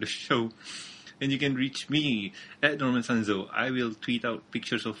stuff about the show. And you can reach me at Norman Sanzo. I will tweet out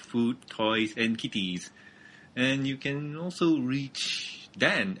pictures of food, toys, and kitties. And you can also reach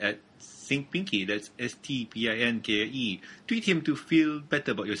Dan at Think Pinky. That's STPINKE. Tweet him to feel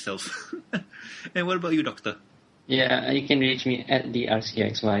better about yourself. And what about you, Doctor? Yeah, you can reach me at the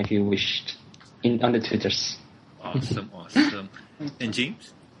RCXY if you wished on the Twitters. Awesome. And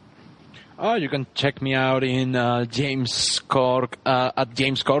James? Oh, you can check me out in James Cork at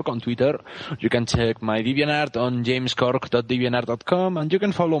James Cork on Twitter. You can check my DeviantArt on jamescork.deviantart.com, and you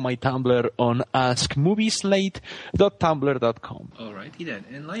can follow my Tumblr on askmovieslate.tumblr.com. Alrighty then.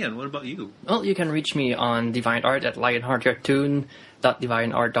 And Lion, what about you? Well, you can reach me on DeviantArt at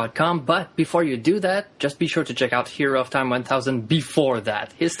lionheartcartoon.deviantart.com. But before you do that, just be sure to check out Hero of Time 1000 before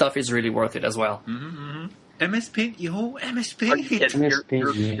that. His stuff is really worth it as well. MS Paint, yo, MS Are Paint. you kidding? You're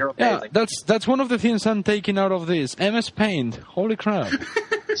Yeah, amazing. that's one of the things I'm taking out of this. MS Paint. Holy crap.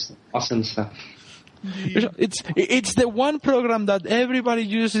 Awesome stuff. It's the one program that everybody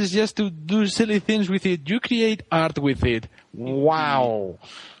uses just to do silly things with it. You create art with it. Wow.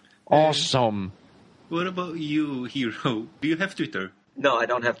 Awesome. What about you, Hero? Do you have Twitter? No, I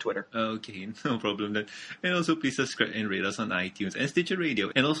don't have Twitter. Okay, no problem then. And also please subscribe and rate us on iTunes and Stitcher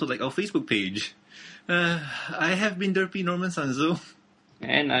Radio. And also like our Facebook page. I have been Derpy Norman Sanzo.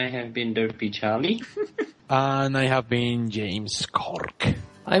 And I have been Derpy Charlie. And I have been James Cork.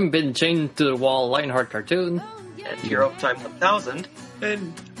 I've been chained to the wall, Lionheart Cartoon. And Hero of Time 1000.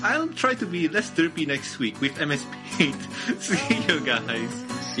 And I'll try to be less derpy next week with MS Paint. See you guys.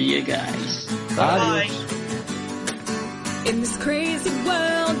 See you guys. Bye. In this crazy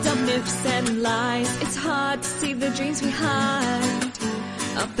world of myths and lies, it's hard to see the dreams we hide.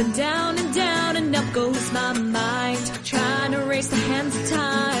 Up and down and up goes my mind, trying to race the hands of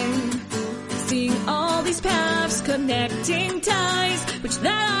time. Seeing all these paths connecting ties, which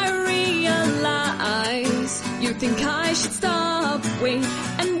that I realize. You think I should stop, wait,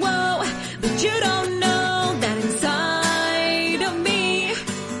 and whoa, but you don't know that inside of me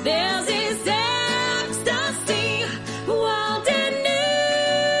there's this ecstasy, wild and new.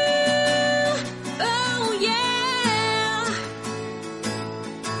 Oh yeah,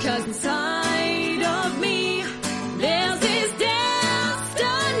 'cause inside of me there's this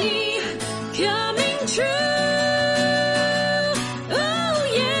destiny coming true. Oh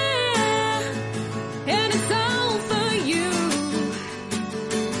yeah, and it's all for you.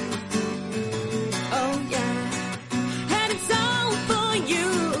 Oh yeah, and it's all for you.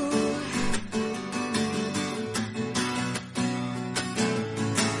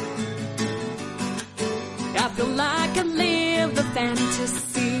 I feel like I live the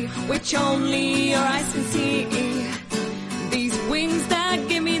fantasy which only your eyes can see. These wings that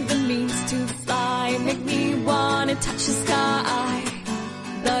give me the means to fly make me wanna touch the sky.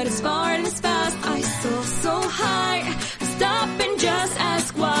 But as far and as fast I soar so high, I stop and just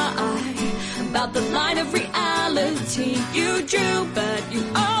ask why. About the line of reality you drew, but you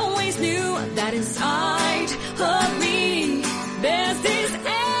always knew that inside of me there's this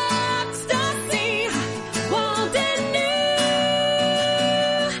ecstasy, wild and new.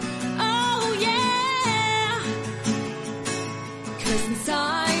 Oh yeah, 'cause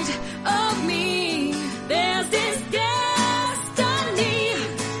inside of me there's this destiny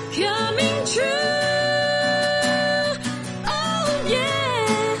coming true. Oh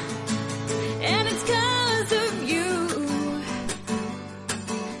yeah, and it's 'cause of you.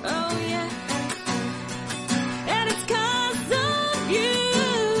 Oh yeah, and it's 'cause of you.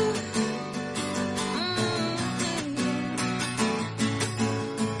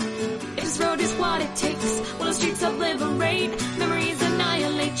 If this road is what it takes, will the streets obliterate, memories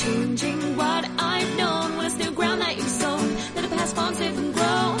annihilate, changing what I've known. When it's new ground that you've sown, let the past bonds live and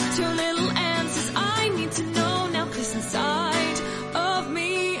grow. Two little answers I need to know now, 'cause inside of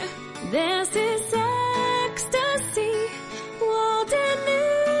me there's this ecstasy, wild and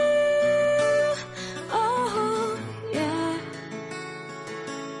new. Oh yeah,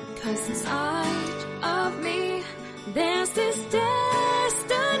 'cause inside of me there's this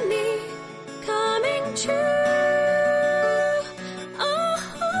destiny coming true. Oh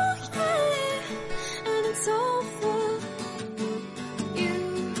yeah, and it's all for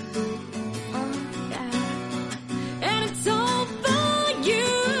you. Oh yeah, and it's all for you.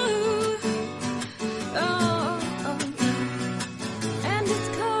 Oh yeah, and it's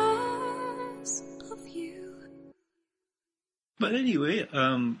 'cause of you. But anyway,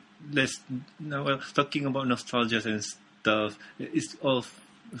 let's now talking about nostalgia and stuff. It's all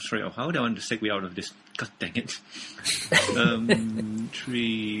sorry. How do I want to segue out of this God dang it.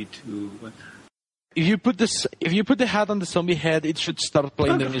 3, 2, 1. If you put the hat on the zombie head, it should start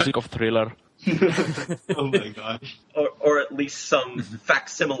playing the music of Thriller. Oh my gosh. Or at least some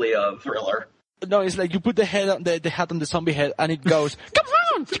facsimile of Thriller. No, it's like you put the hat on the zombie head, and it goes, "Come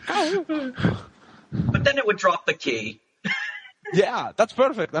on!" But then it would drop the key. Yeah, that's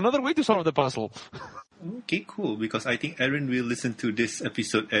perfect. Another way to solve the puzzle. Okay, cool. Because I think Aaron will listen to this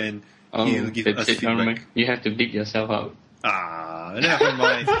episode and Oh, he'll give us that's it. feedback. You have to beat yourself out. Never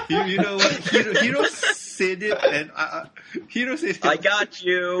mind. You know what? Hiro said it, and Hiro said it. I got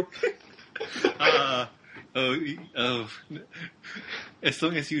you. As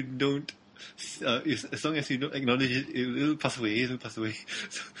long as you don't, as long as you don't acknowledge it, it'll pass away. It'll pass away.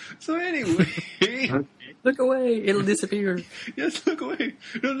 So anyway, Look away, it'll disappear. yes, look away.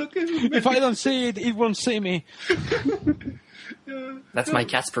 No, look at me. If I don't see it, it won't see me. That's my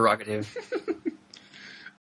cat's prerogative.